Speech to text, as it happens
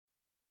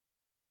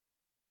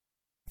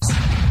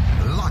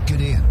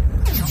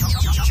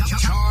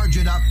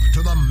it up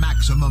to the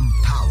maximum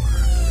power.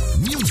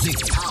 Music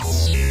power.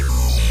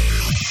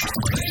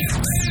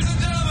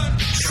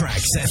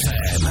 Tracks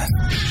FM.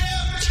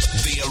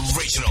 The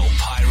original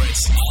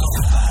pirates of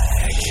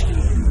flag.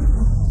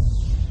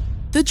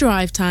 The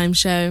Drive Time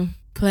Show.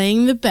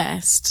 Playing the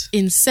best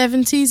in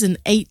 70s and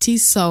 80s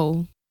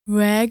soul,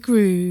 rare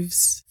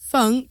grooves,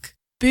 funk,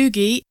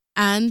 boogie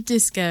and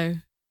disco.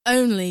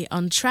 Only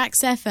on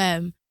Tracks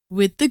FM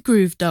with the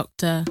Groove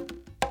Doctor.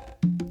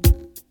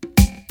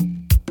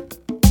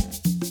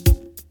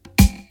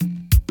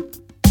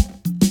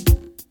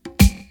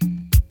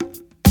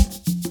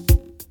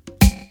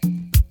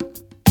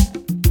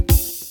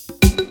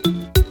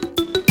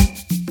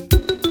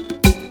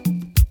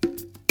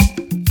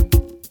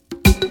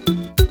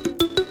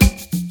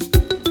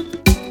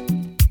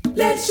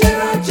 Let's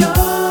share our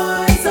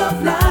joys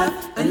of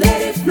life and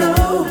let it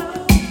flow.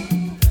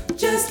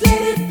 Just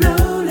let it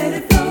flow, let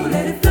it flow,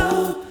 let it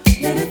flow,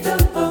 let it flow.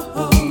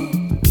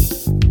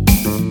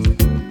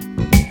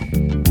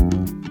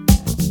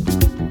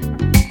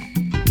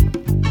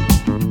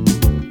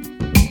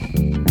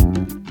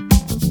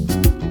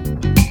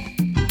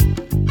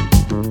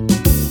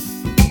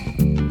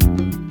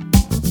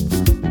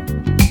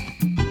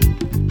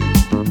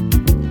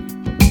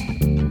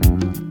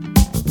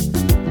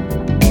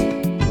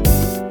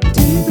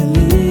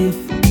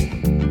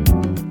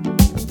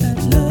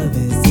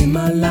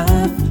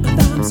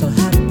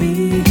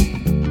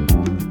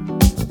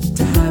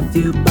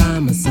 You by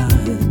my side,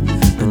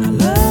 and I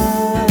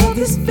love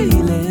this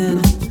feeling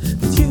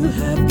that you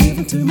have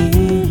given to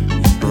me.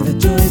 Where the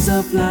joys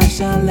of life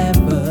shall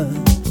ever,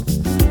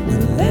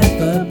 will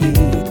ever be.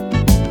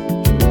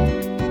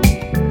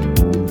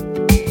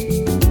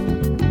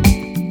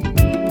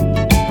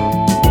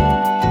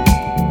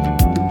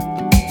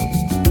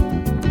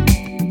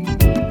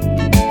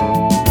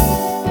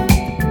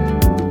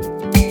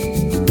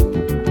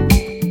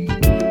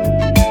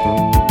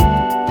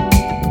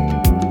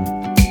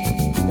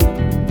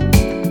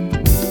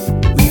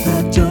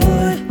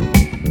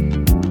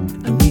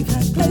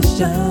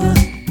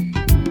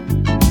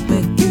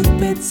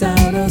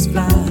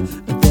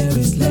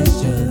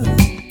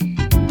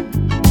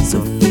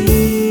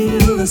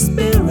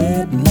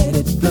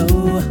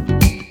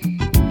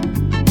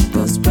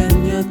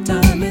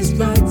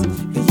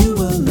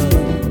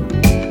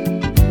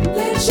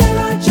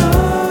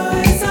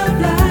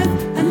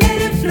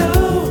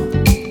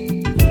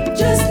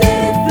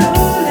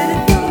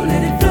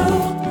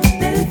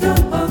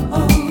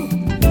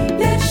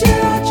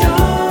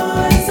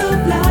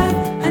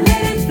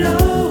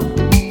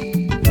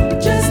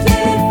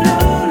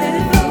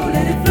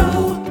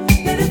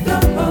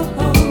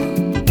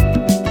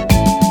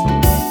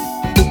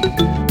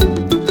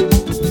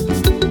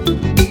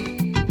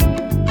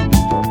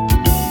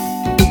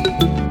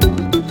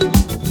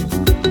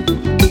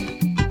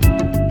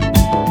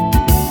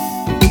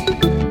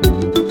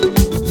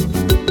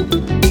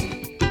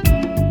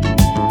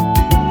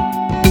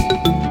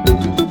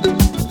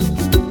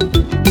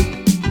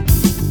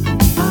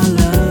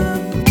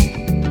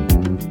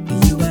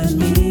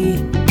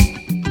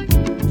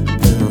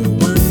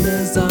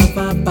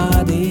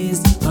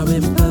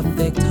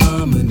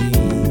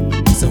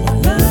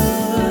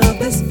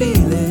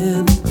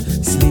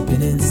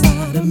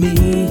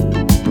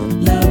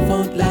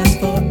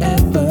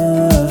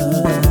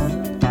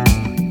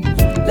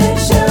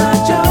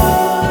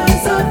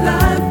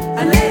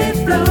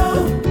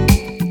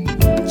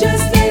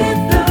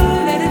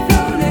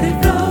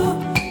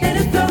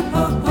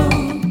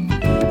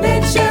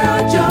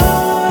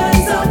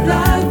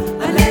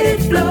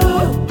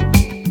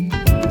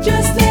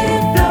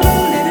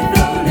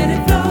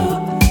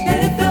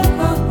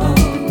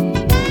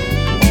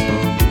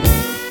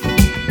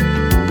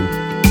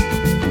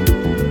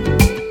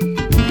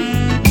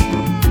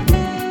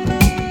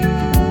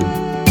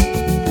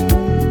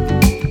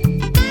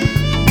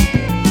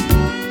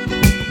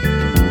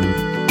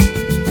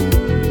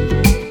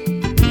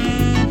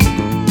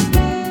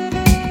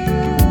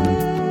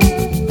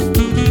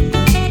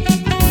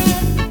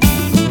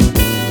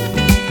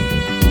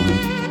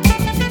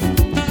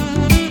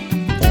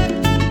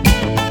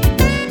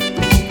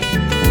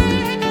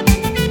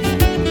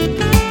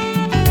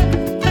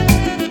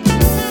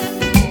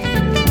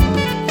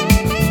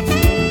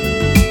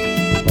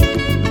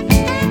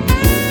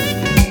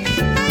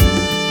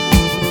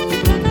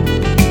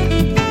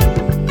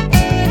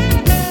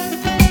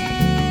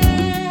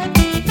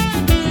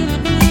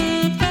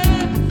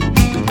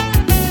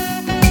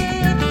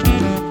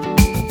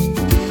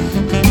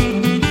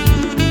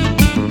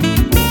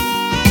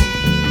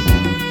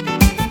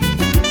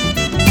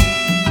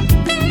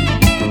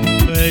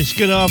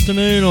 Good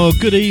afternoon or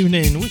good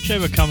evening,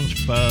 whichever comes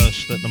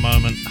first at the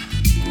moment.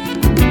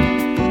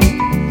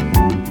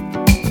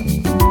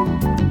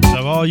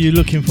 So are you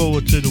looking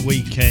forward to the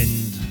weekend?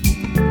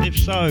 If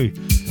so,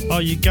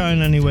 are you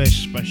going anywhere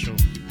special?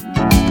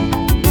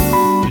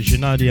 Because you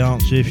know the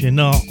answer. If you're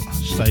not,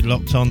 stay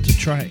locked on to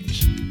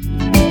Tracks.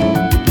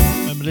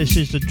 Remember, this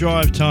is the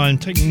drive time,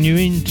 taking you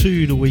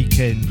into the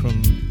weekend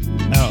from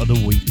out of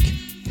the week.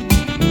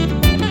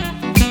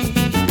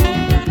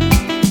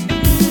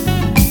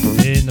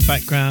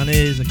 background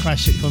is a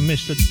classic from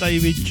Mr.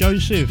 David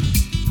Joseph.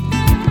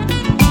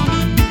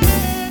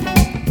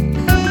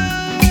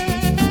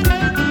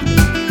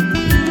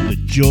 The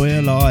Joy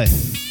of Life.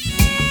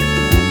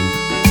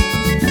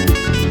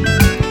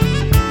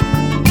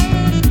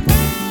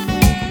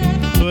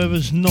 The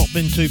weather's not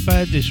been too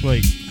bad this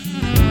week.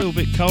 A little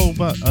bit cold,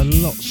 but a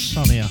lot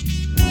sunnier.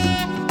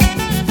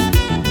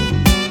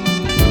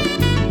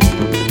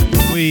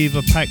 We've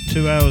a packed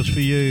 2 hours for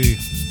you.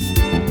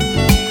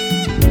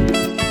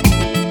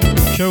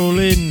 Cheryl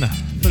Lynn,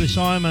 Phyllis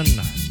Hyman,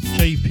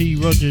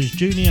 JP Rogers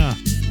Jr.,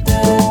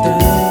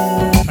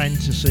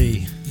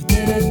 Fantasy,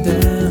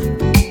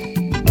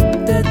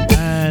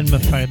 and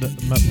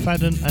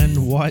McFadden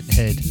and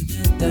Whitehead,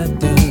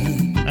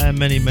 and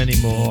many, many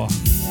more.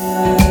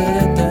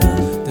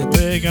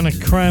 We're going to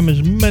cram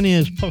as many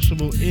as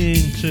possible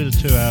into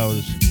the 2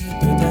 hours.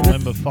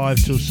 Remember, 5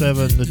 till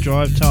 7, the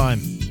drive time.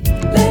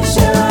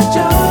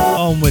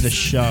 On with the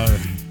show.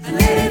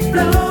 Let it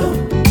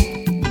flow.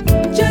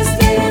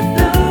 Just let it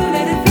flow,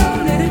 let it flow,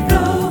 let it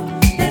flow,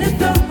 let it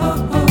flow.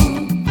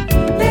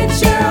 Let's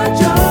share our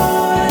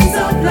joys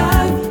of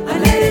life and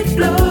let it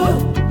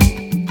flow.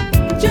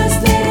 Just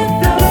let it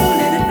flow,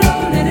 let it flow,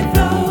 let it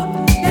flow,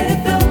 let it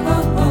flow.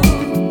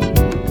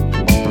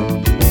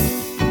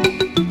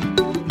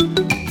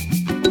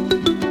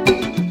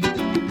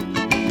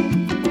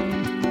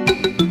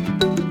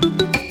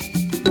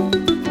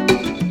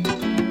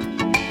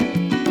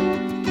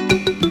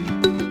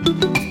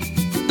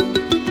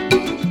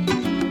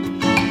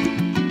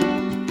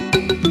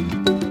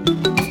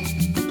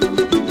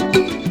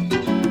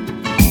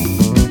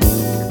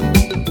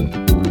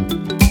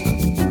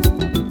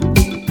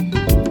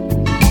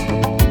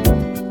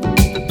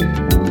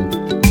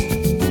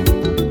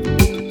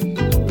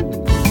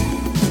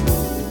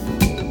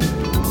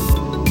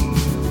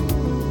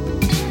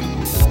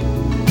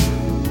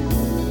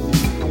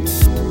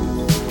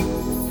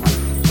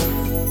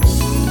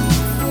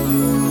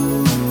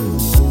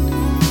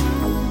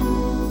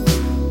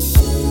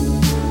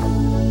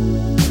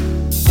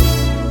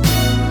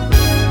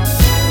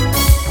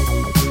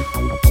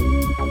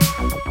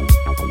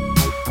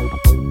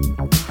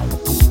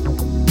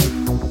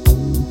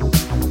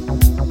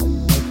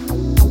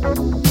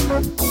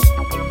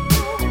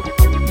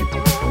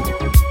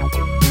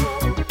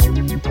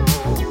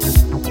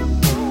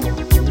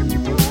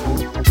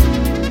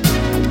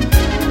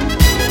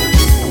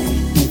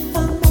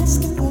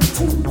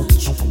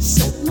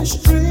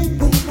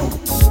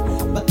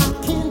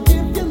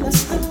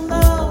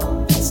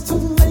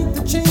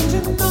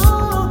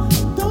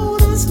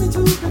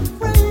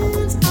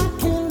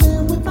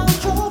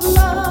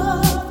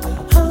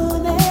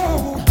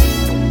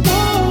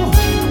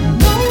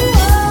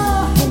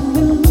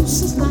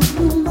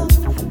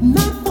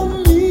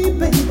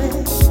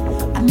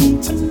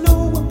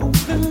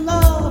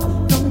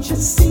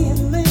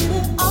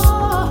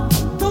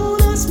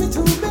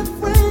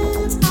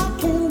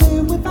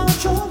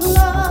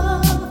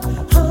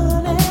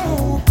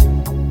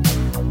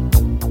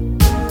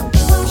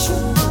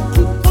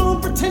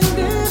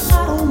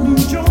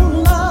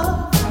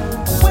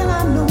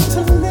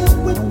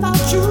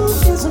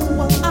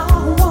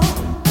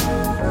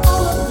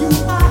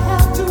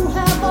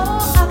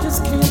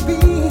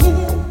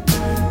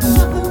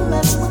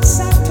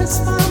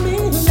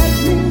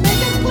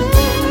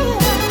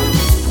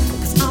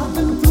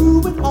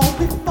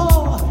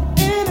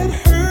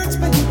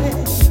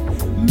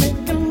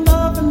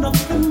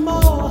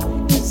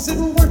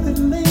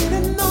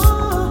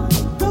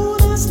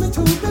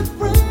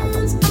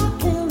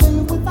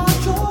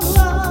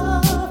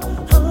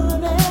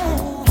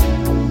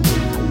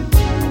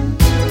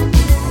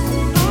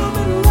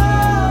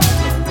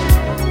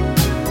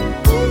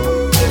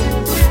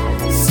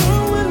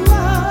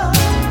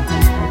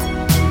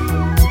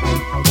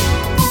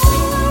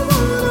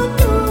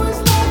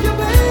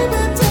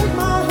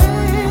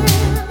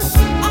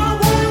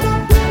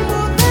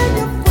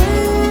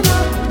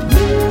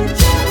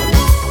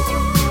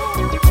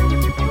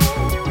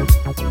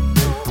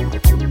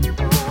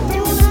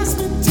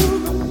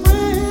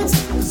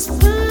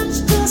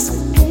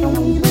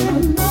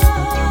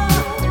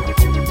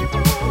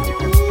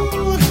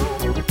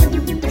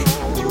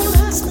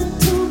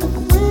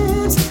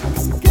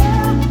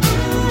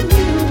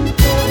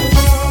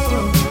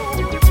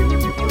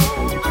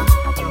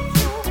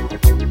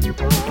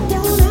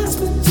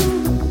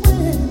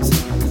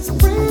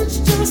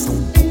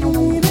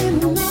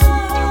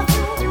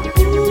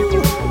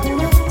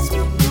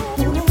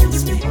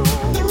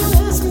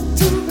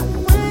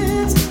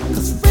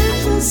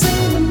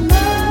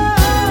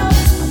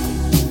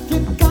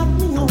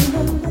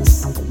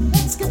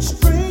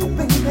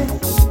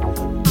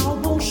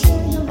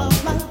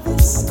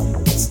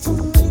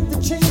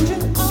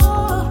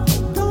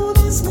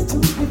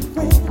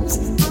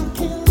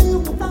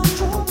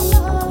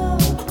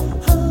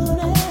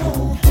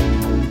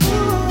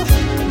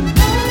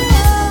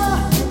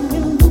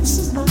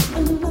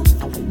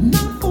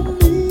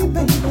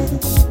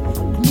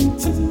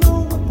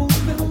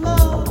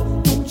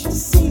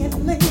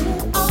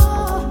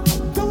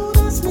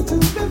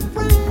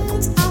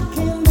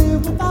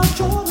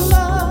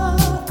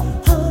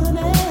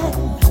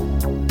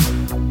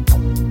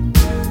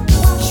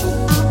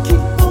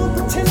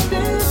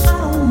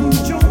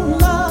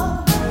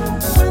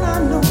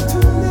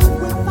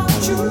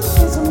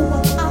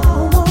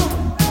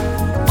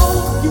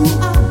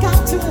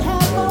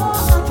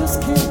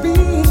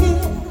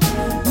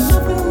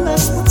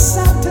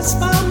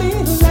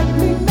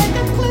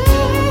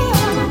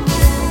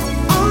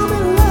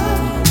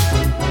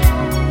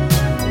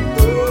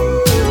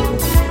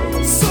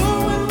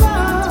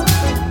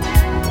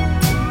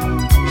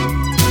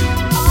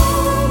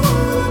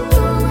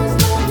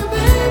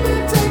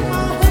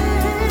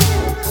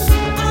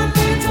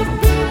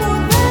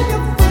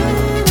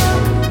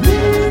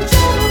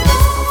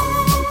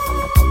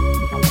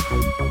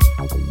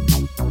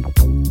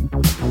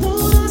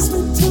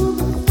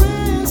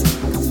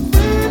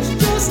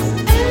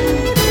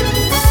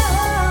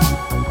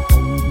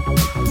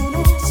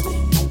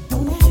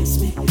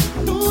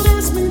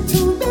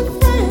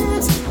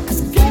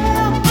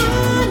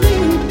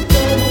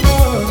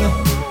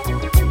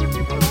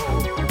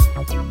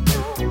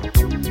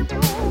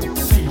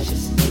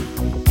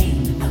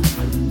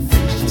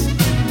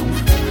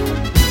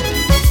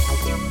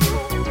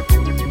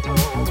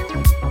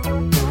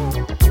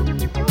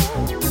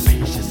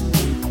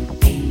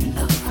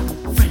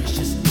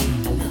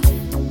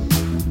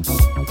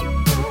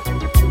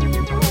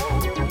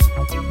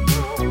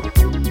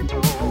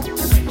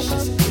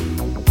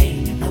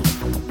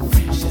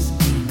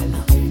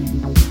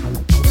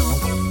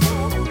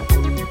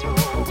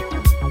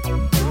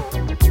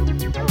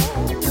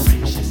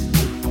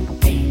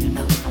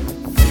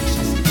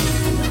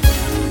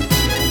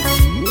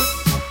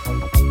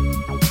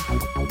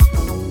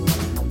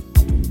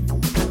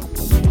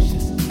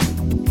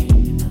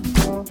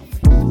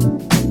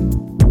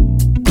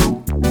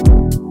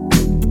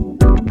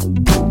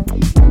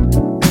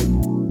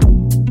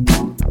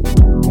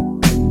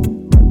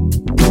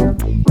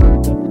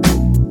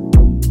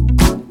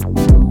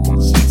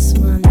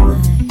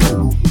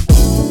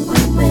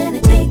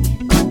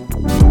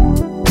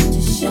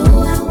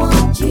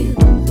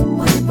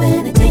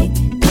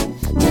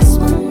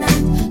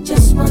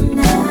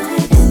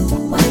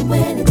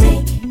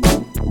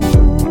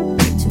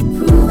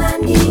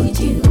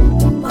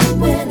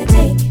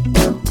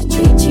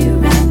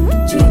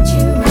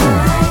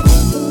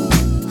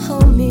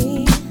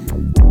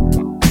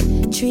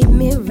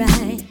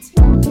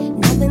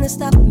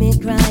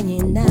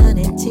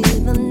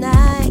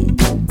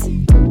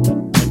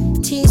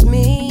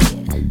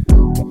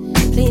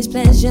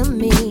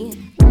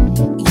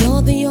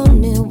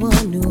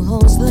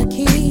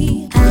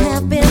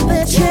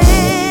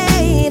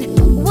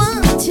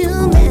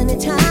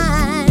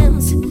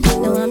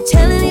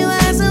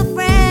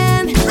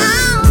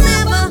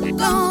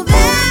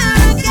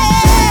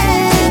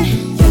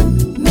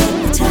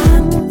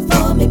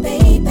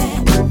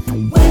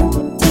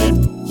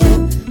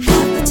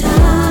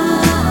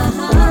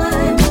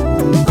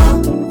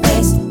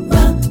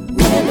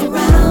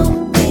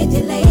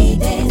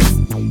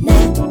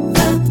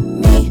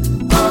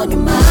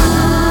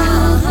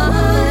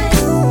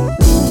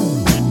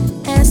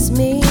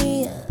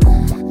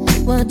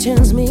 what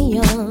turns me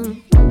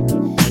on.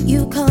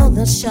 You call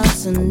the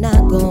shots and I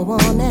go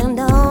on and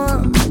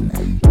on.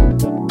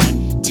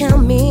 Tell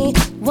me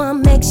what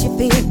makes you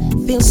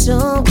feel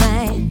so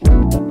right.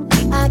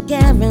 I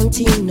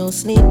guarantee no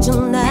sleep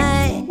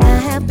tonight. I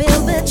have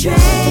been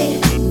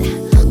betrayed,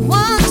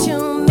 one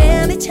too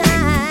many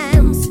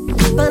times,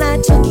 but I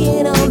took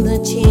it on the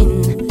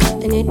chin,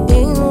 and it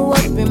ain't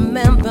worth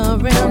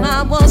remembering.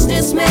 I was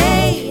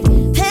dismayed,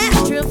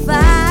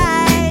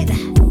 petrified.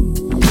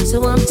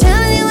 So I'm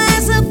telling you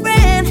as a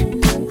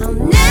friend, I'll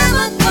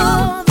never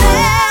go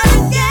there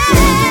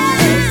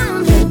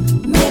again.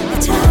 Make the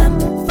time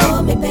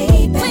for me,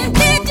 baby. When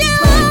did you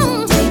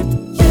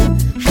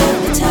have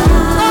the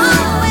time?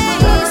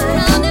 Always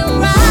running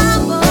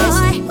around,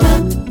 boy.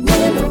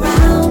 Running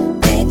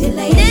around, baby,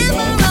 lady.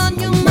 Never on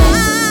your mind.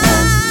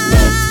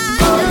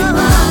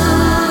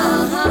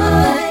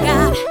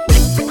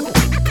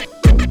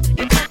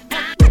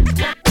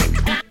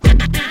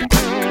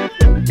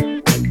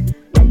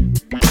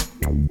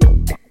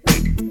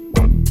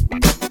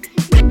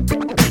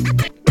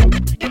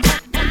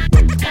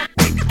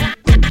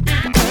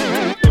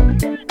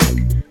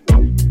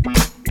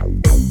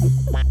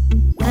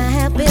 I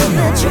have been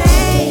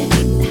betrayed,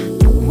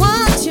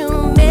 one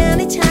too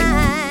many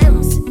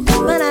times,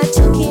 but I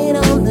took it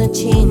on the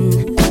chin,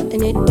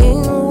 and it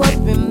ain't worth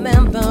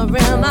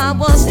remembering. I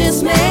was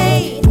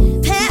dismayed,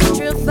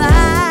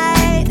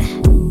 petrified.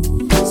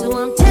 So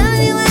I'm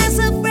telling you as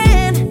a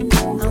friend,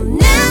 I'll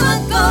never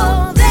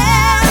go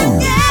there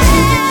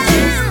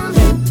again.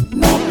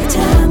 Make the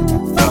time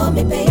for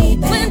me,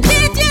 baby. When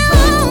did you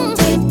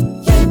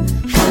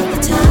have the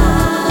time?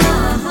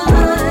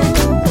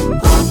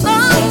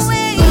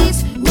 Always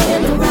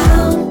running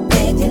around,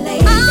 baby,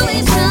 lady.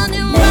 Always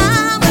running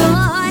around,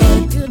 boy.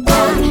 You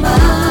don't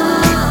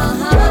mind.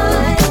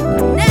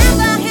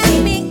 Never had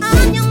me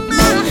on your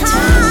mind,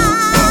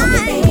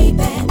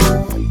 baby.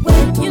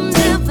 When you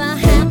never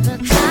have the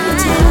time.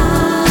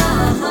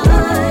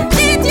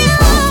 Did you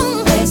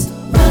always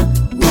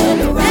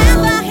running around?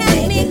 Never had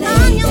me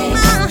on your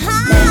mind.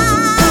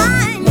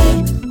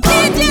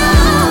 Did you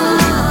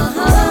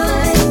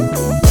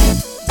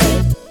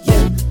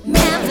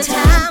have the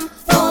time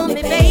for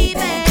me,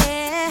 baby?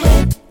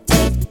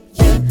 Did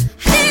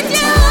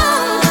you?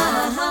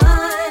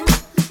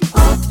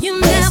 You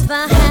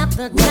never have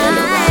the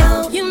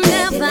time. You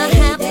never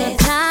have the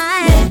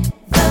time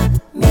for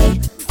me.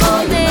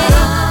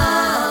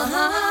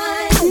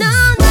 No,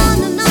 no,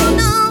 no, no,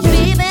 no,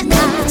 baby.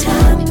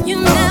 You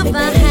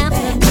never have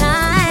the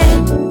time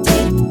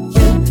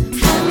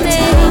for me.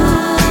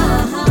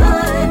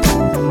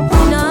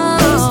 No, no,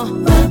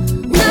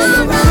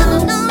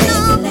 no, no, no,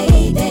 no.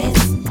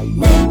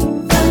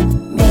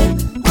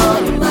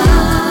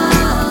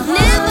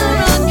 Never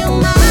on your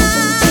mind.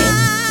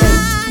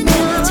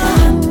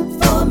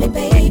 For me,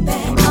 baby.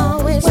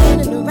 Always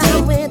running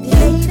around with the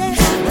ladies.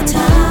 The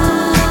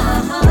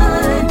time.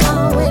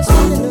 Always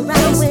running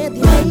around with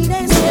the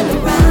ladies. Running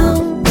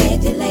around with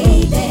the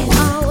ladies.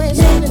 Always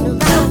running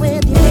around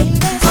with the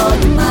ladies. On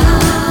your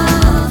mind.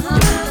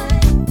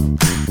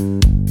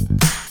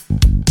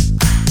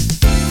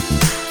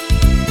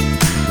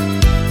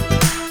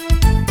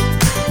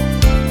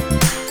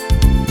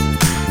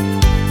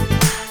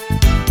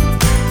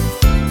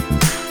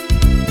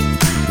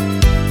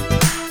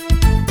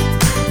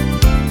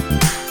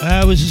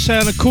 That was the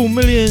sound of Cool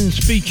Millions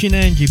featuring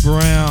Angie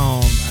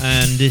Brown,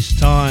 and this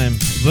time,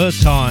 The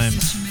Time.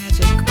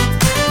 Magic.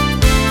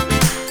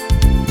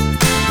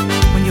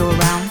 When you're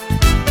around,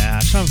 Yeah,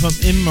 something from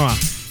Imra,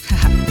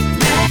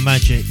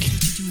 Magic.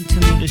 what you doing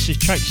to me? This is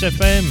Tracks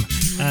FM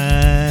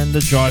and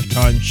the Drive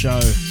Time Show.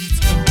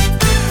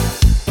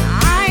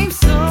 I'm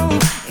so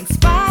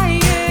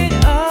inspired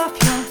of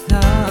your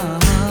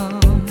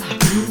love.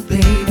 Ooh,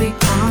 baby,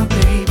 oh,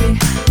 baby.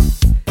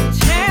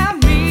 Tell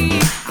me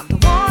I'm the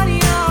one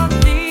you're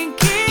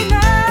thinking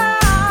of.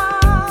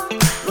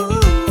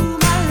 Ooh,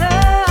 my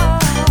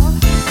love.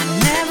 I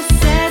never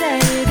said that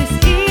it is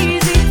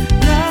easy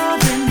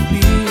loving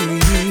me.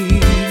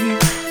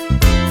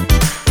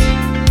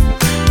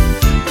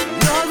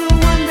 You're the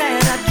one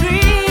that I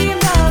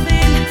dreamed of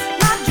in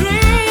my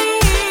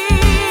dreams.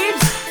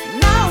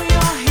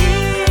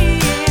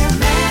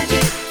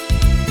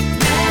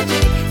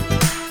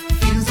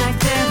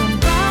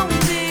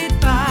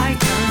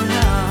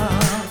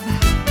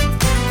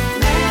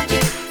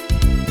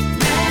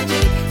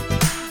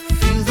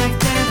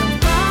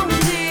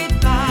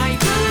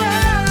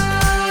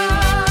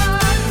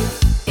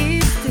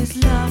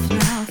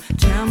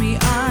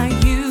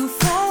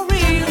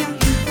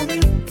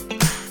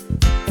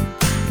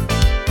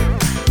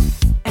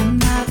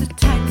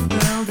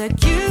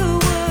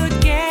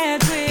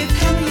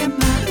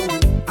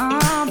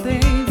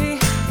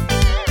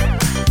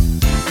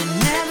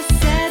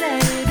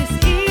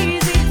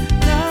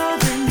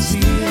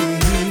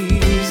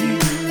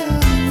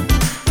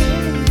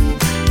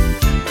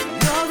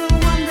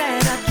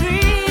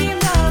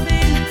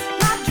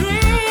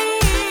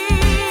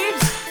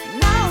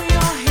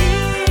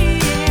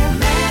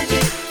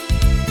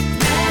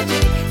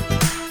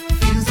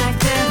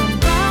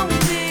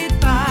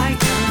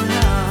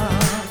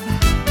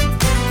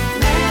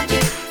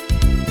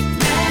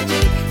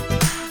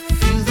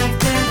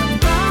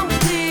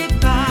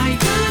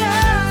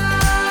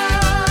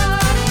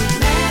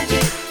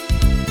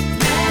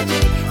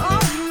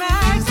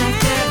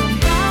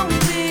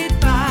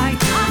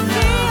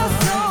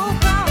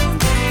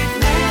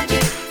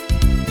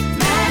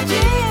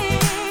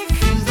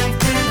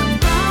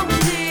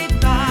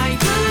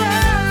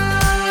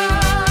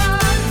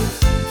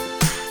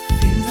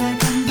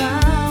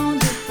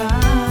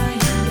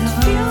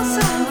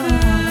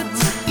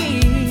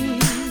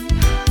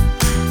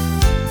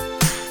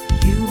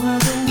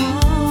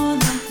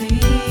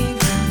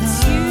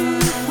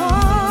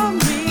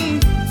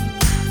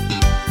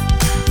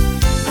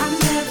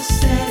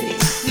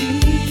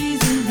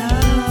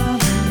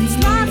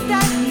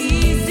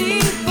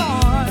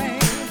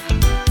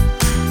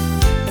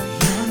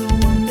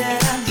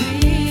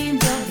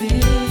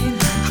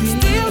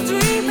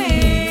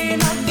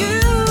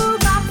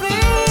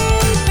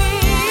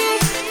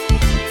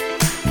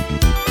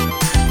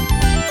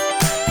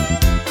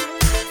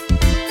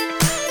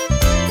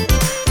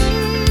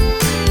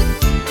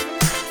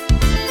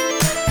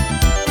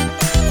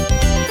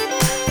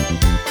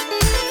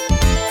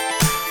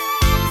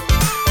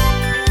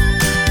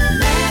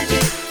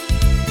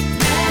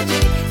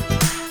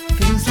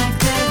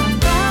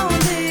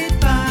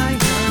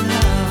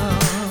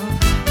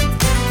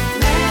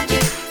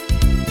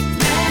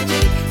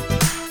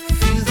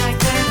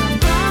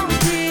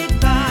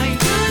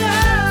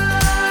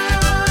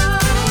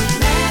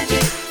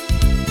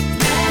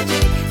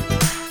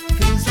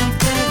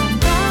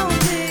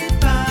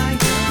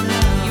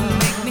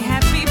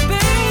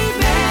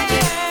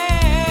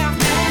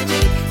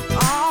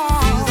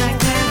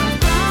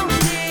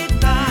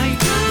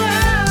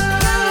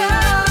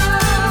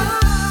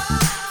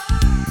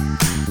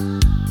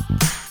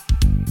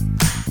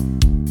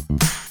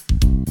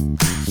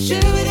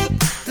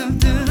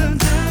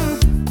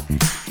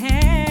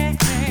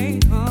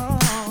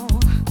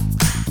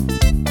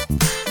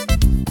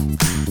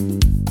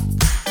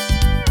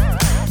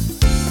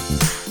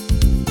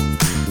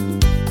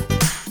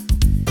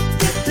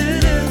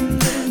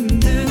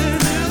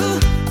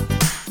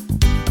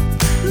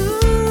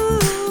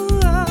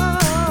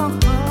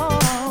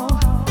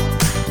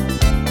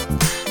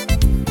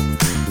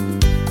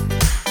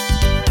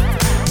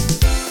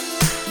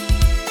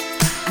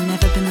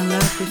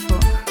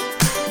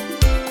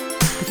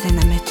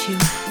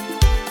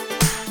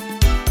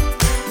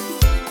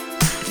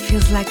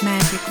 Feels like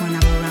magic when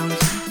I'm around you.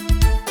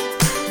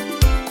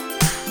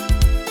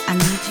 I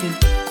need you.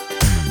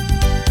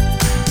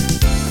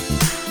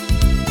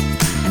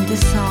 And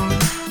this song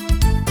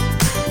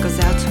goes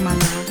out to my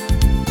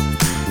love.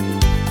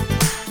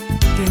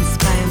 You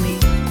inspire me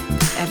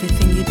with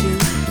everything you do.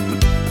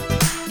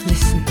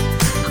 Listen,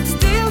 I'm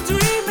still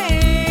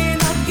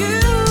dreaming of you,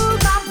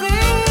 my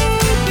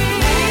baby.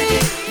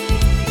 Magic,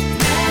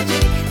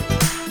 magic.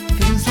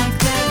 Feels like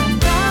that I'm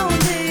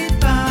bounded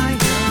by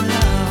your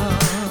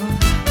love.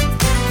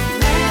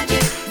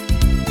 Magic,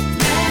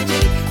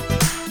 magic.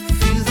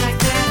 Feels like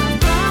that I'm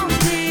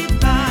bounded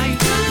by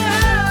your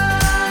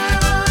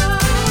love.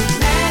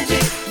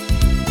 Magic,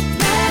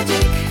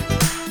 magic.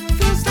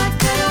 Feels like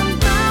that I'm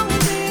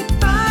bounded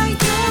by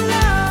your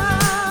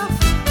love.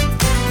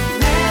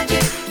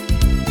 Magic,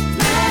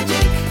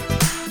 magic.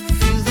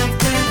 Feels like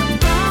that I'm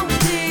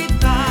bounded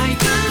by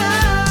your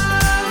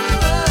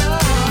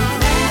love.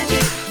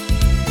 Magic,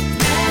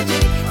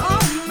 magic,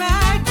 oh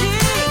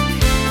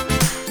magic.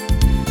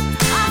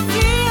 I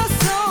feel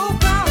so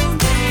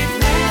bounded.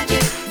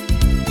 Magic,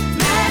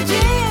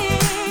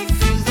 magic.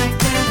 Feels like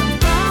that I'm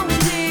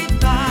bounded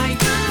by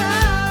your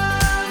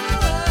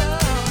love.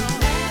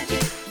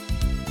 Magic,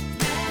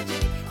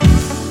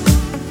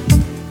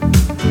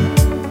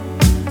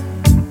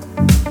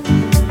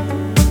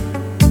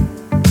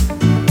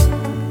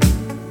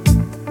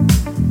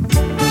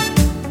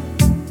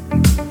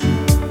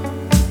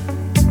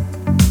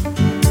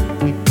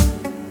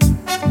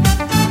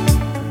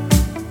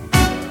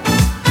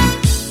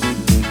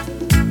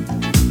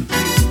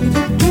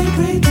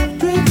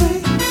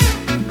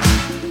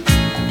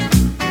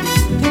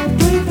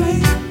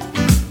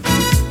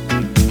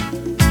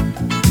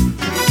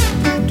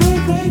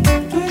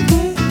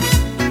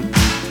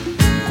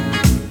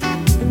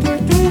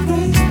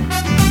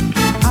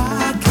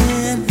 I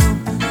can't help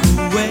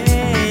the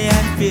way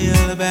I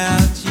feel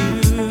about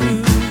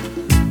you.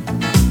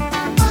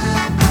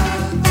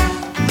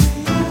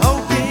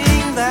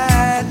 Hoping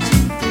that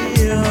you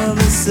feel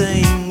the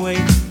same way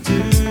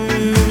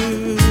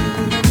too.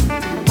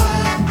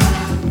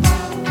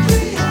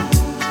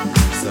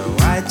 So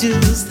I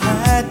just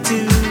had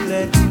to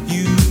let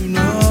you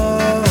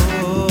know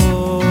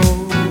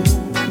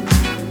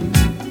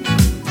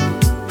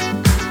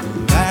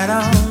that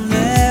I'll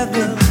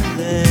never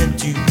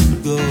let you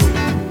go.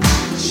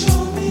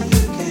 Show me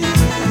you can.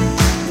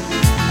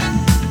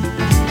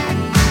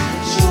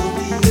 Show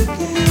me you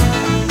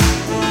can.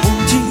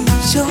 Won't you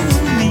show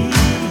me?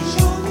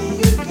 Show me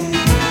you can.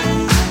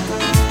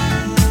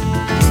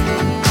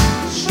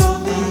 Show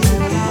me you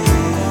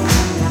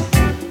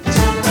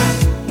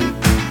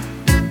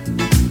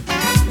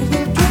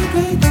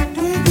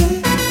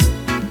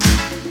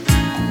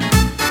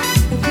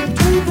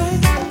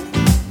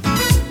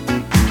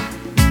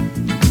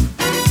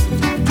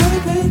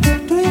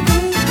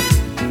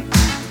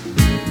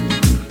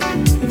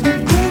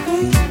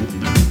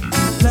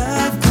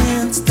Love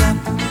can't stop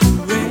the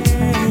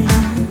rain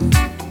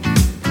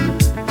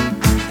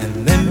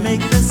and then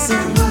make the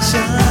sun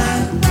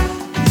shine.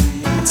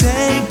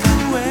 Take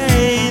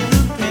away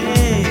the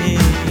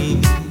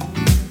pain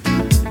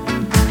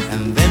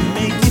and then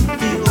make it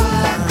feel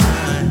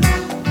fine.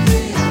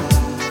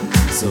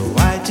 So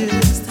I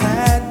just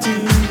had to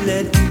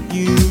let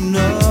you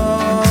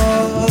know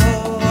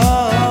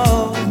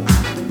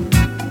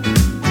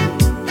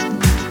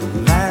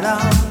that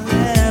I'll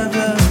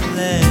never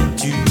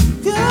let you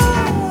go.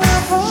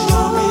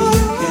 Show me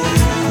you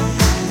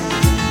can.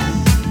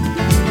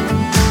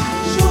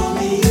 Show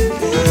me you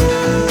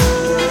can.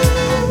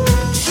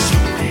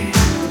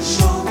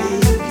 Show me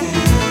you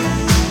can.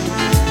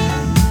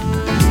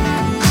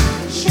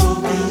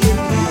 Show me you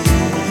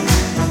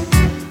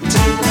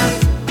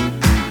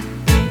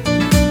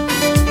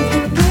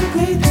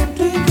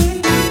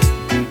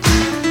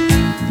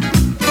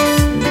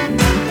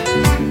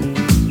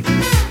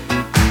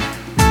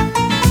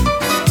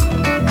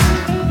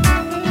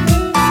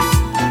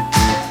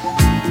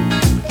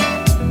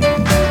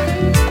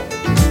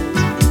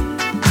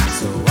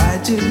So I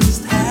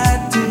just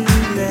had to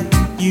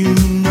let you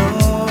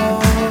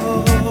know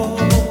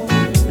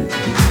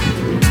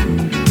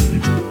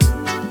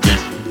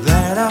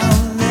that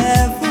I'll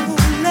never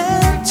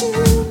let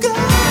you go.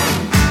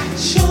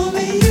 Show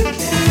me you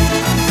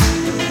can.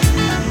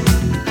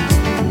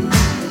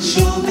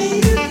 Show me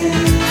you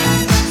can.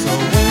 So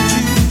won't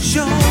you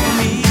show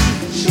me?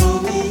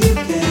 Show me you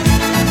can.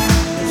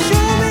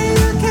 Show me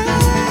you can.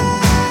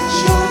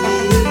 Show me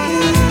you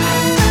can.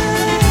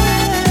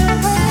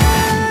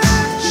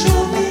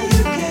 Show me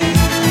you can.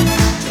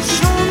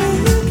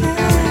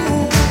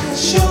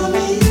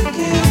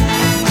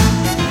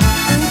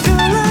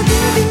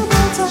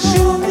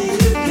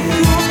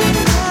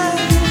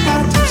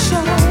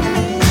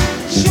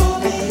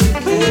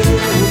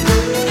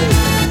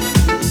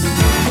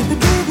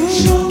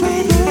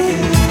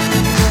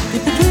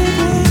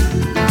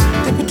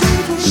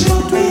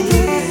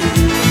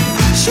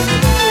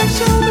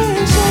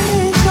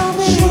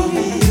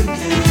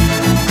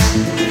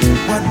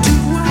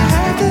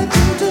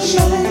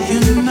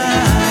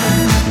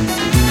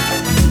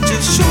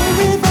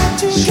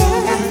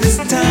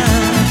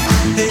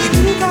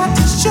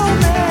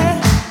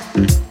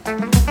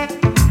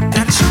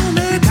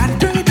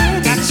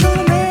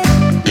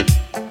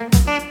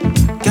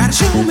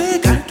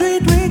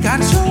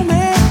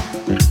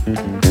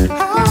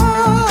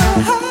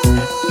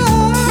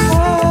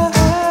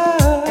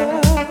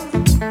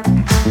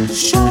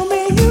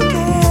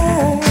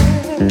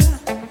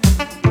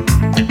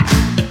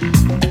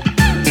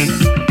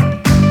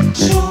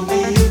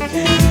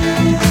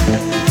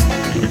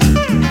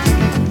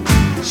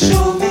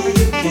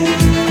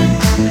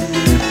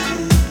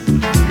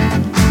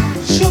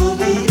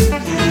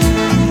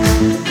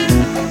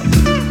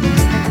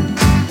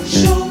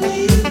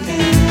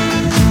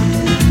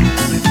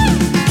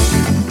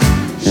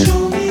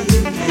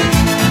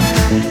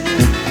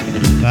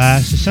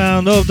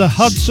 sound of the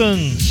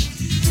Hudsons.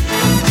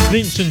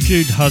 Vincent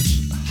Jude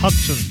Hudson.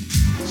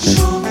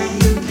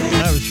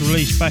 That was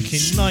released back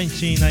in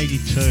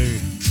 1982.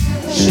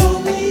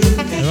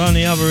 Their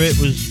only other hit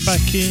was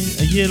back in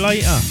a year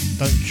later.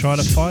 Don't try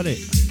to fight it.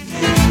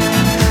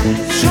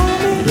 Show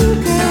me you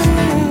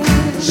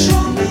can.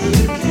 Show me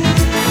you can.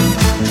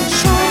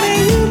 Show me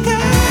you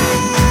can.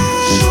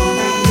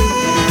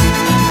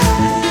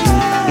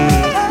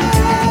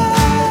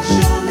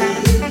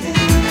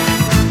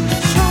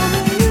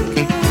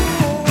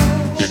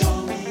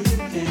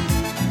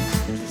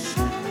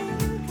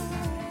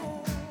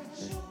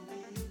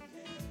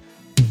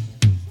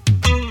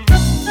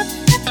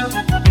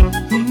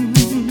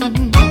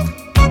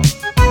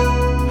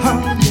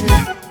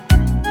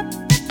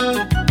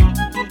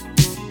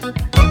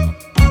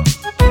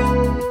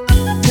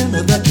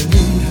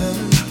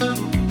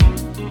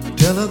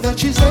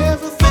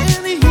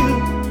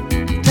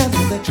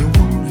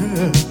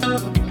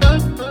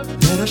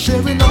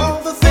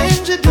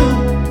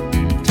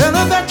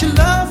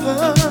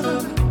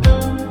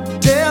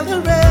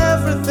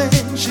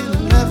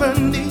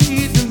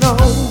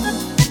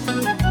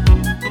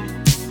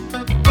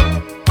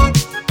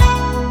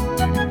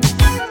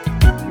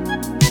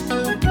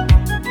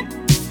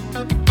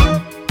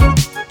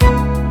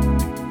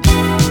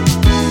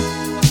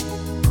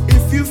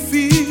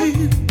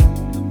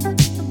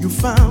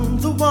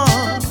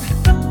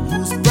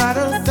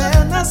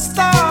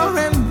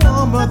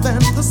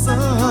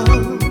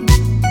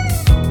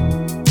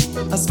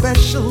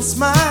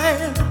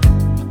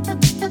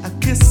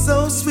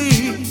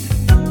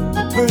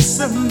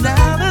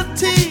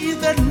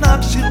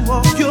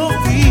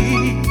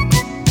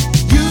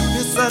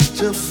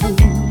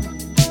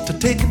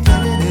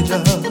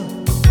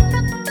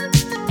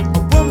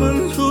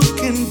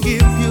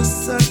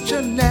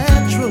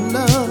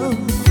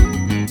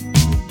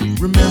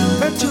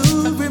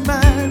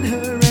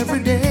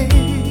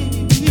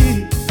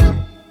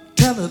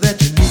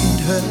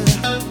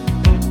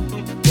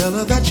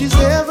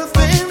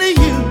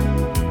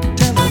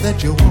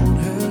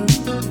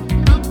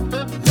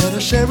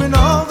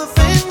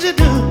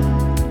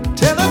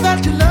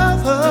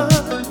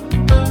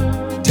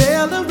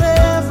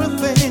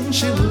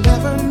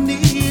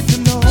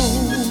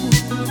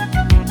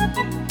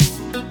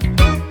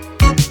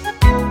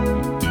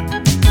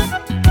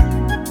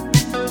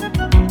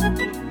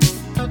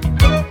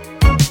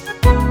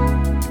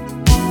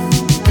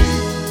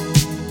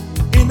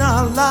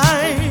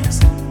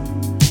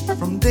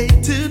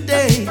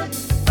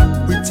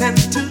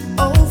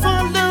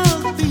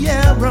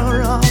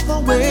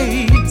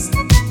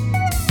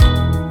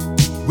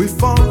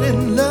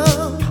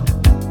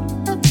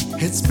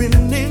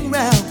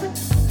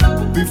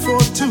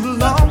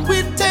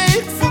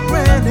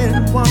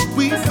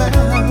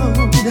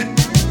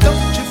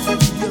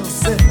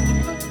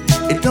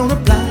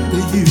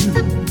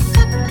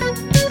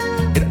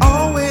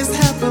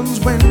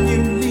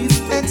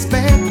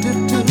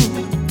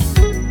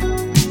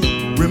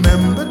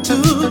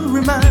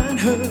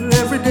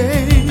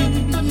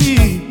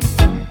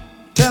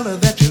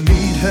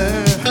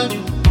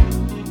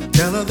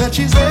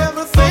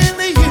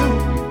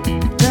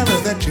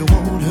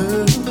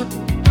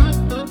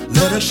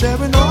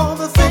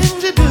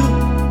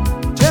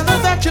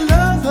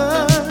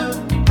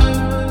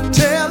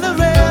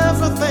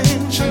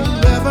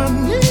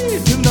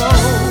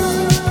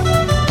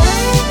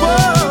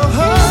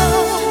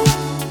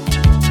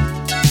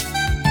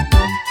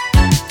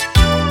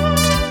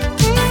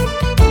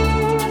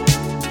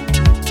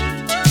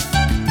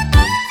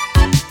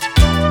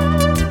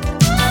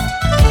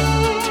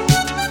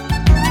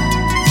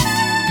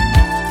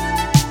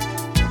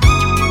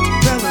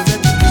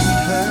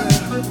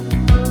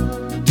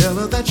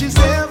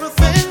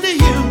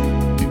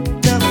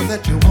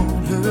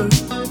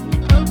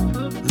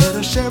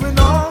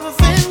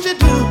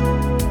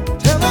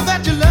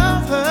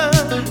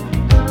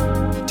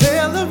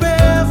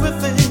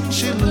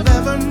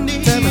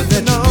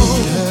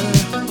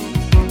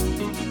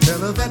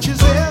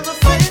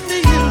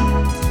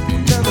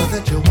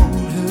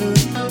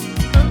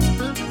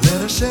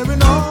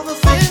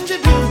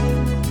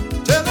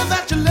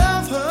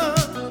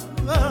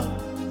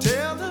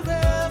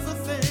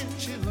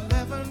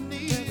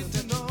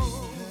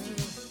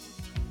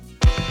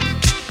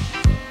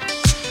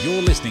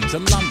 You're listening to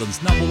London's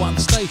 #1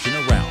 station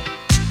around.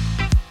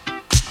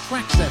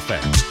 Tracks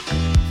FM.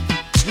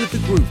 With the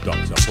Groove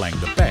Doctor playing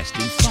the best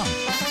in funk.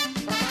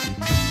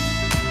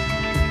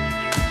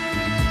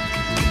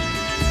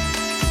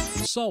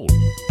 Soul.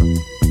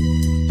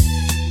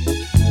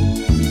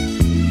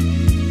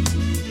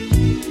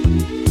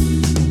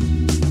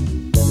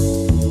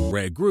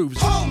 Rare grooves.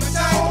 Hold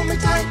me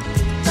tight,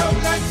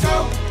 don't let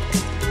go.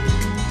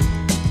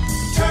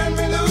 Turn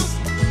me loose,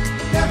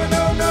 never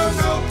no.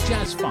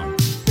 Jazz funk.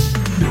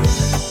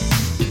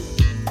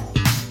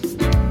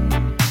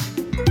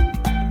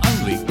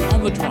 Only on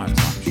the Drive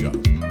Time Show.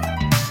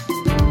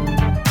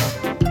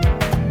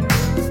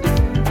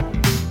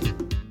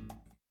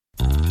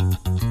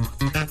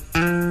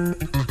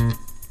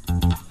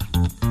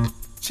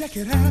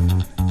 Check it out.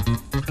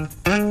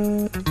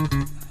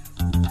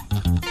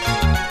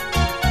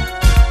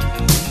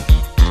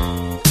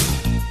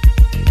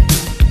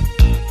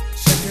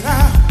 Check it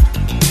out.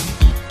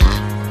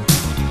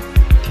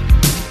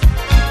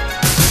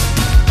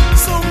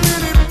 So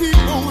many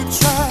people will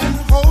try and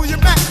hold you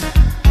back.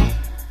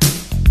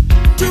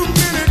 Too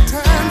many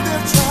times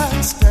they'll try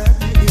and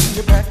stab you in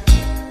your back.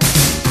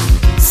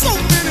 So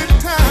many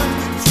times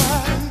they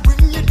try and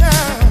bring you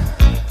down.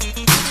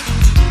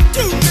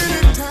 Too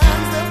many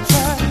times they'll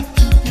try and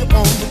keep you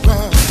on the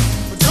ground.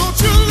 But don't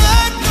you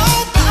let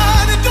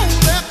nobody, don't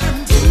let them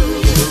do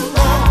you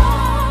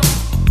wrong.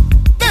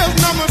 There's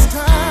not much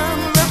time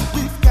left,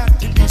 we've got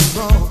to be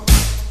strong.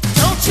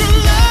 Don't you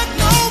let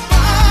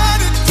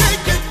nobody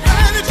take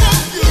advantage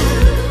of you.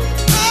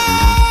 Oh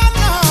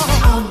no,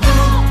 oh no,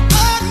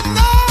 oh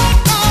no,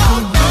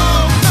 no,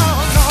 no,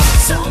 no.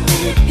 So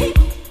many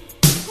people.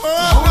 Oh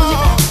no,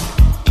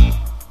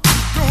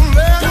 don't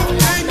let them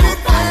take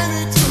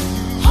advantage of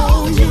you.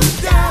 Hold you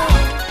down.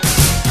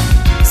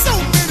 So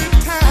many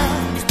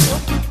times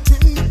they'll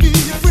pretend to be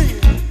your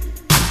friend,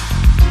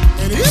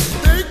 and if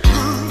they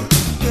could,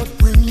 they'll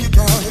bring you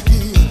down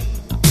again.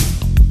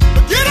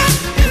 But get up,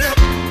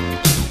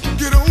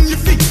 get on your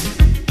feet.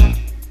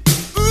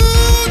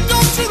 Ooh,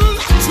 don't you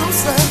let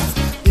yourself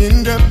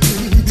end up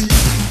in deep.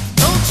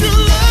 Don't you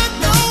let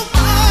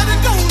nobody,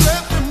 don't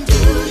let them do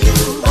you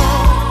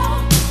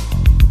wrong.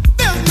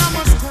 There's not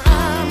much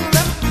time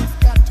left, we've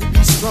got to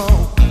be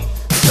strong.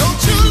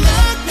 Don't you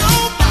let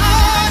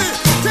nobody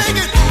take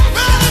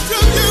advantage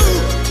of you.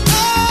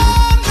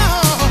 Oh no,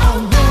 oh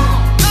no,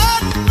 oh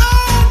no,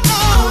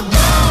 no,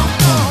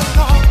 no,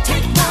 no.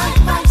 Take my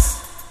advice.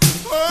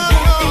 Oh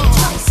no.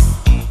 Twice.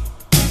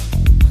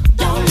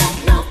 Don't let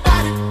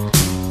nobody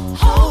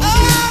hold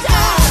you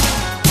down.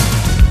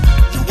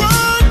 You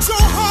worked so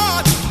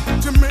hard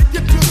to make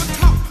it to the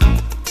top,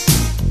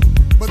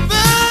 but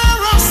there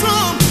are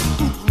some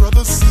who'd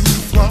rather see you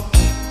flop.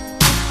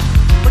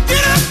 But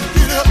get up,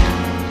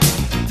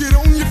 get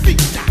on your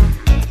feet.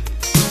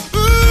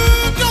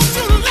 Ooh, don't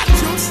you let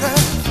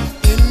yourself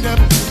end up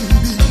in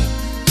deep.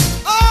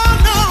 Oh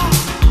no,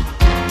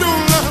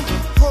 don't let 'em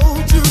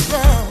hold you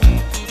down.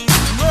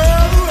 No,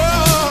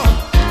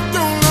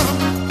 don't let 'em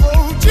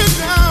hold you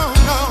down.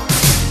 No,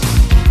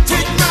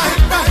 take my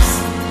advice.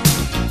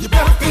 You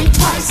better think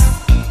twice.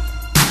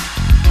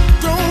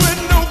 Don't let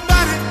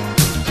nobody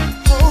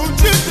hold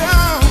you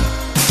down.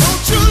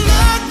 Don't you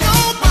let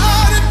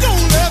nobody,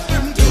 don't let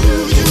them do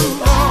you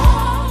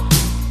wrong.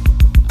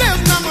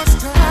 There's not much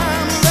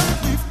time left,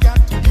 we've got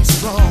to be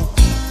strong.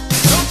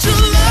 Don't you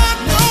let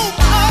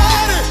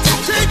nobody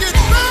take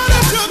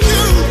advantage of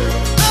you.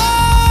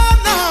 Oh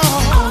no,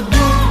 oh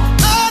no,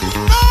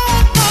 oh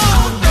no,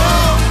 no,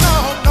 no,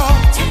 no.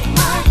 Take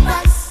my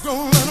advice.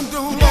 Don't let 'em,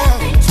 don't let 'em.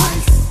 Think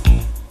twice.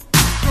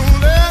 Don't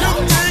let 'em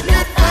take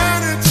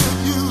advantage of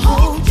you.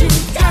 Hold you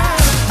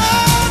down.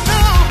 Oh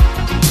no.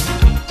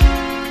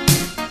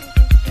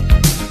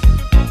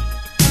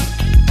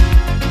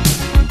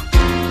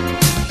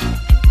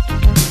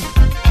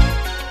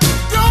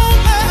 Don't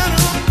let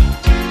 'em,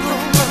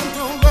 don't let 'em,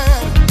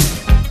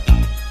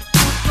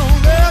 don't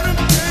let 'em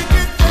take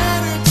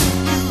advantage of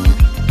you.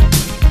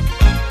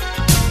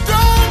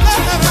 Don't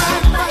let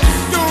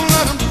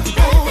 'em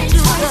hold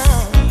you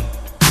down.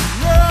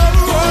 No,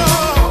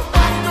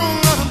 don't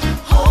let 'em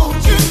hold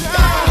you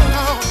down.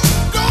 No,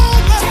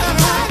 don't let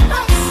 'em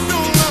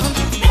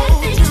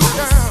hold you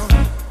down.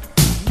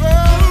 No,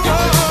 don't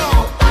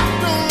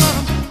let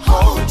 'em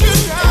hold you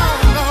down.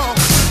 No,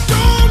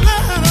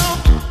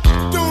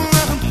 don't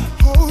let 'em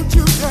hold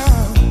you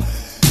down.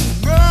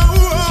 No,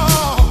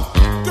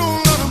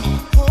 don't let 'em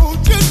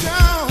hold you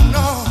down.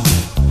 No,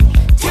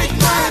 take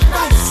my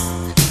advice.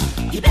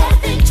 You better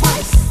think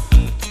twice.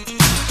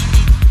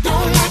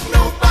 Don't let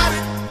nobody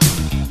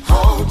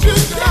hold you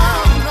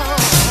down. No,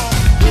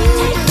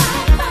 take my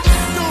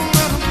advice. Don't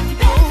let 'em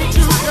hold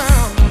you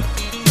down.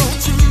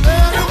 Don't you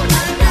let 'em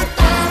take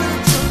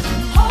advantage of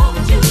you.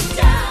 Hold you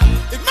down.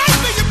 It might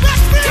be your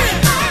best friend. Take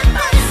my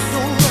advice.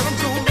 Don't let 'em,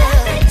 don't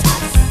let 'em.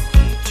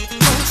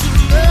 Don't you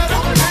let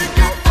 'em take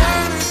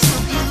advantage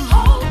of you.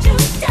 Hold you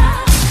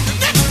down.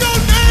 Next door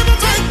neighbor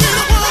might be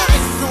the one.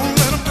 Don't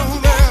let 'em, don't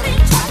let 'em.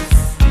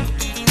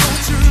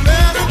 Don't you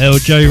let 'em.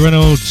 LJ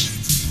Reynolds.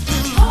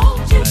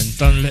 And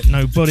don't let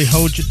nobody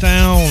hold you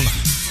down.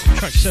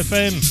 Tracks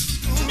FM.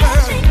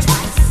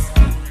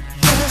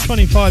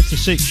 25 to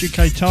 6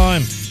 UK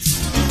time.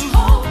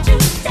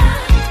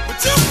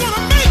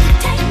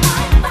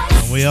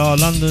 And we are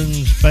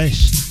London's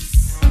best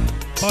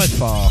by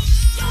far.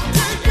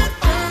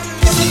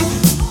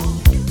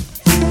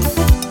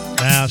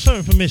 Now,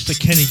 something from Mr.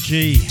 Kenny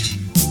G.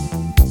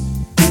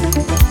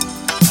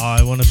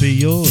 I want to be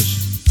yours.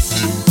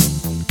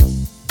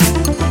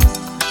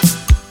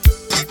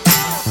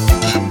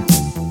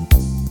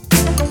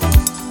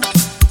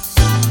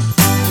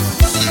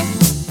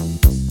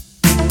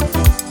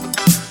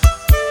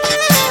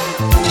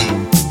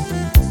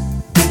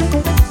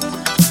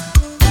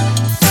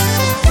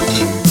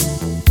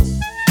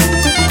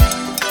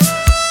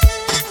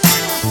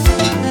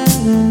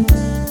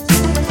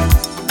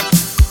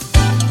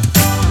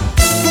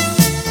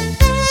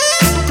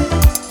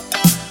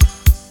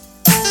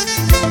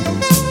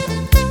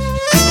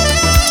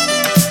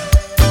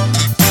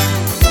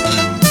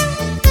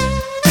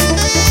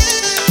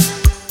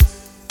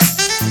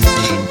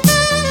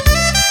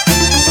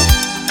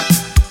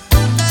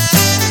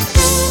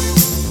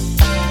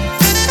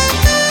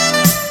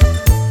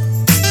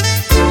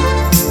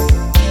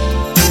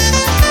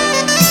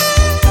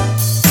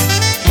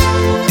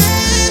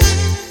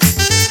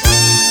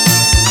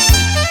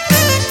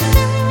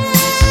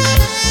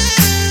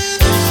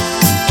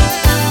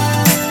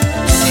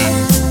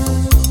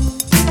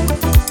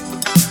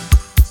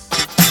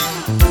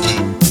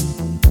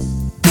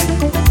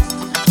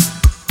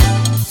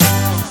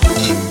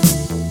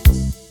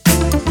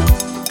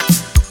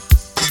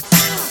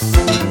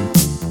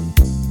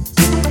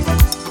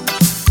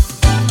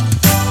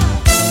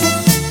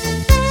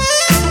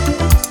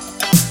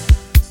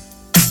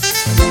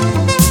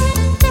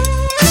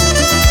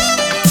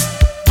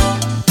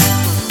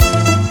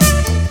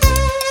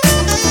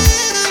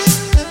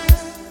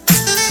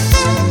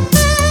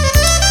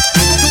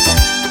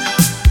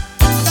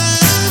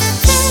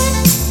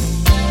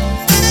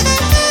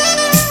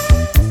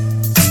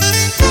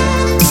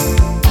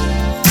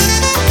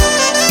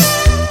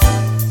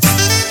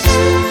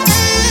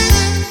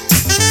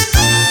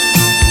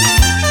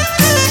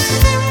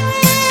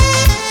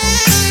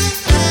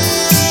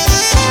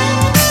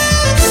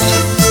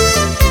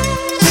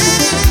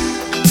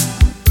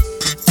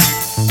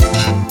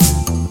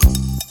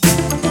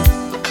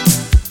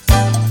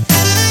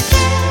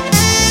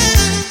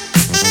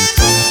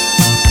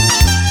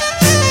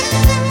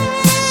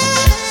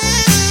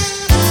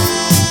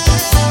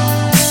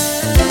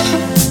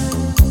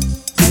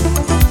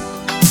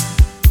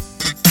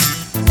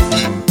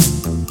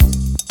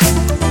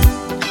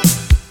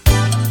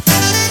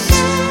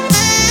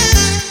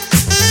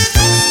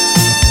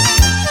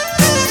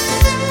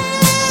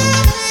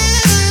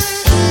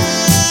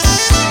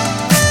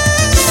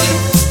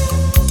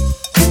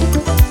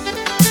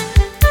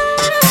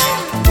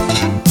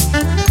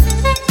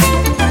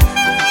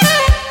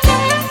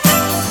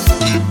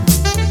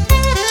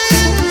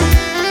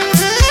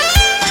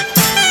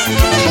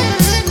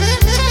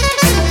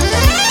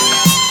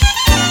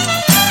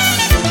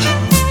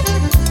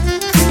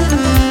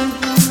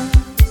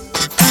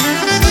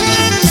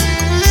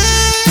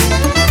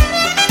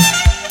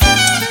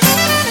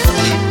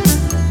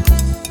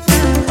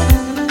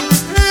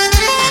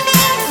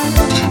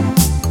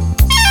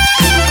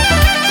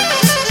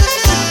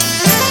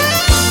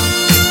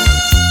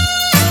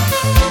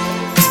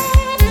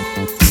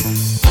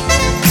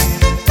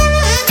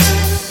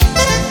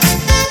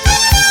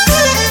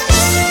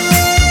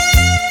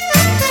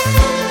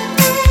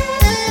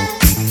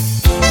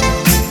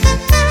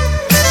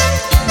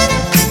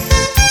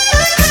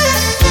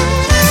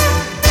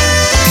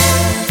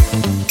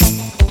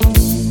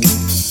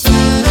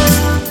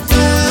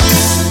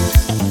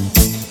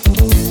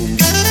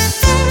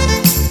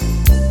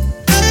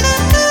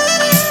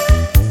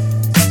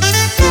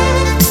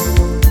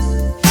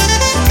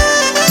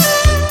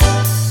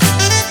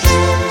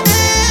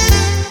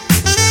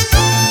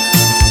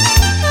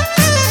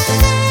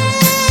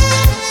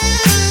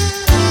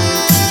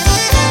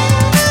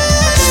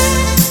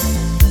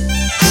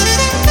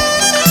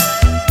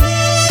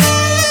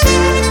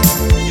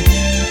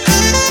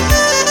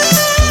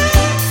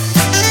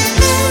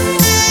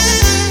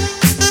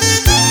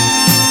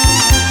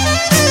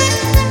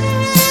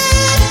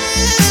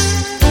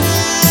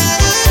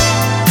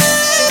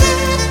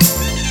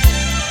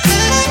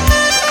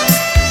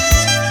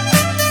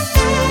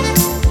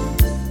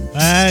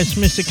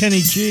 Mr.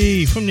 Kenny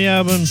G from the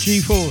album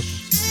G-Force.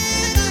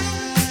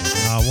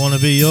 I Wanna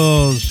Be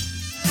Yours.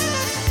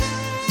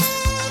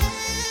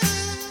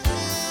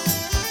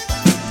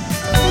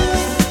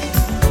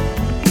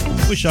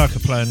 Wish I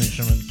could play an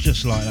instrument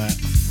just like that.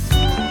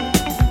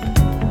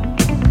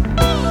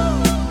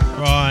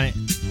 Right.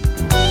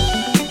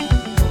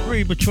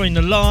 Read Between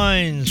the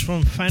Lines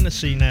from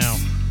Fantasy now.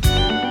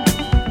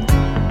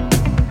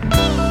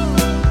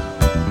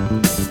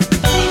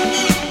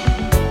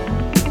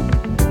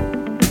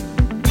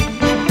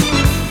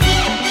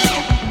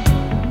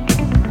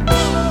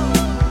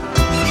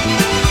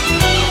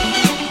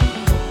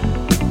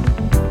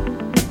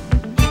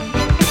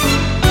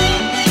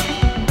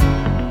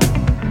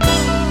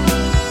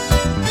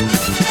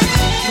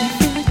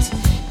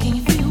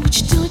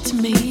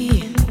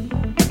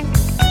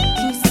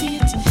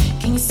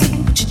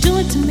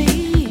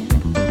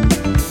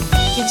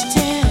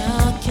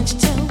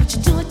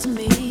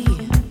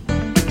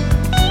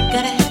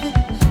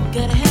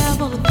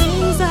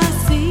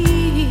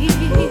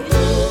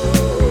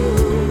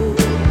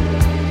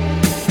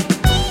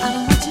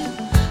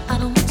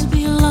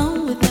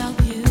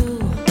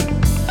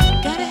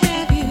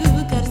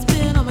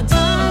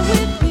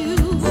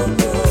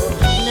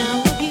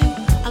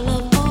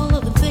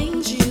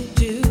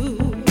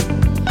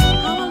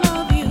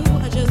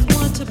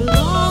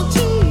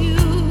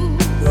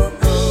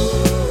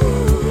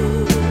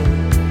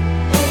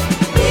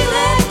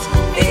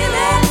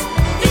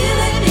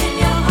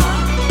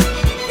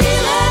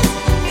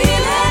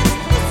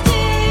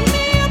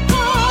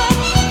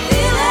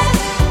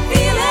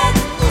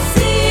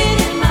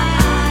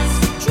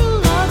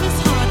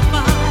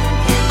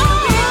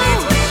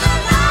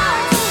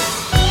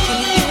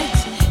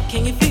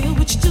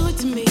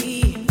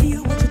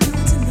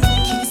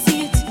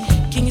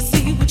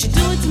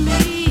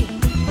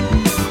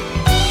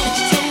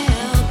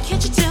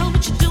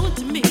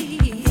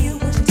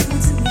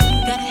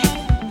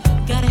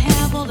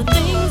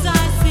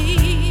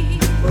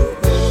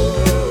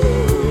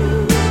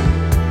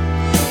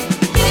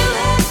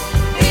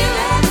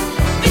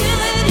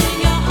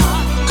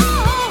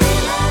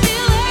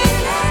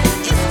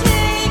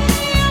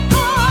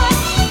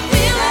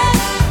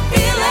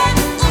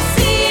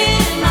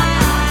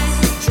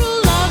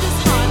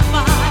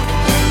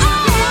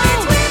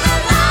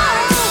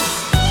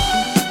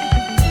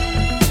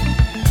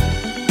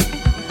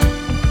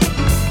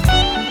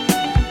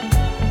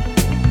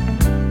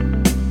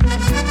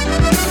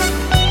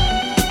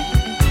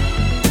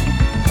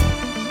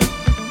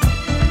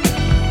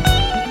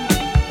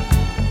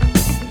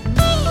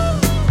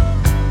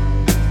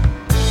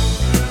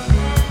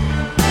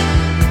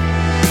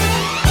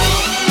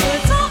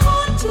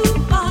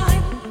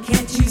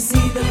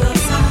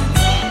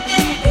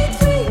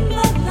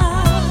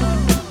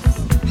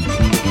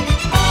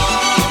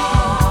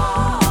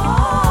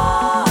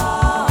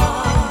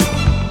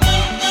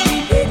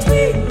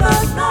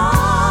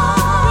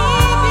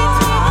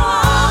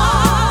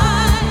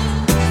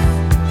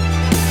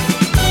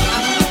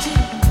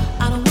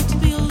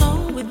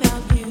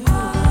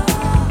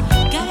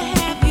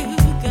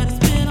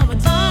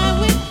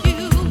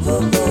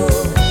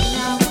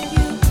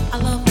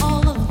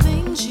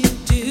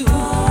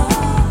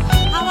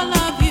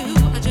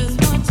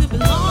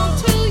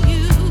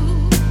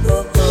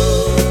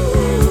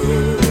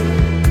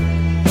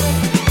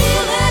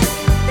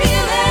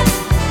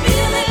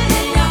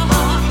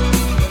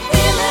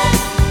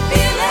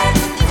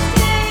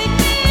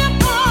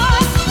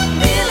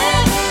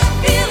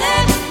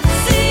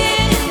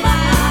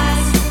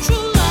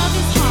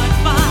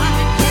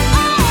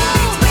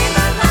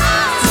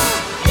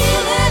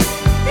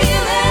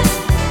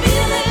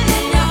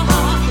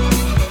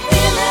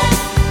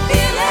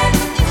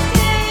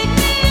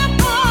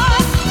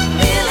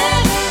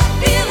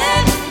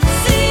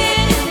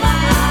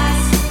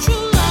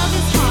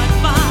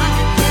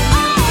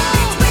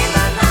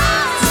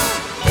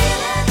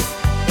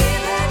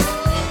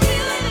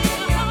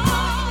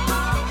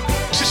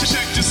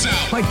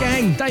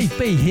 Dave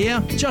B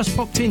here, just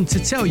popped in to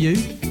tell you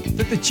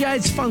that the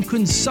Jazz Funk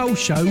and Soul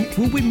Show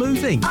will be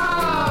moving.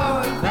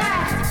 Oh,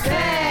 that's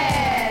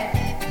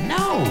bad!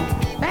 No,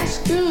 that's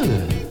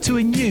good. To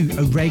a new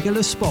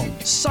irregular spot,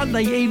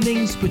 Sunday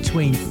evenings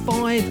between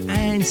 5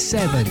 and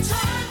 7.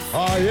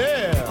 Oh,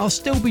 yeah! I'll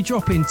still be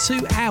dropping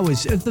 2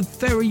 hours of the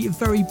very,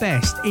 very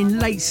best in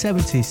late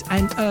 70s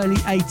and early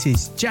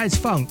 80s jazz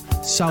funk,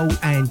 soul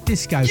and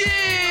disco.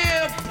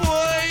 Yeah, boy!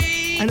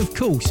 And of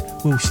course,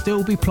 we'll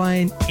still be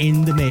playing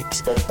in the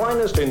mix. The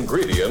finest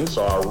ingredients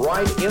are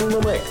right in the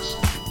mix.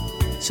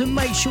 So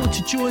make sure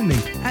to join me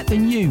at the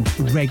new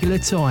regular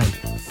time,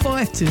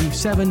 5 to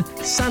 7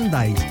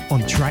 Sundays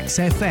on Tracks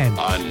FM.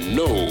 I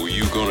know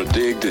you're gonna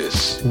dig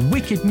this.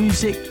 Wicked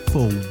music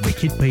for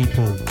wicked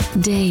people.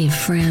 Dave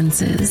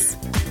Francis.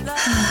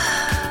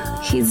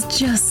 He's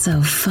just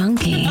so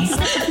funky.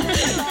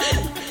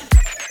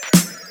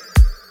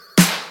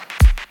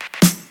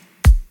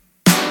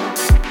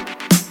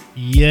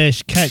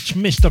 Yes, catch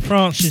Mr.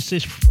 Francis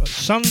this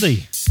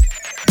Sunday,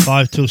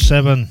 5 till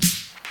 7.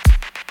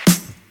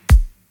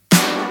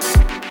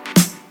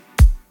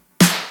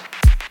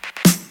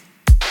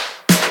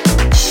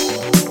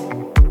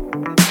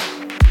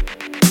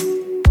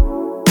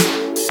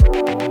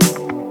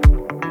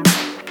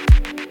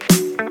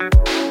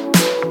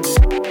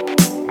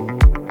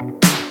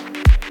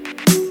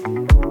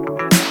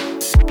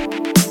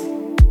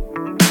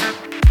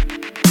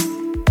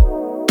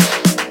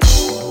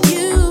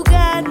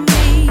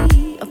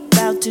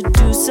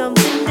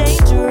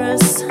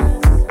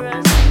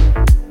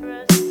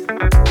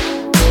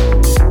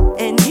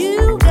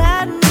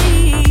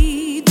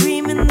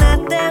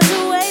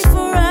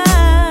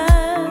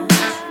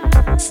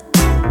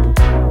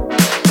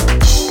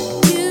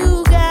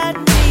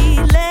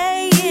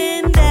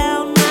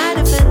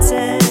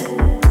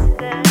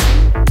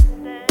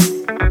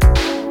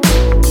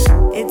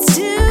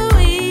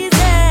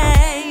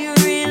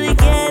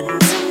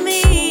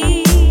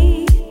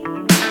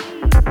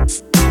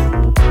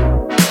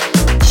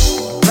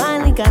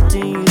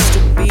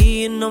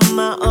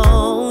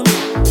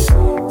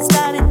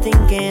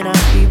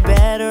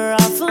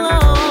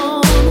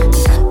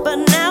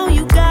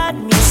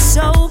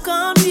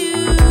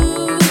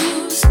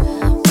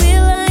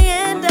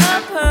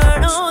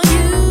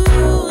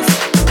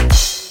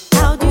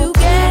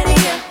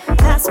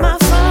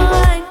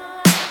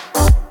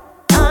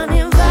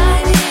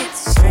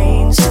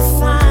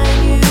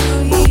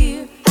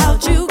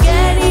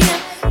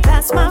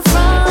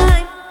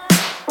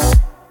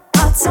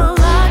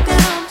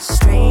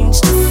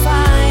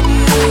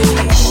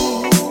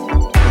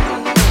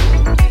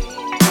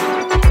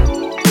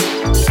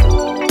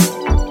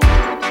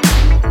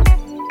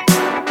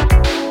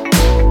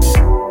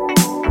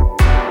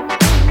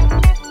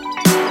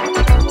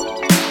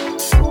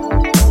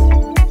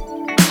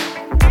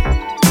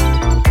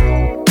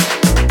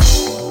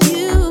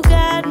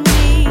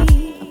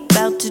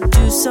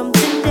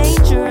 something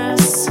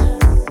dangerous.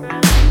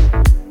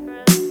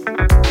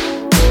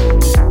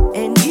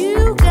 And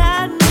you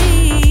got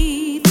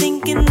me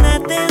thinking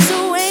that there's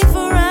a way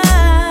for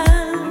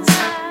us.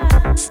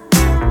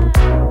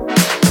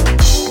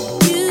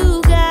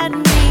 You got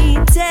me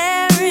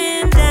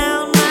tearing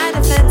down my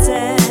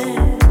defenses.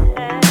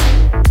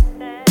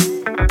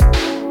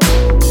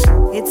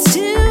 It's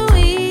too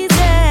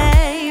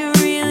easy, you're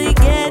really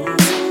getting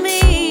to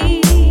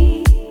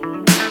me.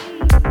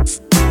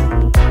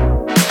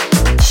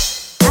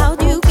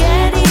 How'd you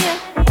get here?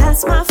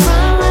 That's my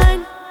front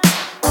line.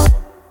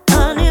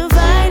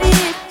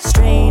 Uninvited,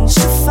 strange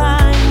to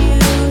find you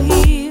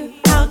here.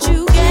 How'd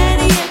you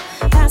get here?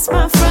 That's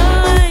my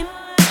front line.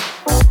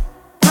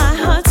 My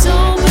heart's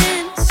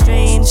open,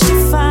 strange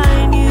to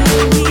find you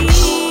here.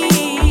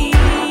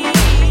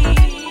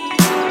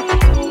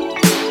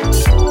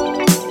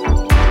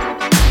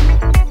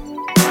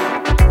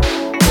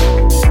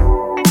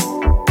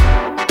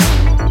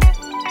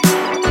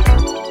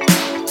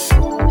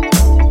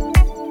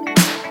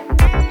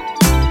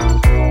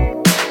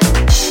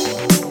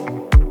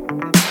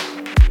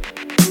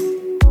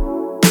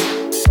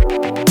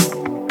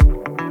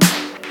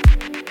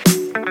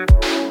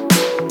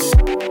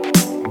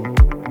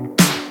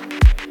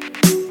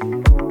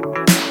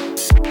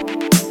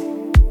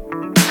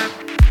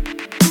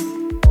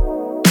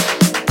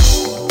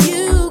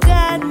 You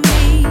got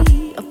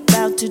me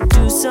about to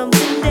do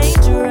something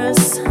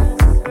dangerous.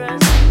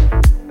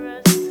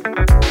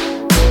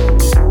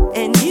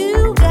 And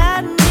you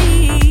got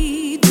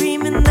me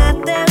dreaming that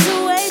there's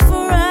a way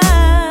for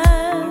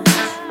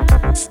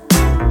us.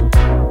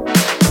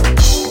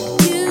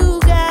 You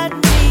got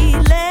me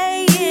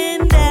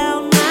laying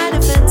down my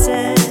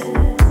defenses.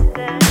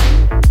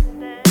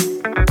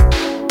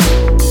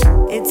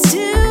 It's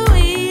too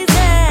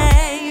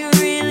easy, you're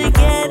really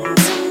getting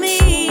to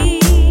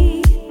me.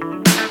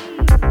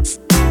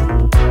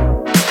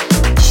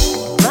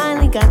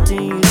 Finally got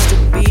too used to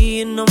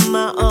being on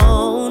my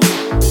own.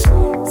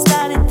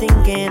 Started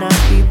thinking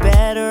I'd be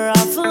better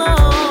off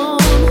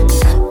alone.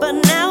 But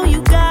now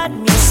you got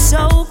me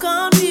so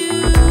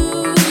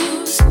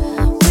confused.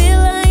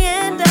 Will I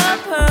end up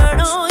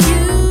hurt or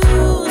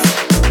used?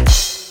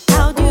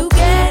 How'd you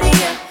get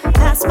here?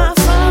 That's my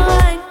front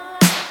line.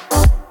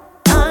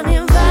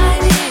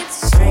 Uninvited,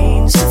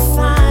 strange to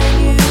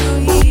find you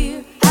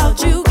here. How'd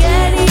you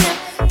get here?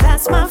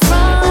 That's my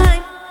front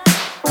line.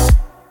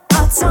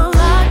 Hearts on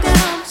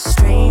lockdown,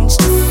 strange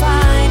to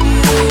find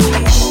you here.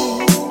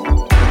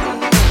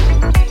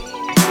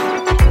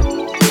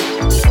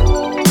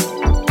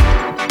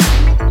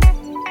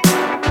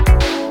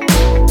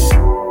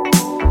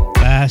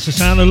 That's the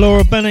sound of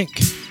Laura Bennick,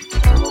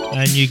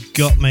 and You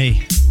Got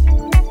Me.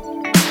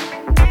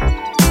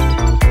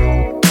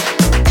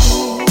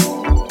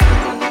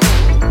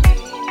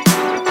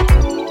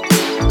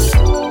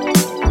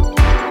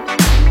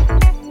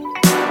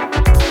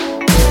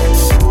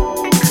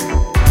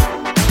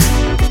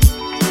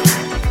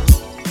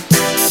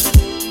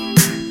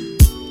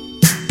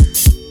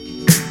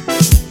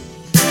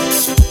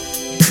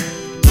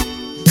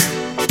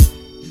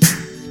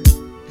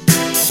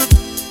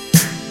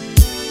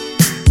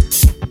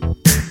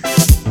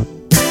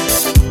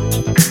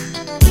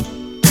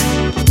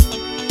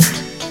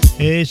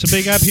 It's a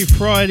big happy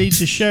Friday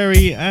to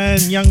Sherry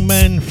and young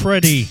man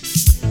Freddie.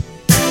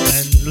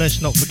 And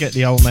let's not forget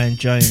the old man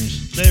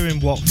James. They're in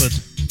Watford.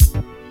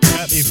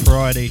 Happy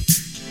Friday.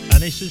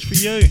 And this is for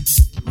you.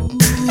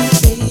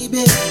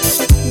 Baby,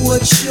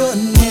 what's your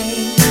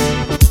name?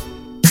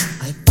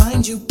 I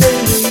find you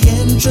very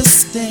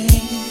interesting.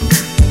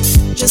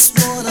 Just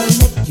wanna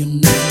let you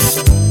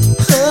know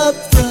up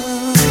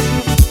front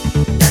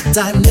that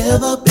I've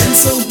never been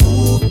so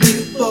moved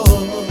before.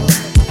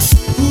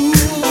 Ooh,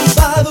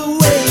 by the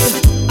way,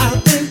 I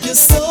think you're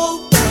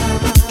so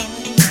fine.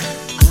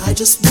 I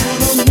just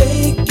wanna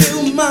make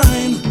you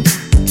mine.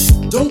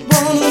 Don't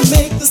wanna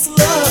make this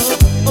love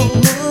a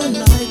one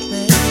night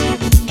thing.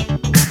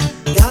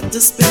 Got to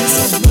spend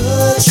so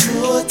much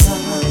more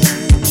time.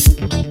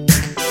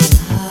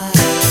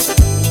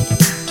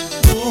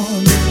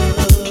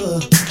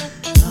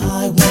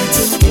 I want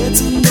to get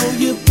to know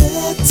you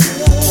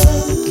better.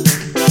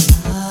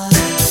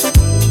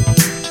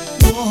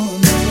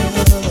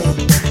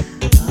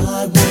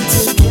 I want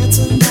to get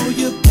to know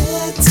you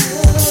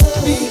better.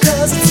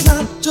 Because it's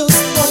not just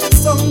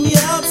what's on the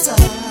outside.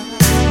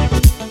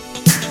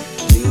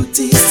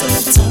 Beauty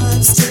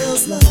sometimes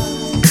tells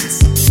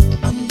lies.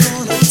 I'm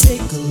gonna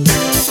take a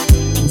look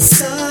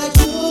inside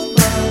your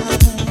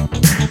mind.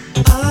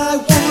 I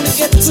wanna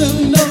get to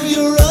know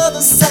your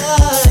other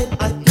side.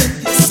 I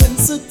think you're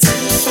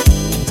sensitive,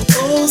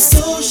 oh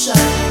so shy.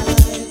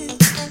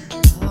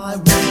 I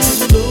want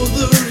to know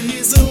the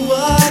reason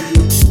why.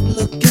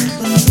 Looking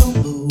for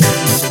number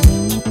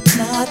one,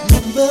 not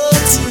number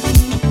two.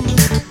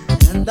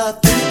 And I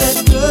think that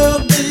girl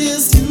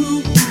is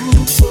you.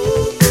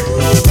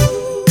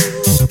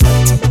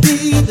 To be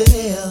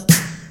there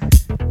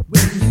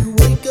when you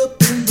wake up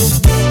in the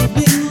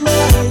morning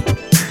light.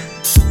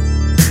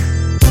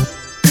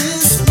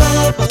 This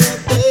love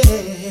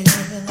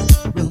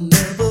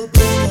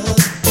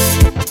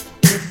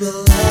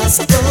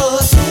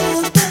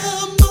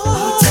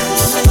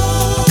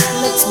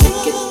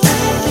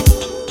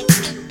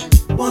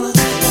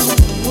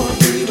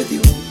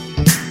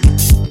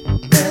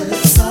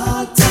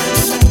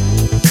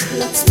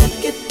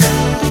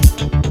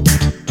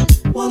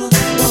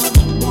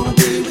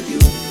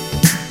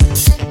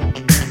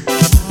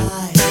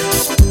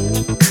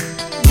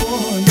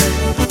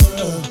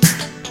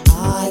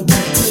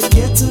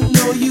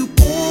know you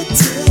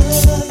better.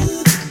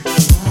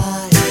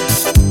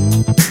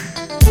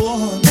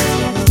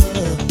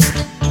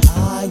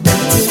 I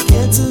want to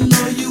get to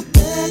know you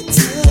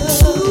better.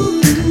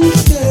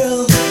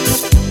 Girl,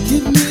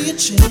 give me a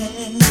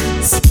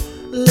chance.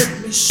 Let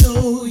me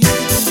show you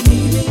the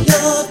meaning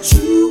of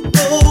true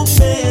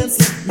romance.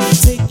 Let me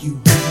take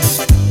you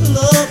home,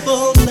 love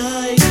all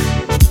night.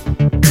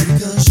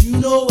 Because you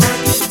know I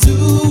can do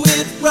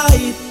it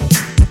right.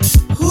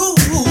 Ooh,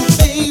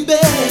 baby,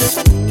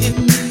 give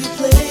me a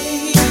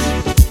play.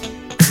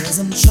 'Cause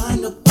I'm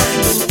trying to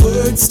find the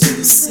words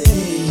to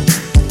say.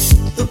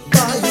 The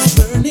fire's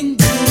burning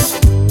deep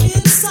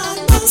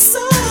inside my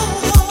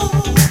soul.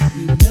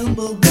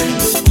 Remember when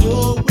we're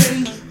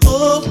growing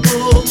old.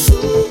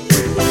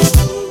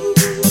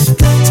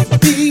 Got to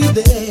be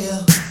there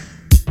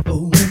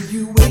when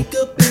you wake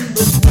up in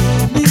the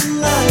morning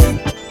light.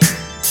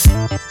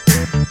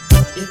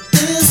 If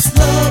this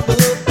love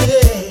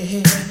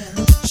affair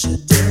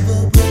should ever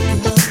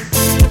break up,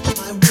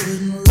 I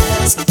wouldn't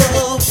last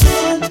for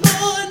one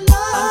more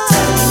night.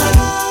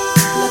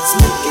 Let's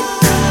make it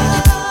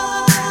right.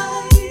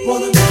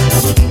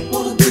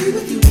 Wanna be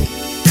with you.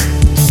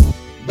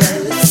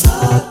 Well, it's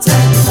our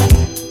time.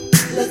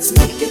 Let's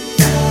make it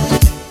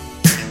right.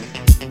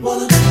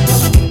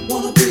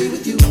 Wanna be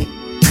with you.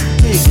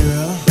 Hey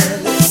girl.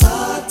 Well, it's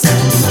our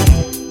time.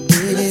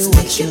 Baby,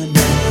 what's your name?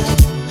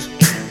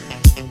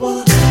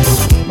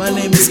 My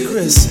name is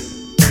Chris,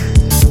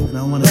 and I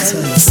wanna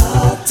tell you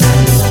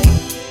something.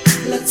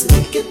 Let's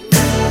make it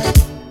right.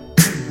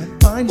 I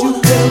find you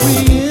very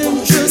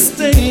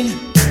interesting.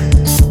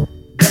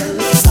 Well,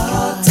 it's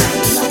our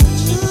time. I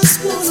just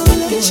wanna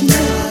let you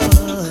know.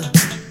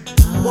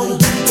 Wanna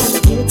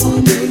get to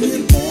know you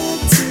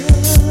better.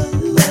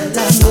 And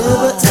I've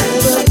never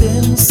ever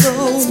been so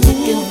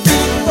moved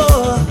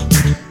before.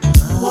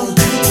 Wanna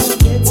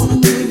get to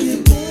know you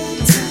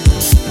better.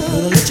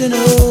 Gonna let you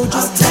know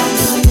just how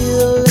I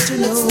feel. Let you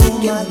know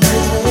my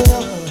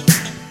love.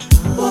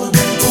 Wanna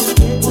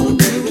get to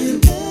know you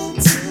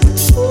better.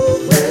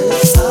 Well,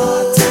 it's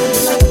our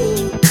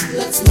time.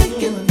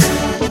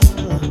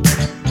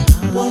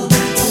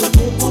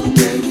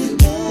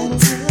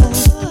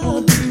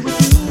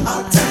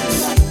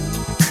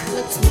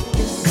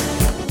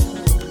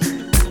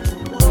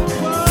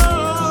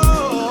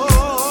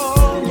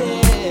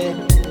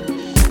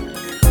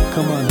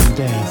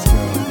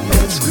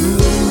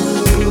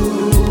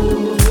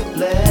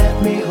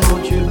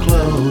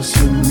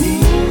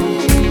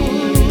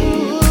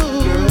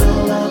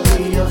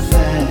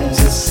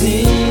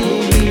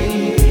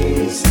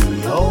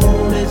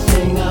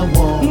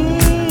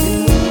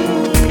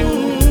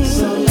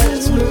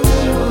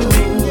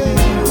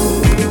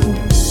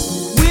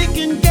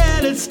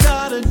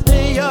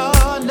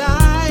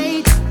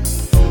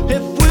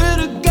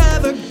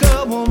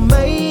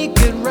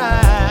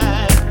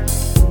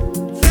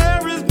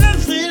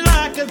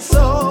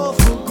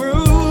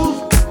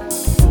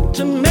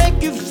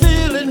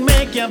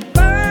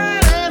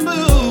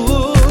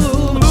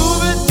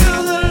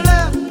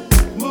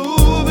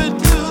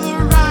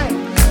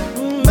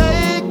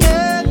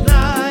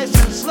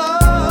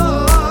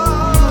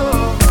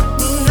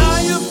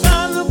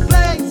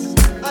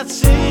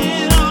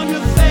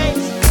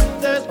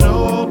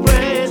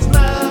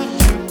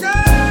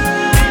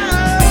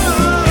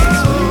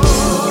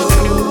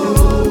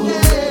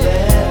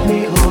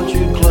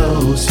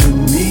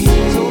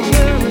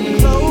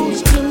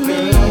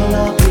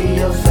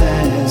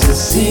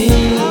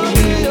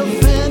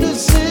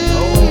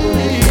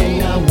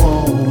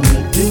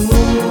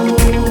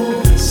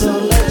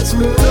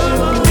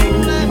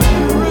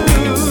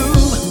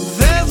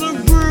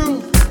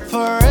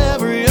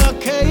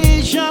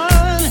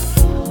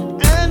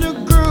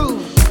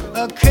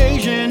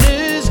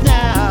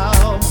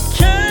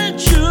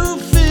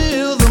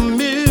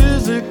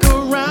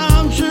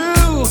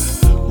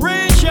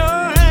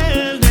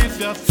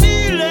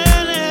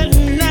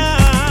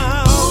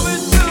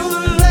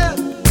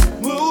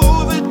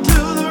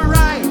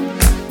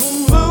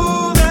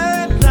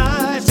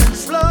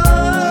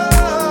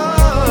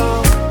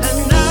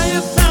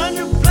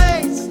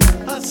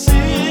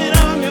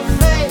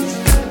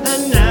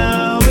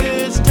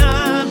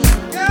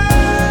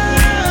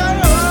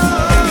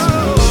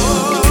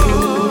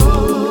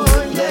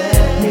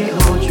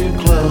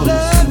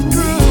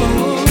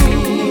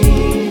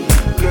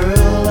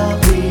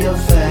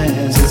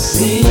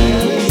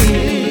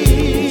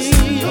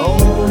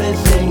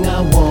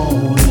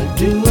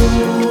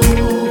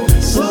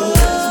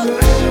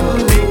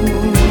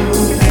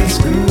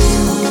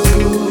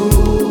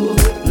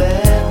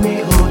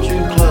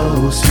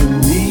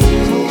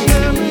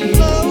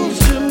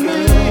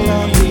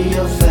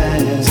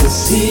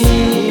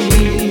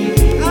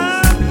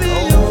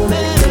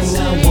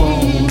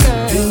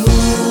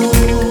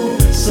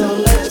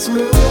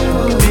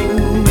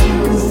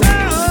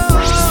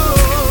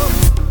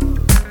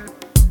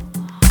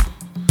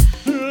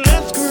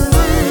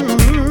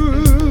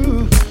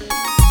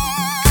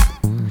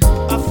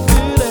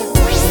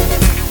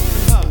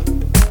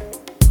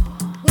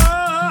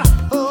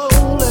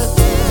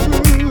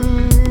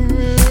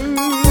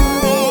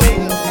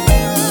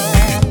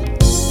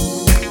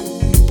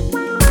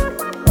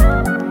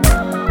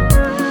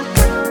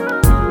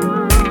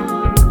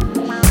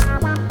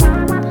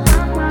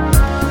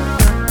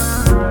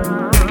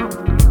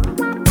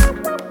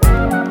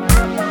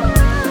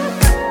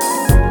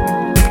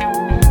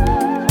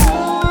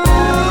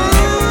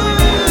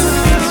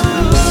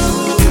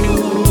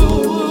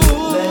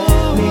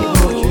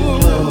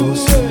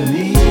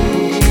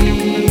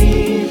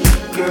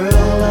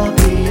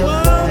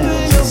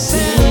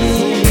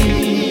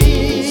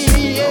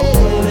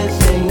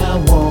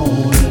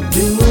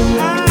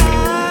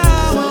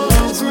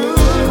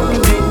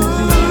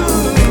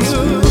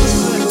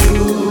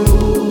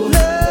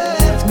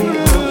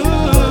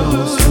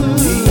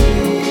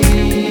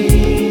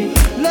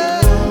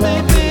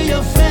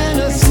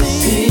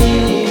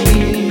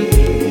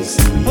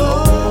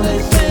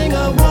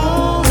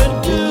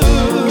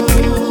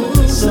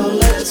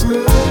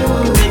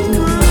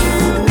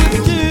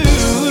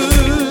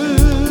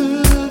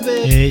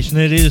 It's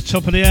nearly the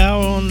top of the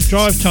hour on the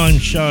Drive Time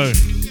show,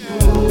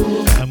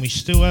 and we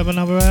still have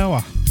another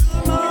hour.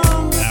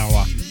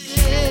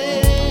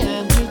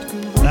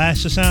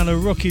 That's the sound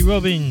of Rocky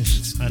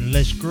Robbins and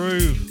Let's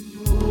Groove.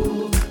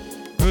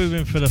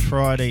 Grooving for the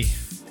Friday.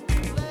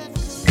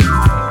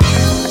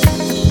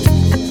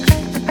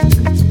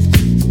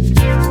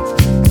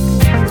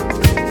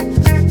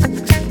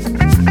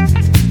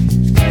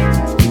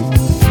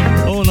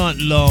 All night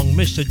long,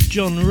 Mr.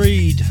 John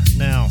Reed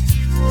now,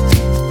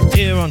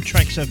 here on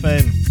Tracks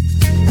FM.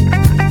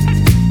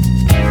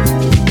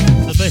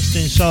 The best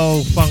in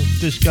soul, funk,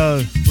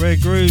 disco, rare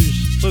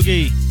grooves,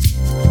 boogie,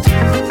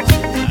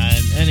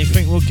 and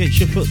anything will get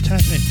your foot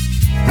tapping.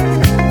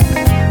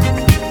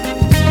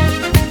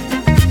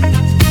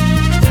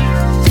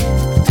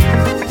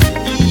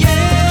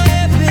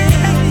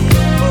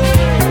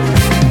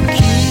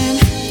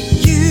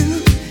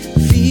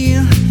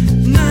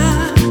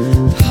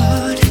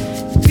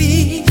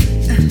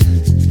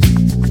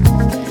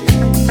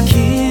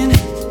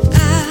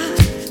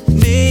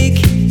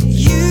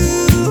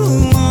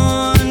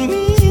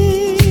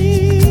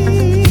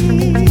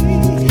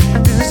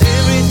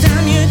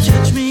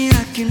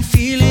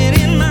 Feel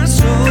it in my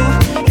soul.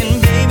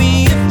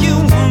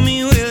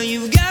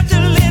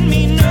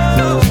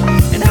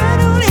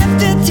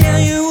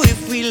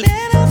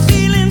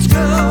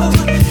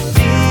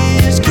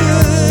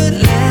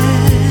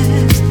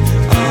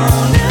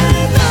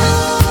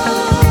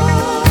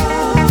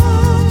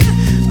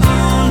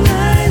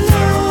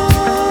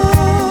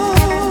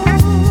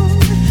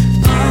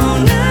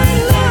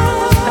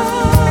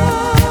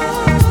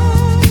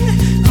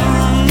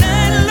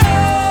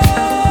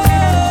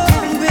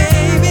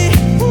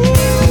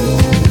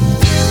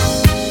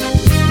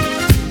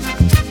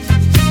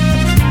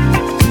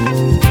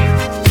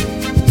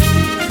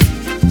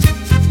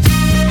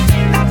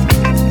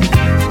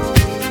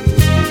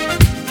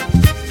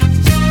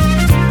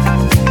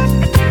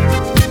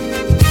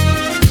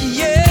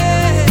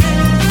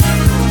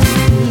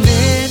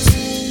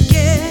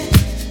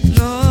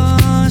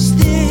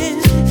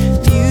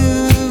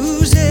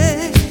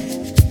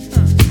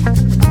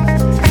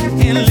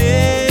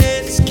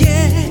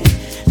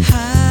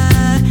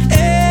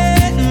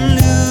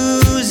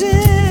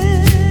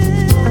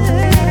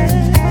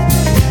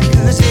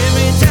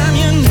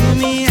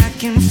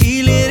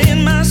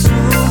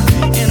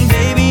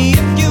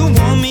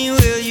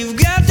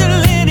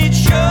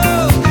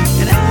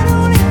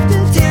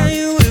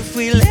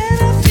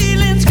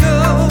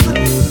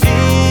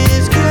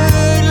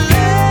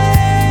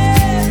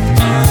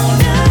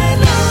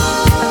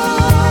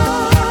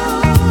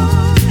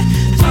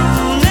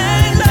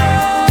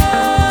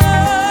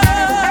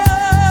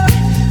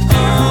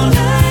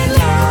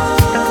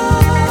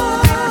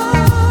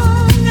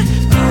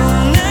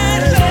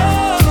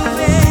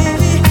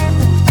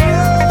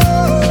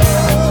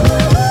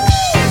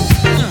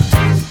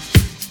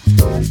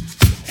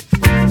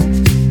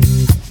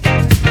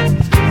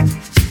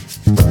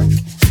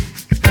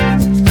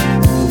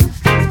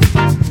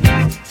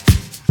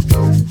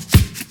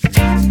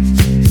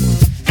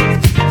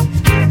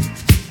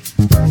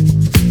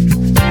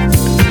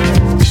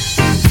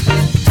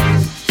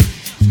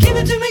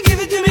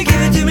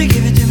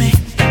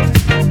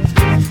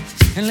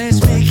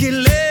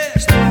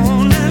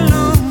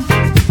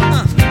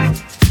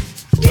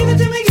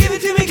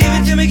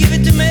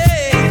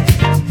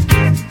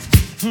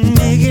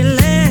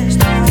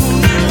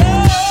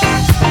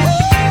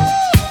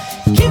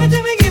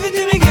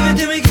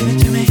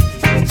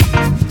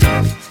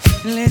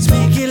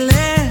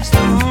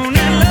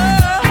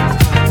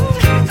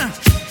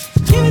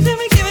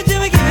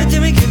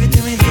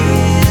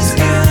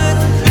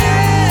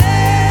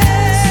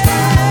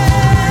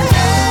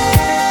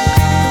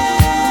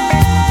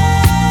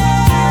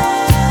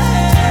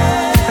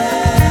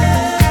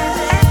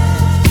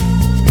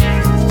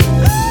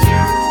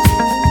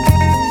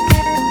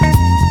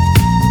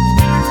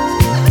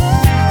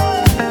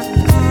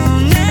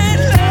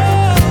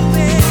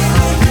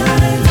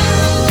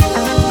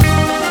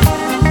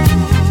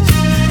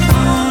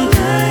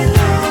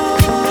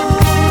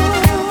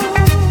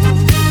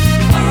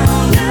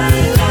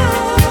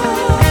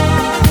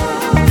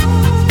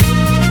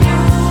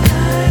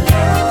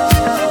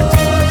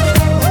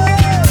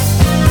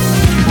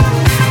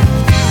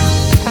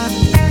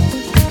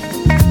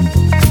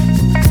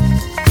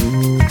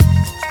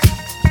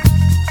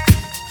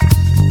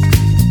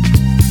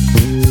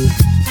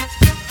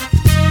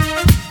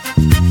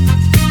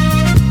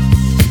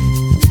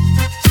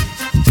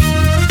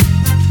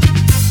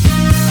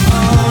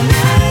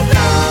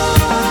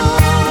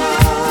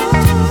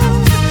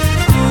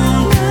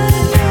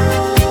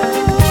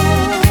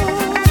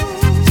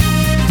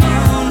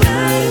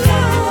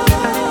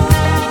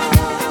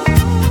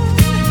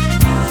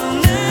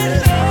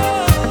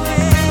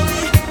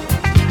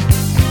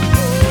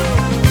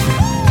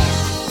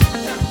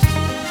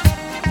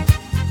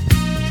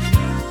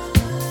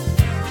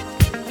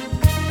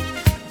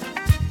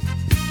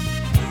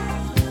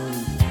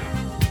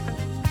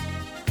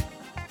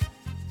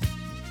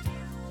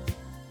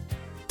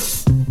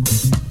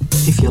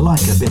 If you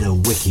like a bit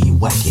of wiki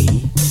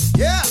wacky,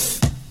 Yeah.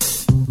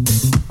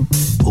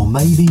 or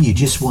maybe you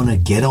just want to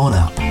get on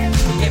up,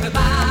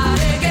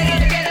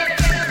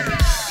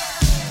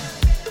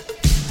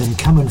 then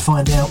come and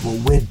find out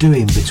what we're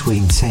doing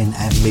between 10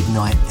 and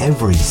midnight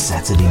every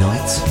Saturday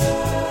night.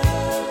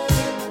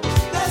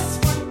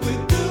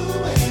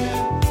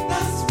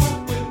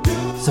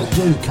 So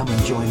do come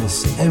and join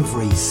us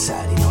every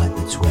Saturday night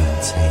between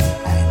 10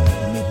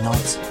 and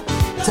midnight.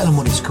 Tell them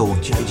what it's called,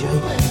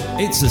 JJ.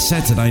 It's the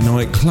Saturday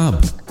Night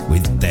Club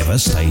with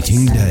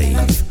Devastating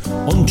Dave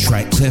on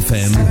Tracks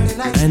FM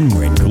and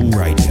Rendell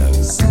Radio.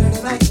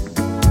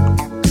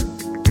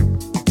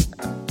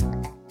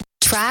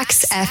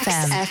 Tracks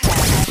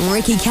FM.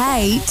 Ricky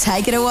K,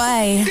 take it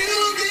away.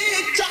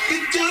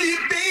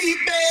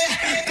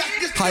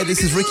 Hi,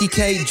 this is Ricky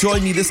K.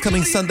 Join me this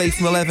coming Sunday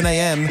from 11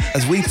 a.m.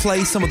 as we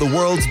play some of the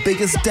world's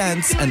biggest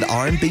dance and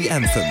R&B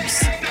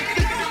anthems.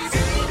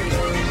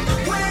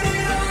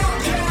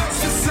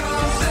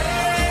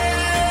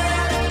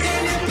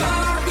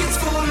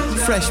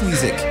 Fresh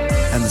music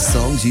and the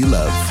songs you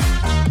love.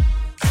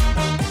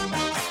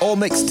 All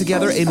mixed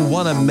together in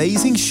one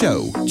amazing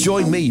show.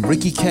 Join me,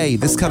 Ricky K,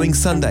 this coming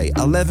Sunday,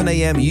 11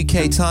 a.m.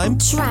 UK time.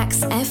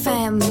 Tracks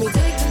FM.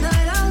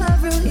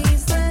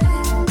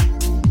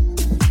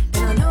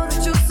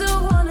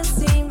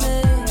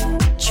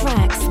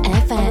 Tracks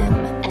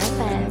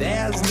FM.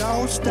 There's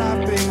no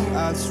stopping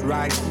us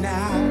right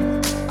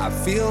now. I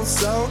feel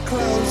so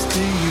close to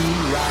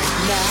you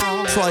right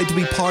now. Try to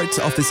be part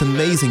of this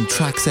amazing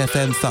Tracks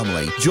FM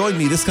family. Join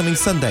me this coming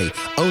Sunday,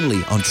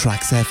 only on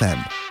Tracks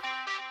FM.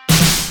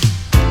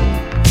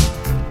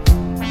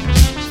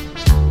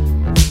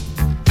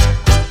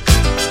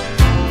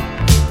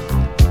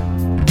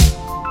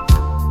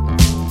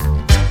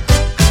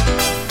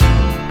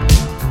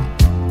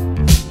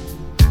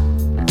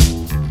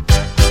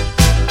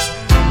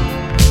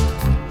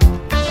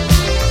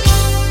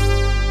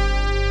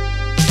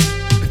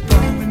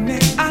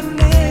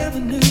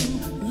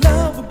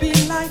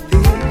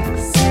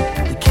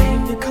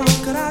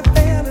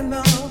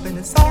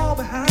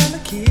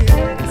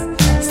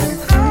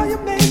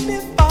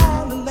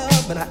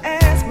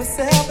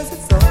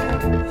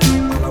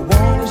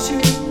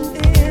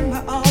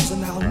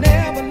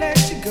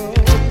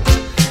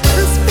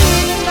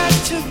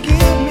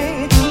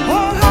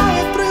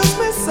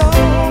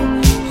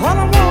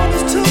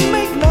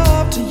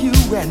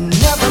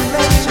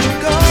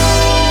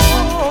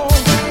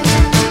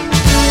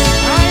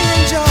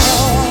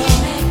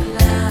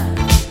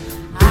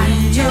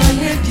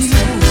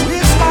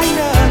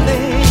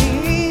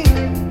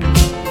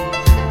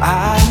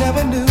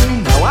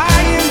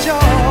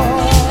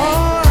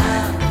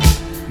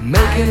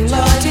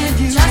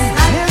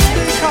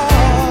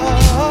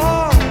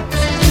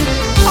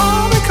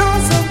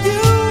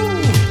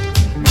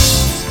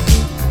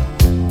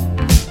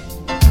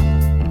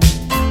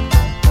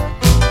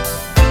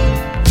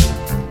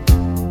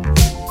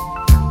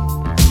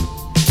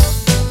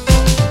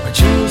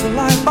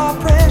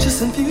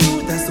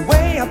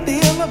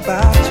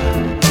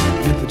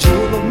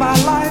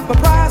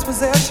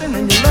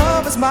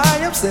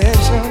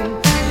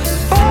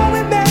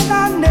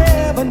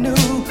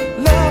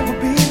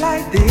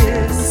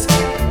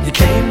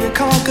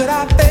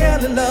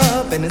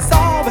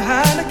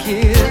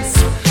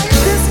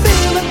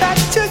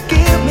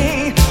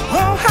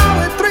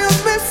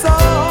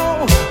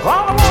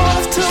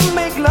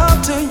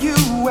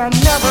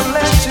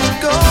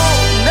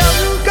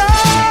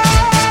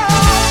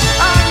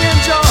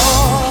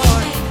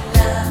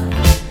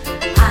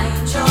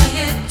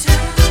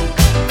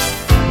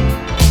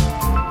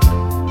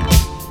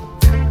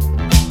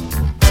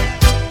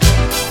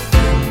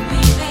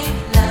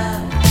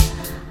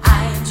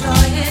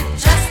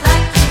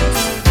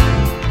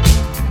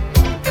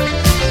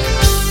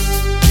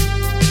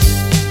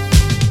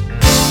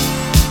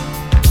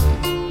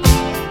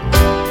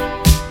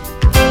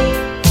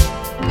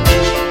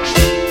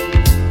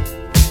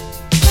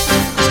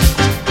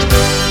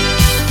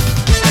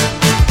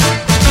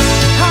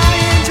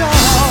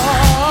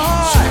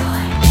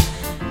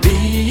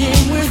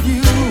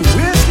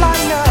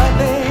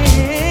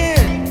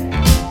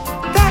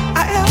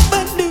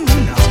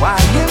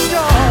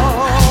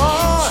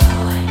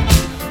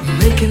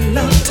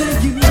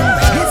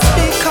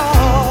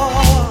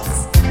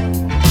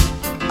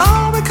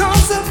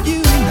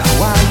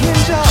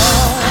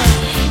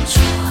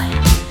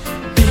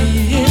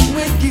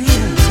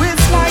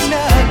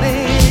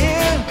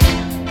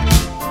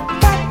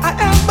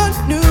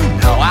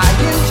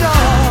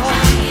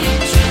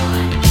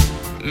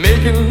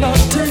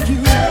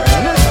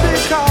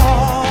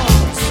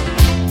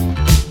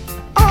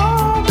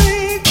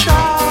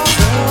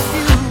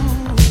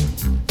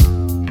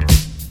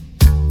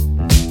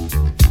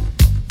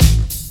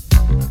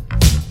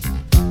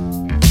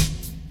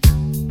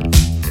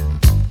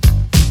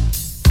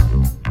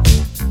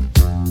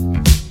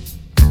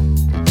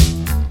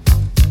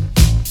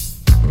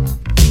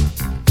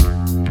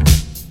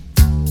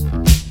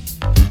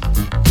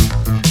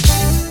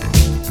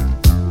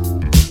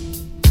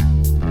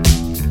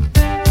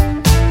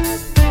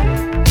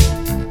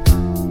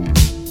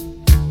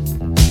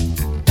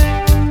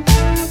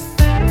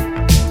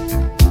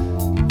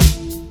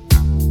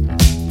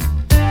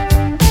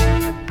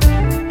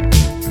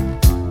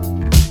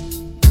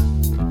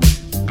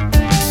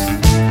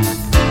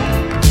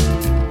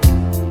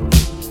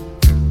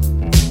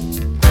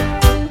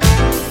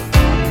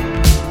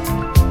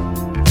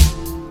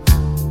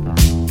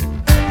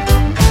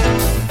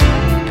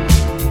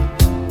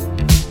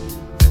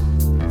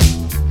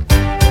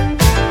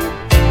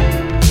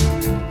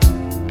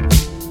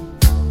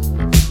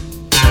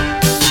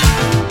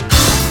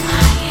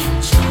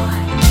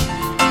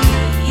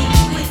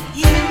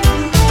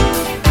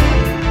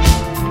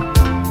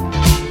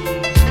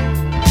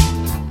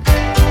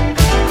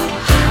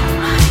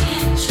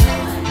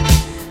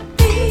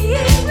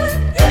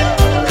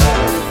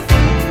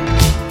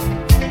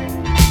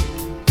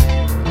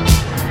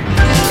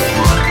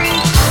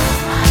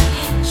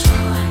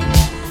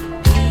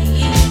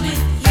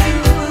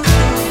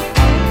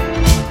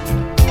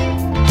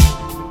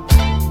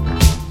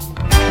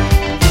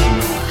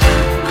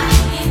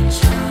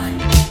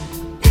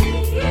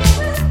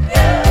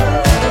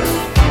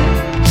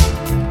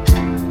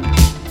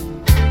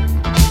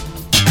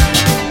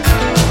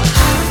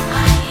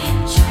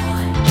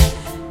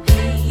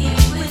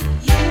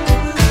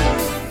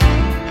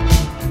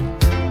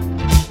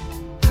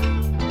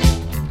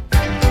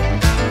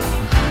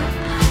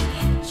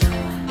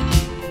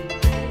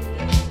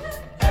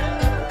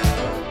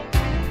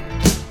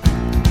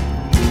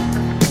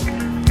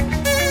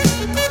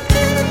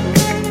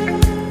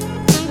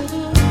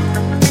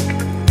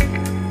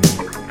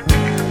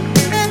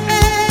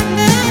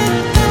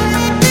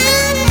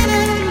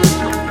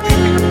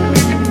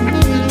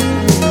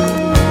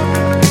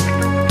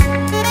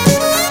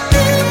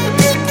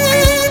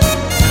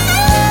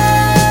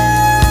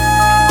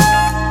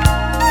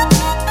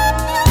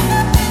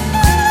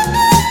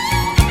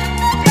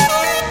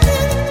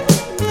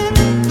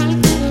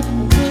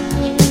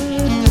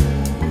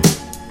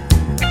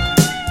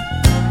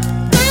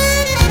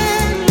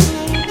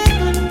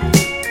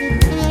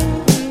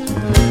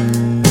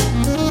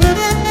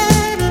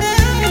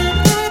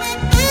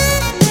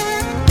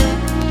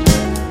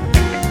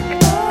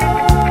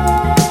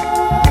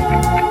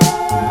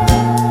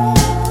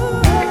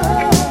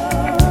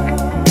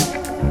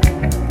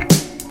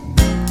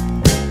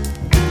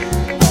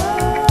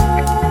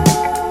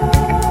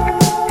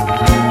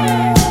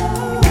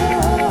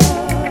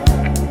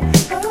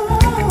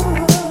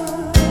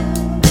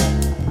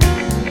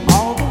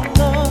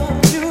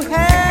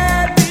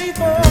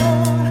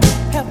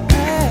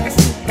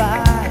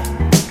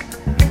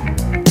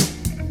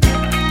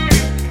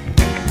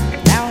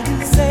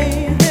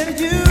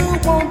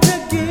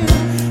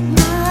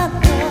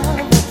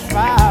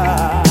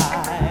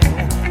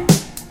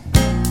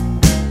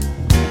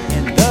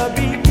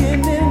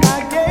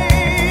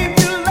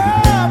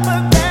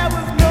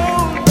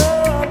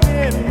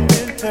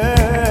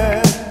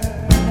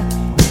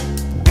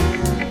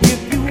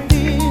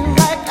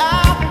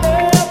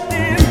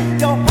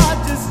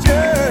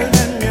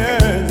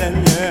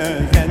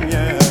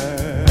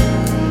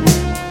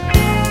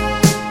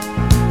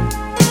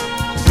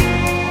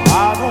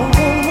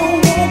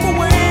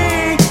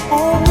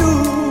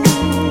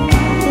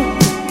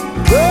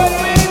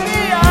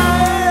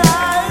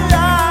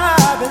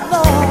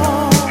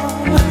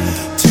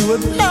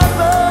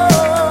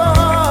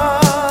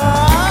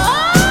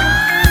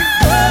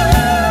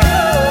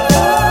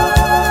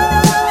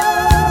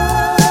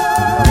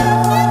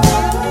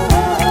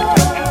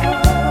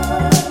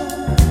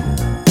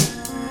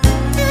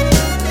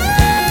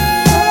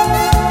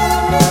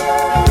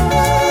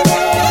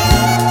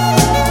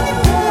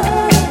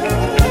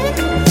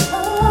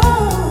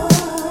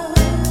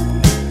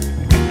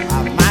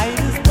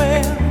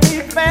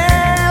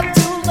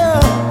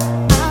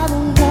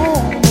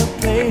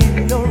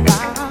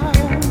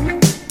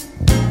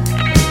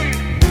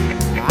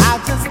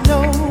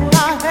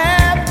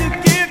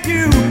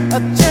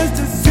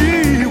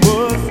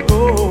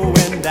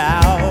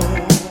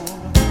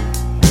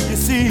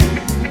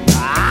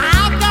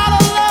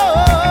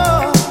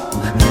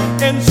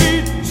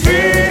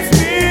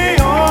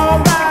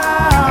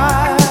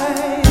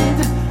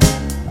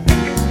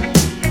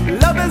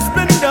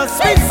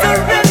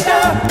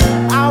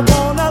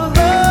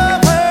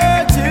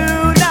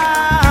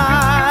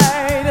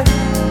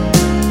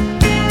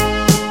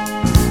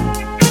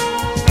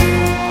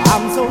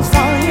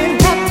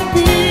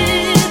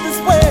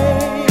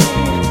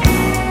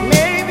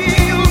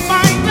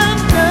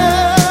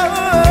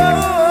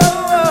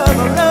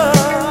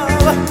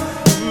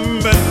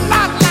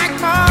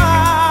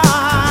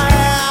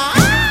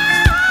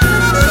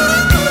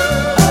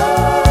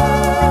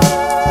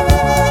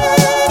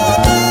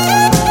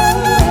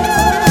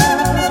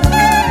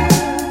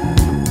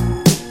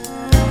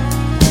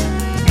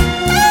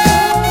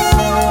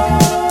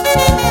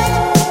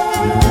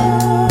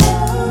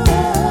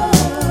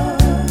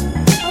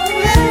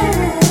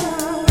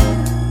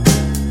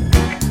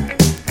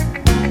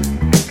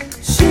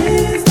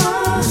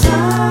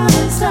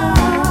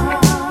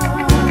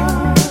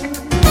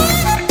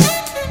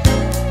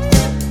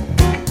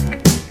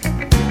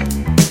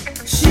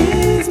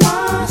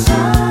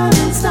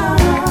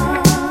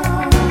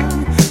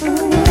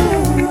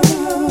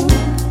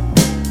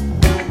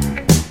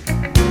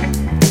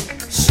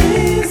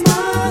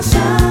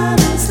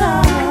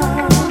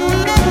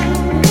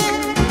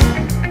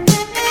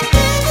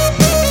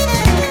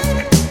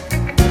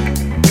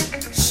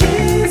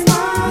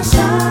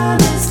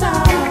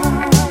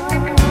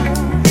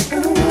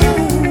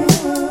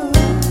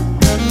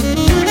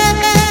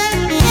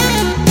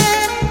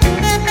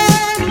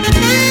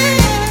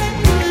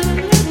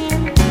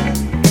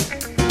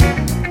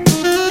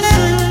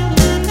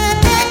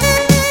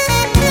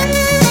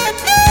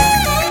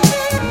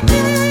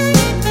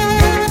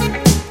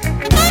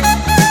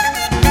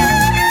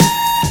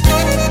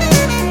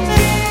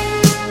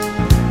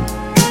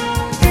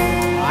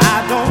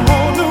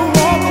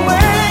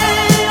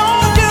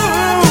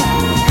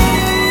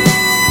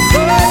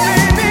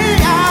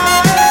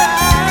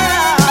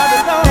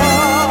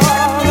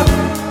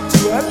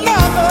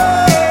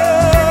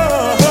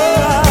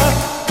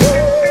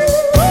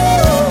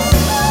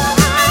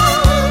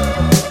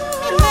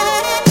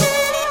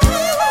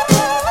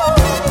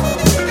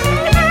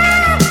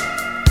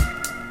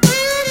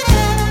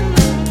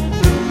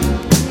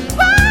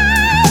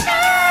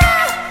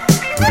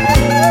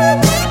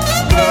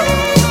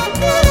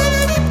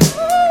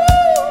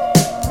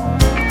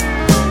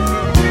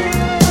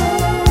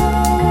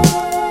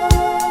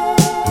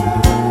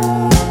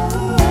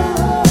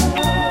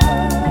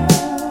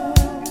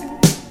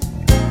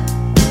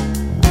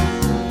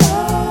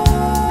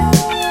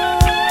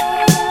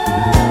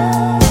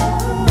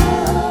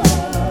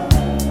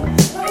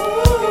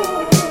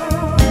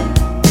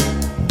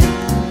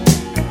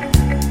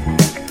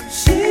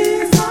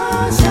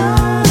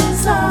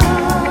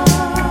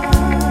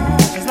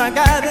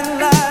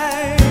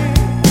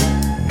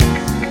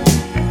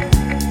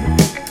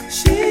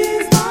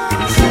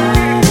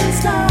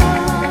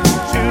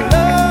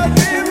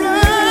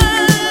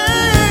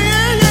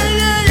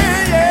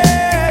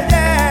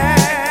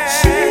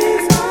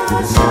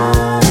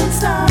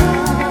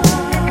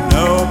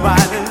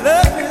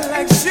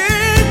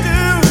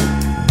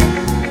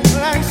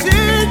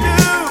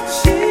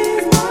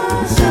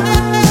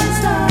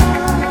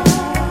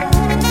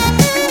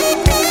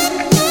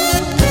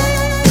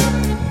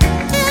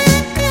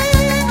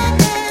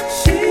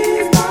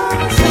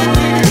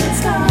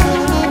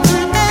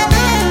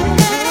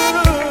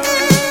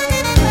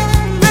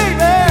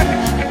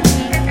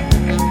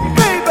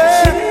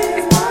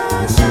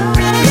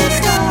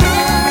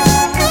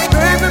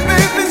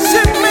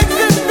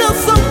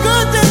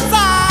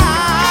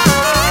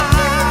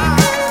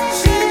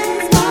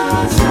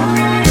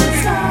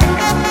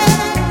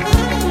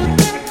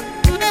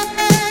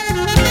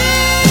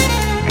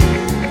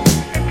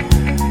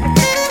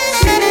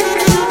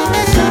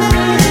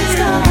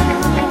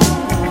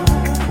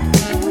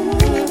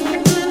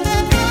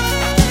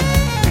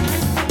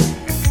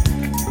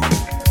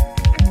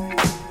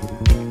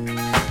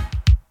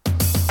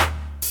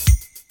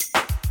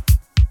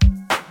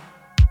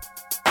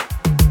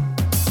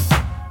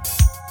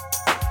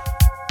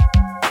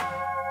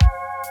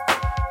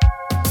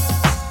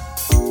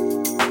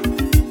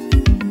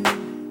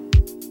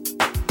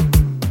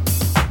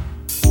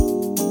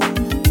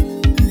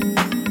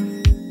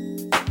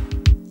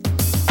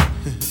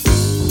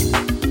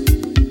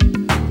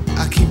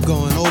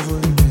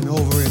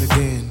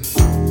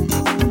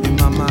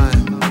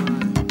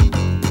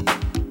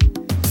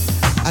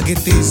 I get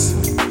these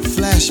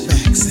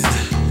flashbacks and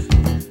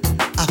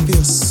I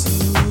feel so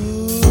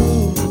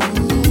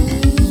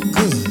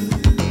good.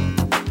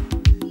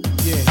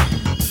 Yeah.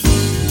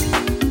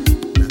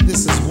 Now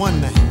this is one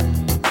night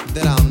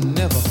that I'll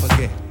never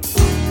forget.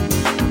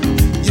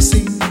 You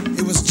see,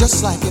 it was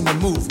just like in the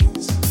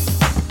movies.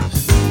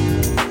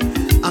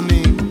 I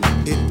mean,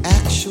 it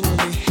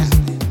actually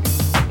happened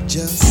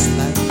just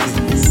like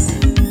this.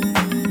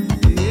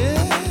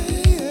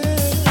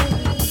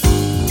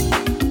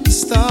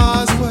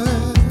 Stars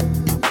were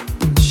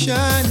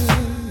shining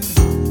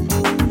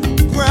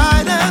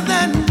brighter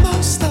than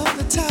most of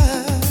the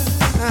time.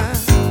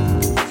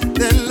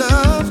 Then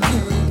love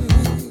came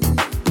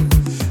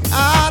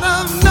out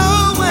of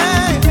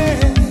nowhere.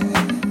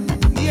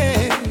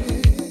 Yeah,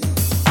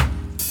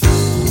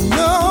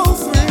 no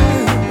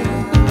friend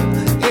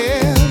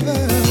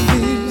ever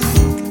be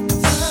like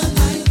the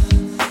night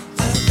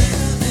that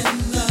fell in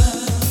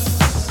love.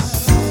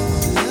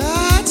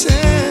 I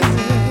tell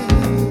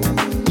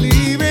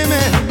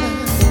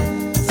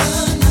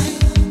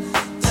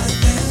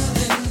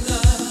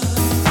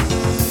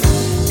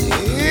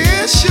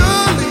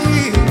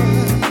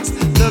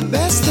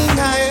best thing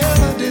I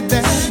ever did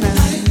that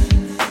night.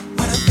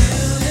 When I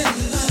fell in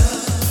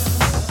love,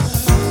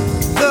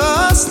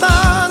 the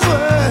stars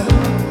were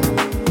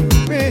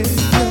red.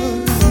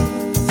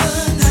 The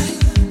night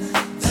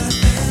that I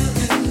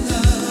fell in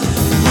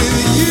love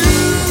with you.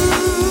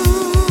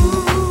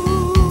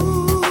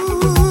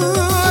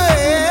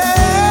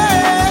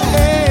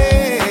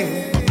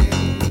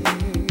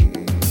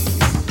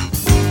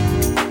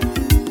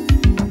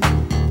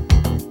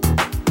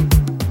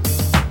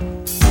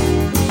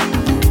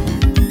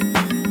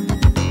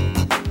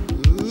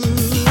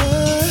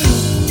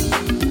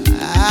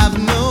 I've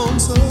known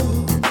so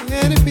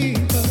many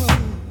people,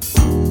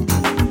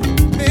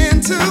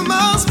 been to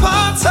most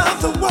parts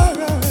of the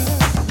world,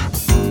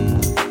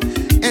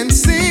 and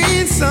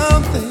seen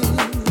something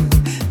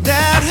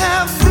that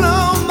have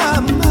blown my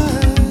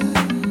mind.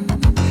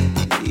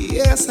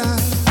 Yes, I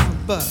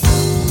have, but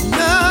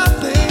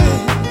nothing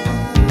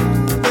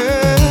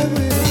will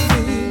be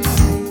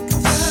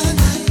like the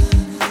night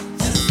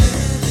that I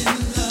fell in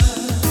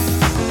love.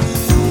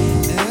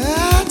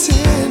 I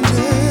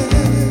tender.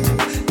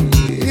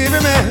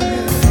 Remember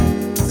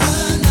the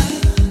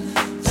night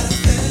that I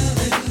fell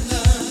in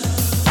love.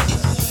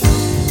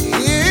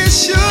 It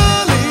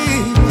surely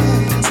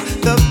was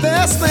the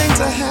best thing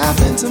to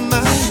happen to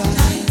my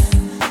life.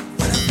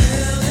 When I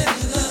fell in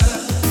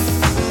love,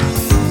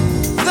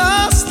 the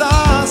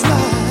stars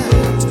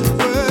light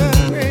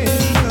were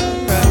in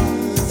around.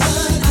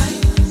 The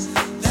night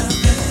that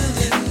I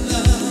fell in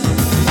love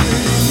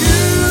with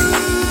you.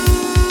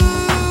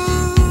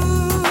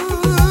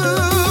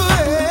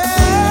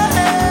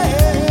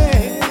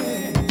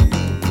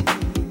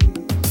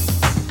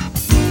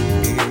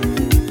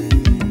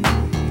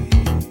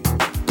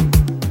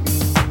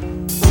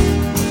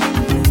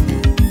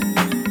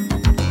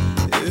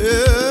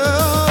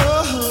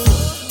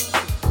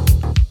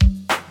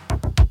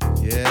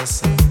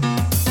 Yes.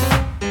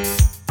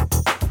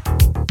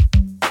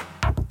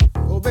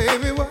 Oh,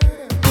 baby, what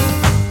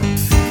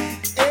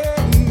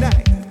at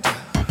night.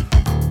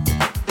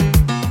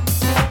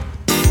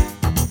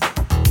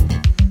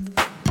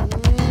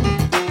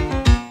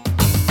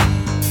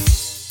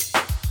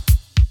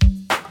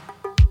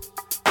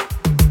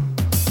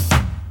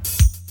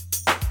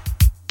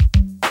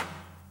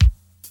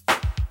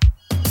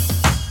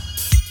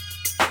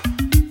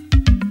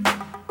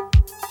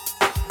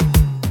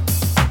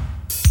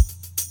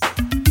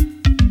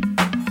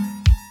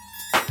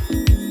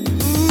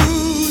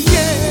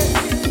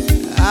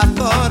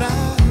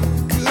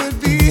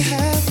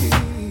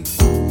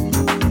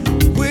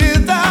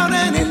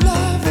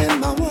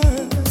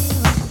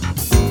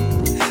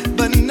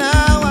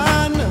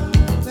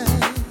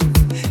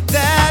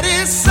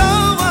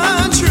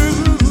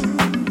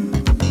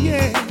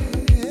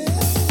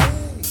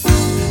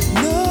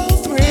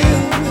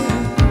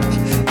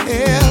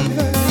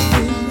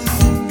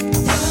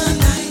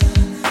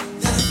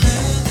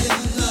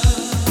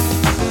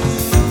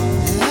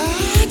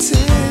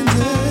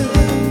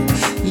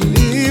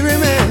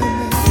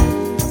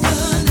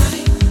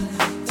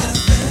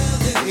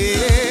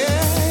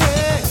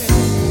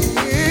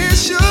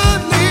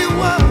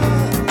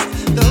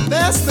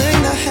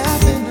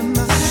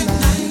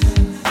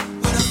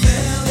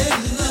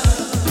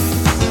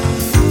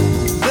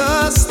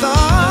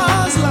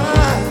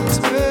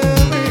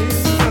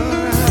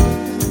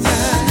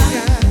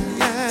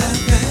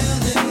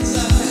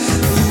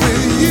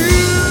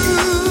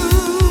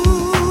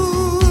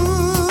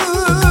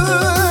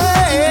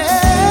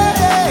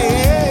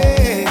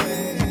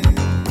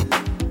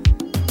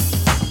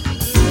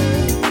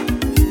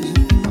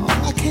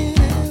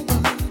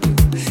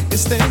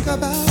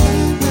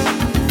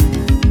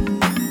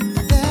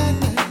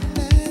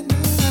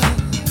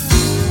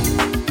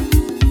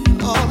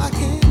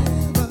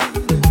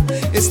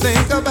 just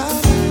think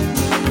about it.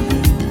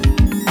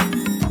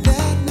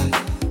 That night,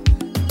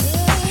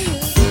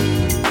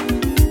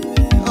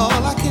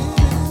 all I can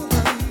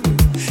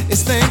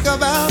think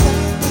about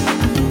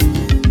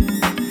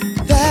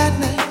that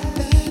night.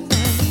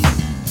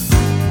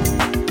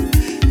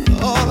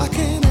 All I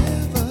can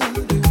ever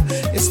do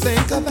is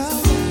think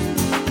about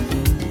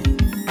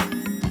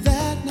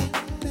that night.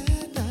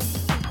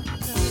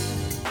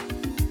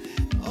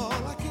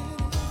 All I can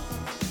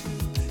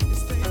ever do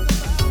is think about.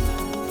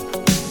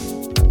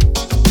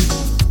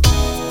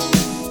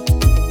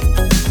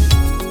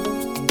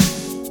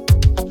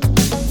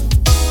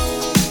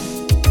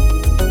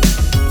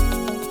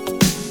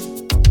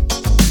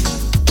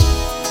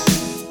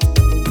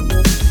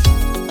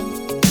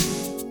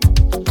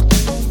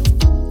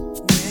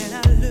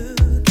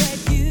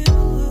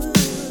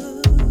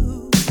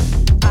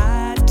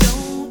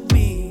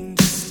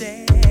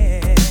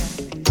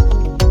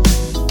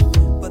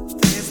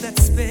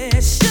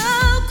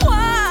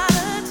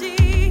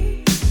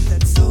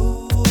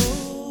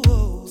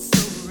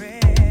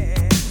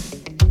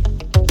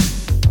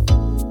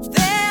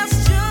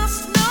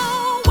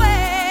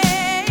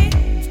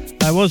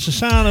 Was the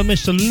sound of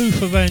Mr.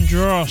 Luther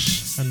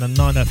Vandross and the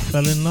night I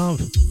fell in love.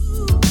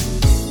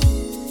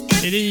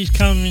 It is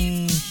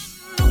coming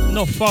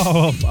not far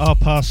off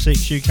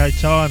 6:30 UK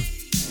time.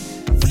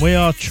 And we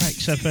are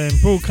Tracks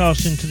FM,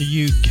 broadcasting to the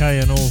UK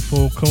and all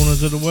four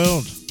corners of the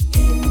world.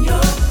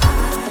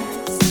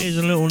 Here's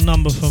a little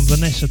number from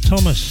Vanessa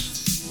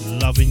Thomas,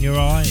 Love in Your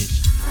Eyes.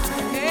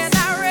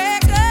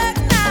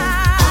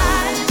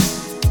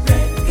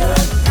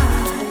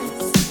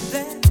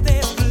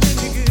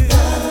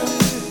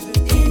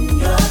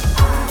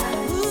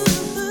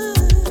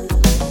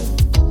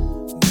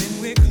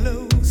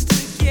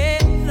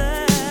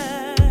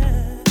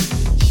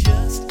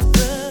 Trust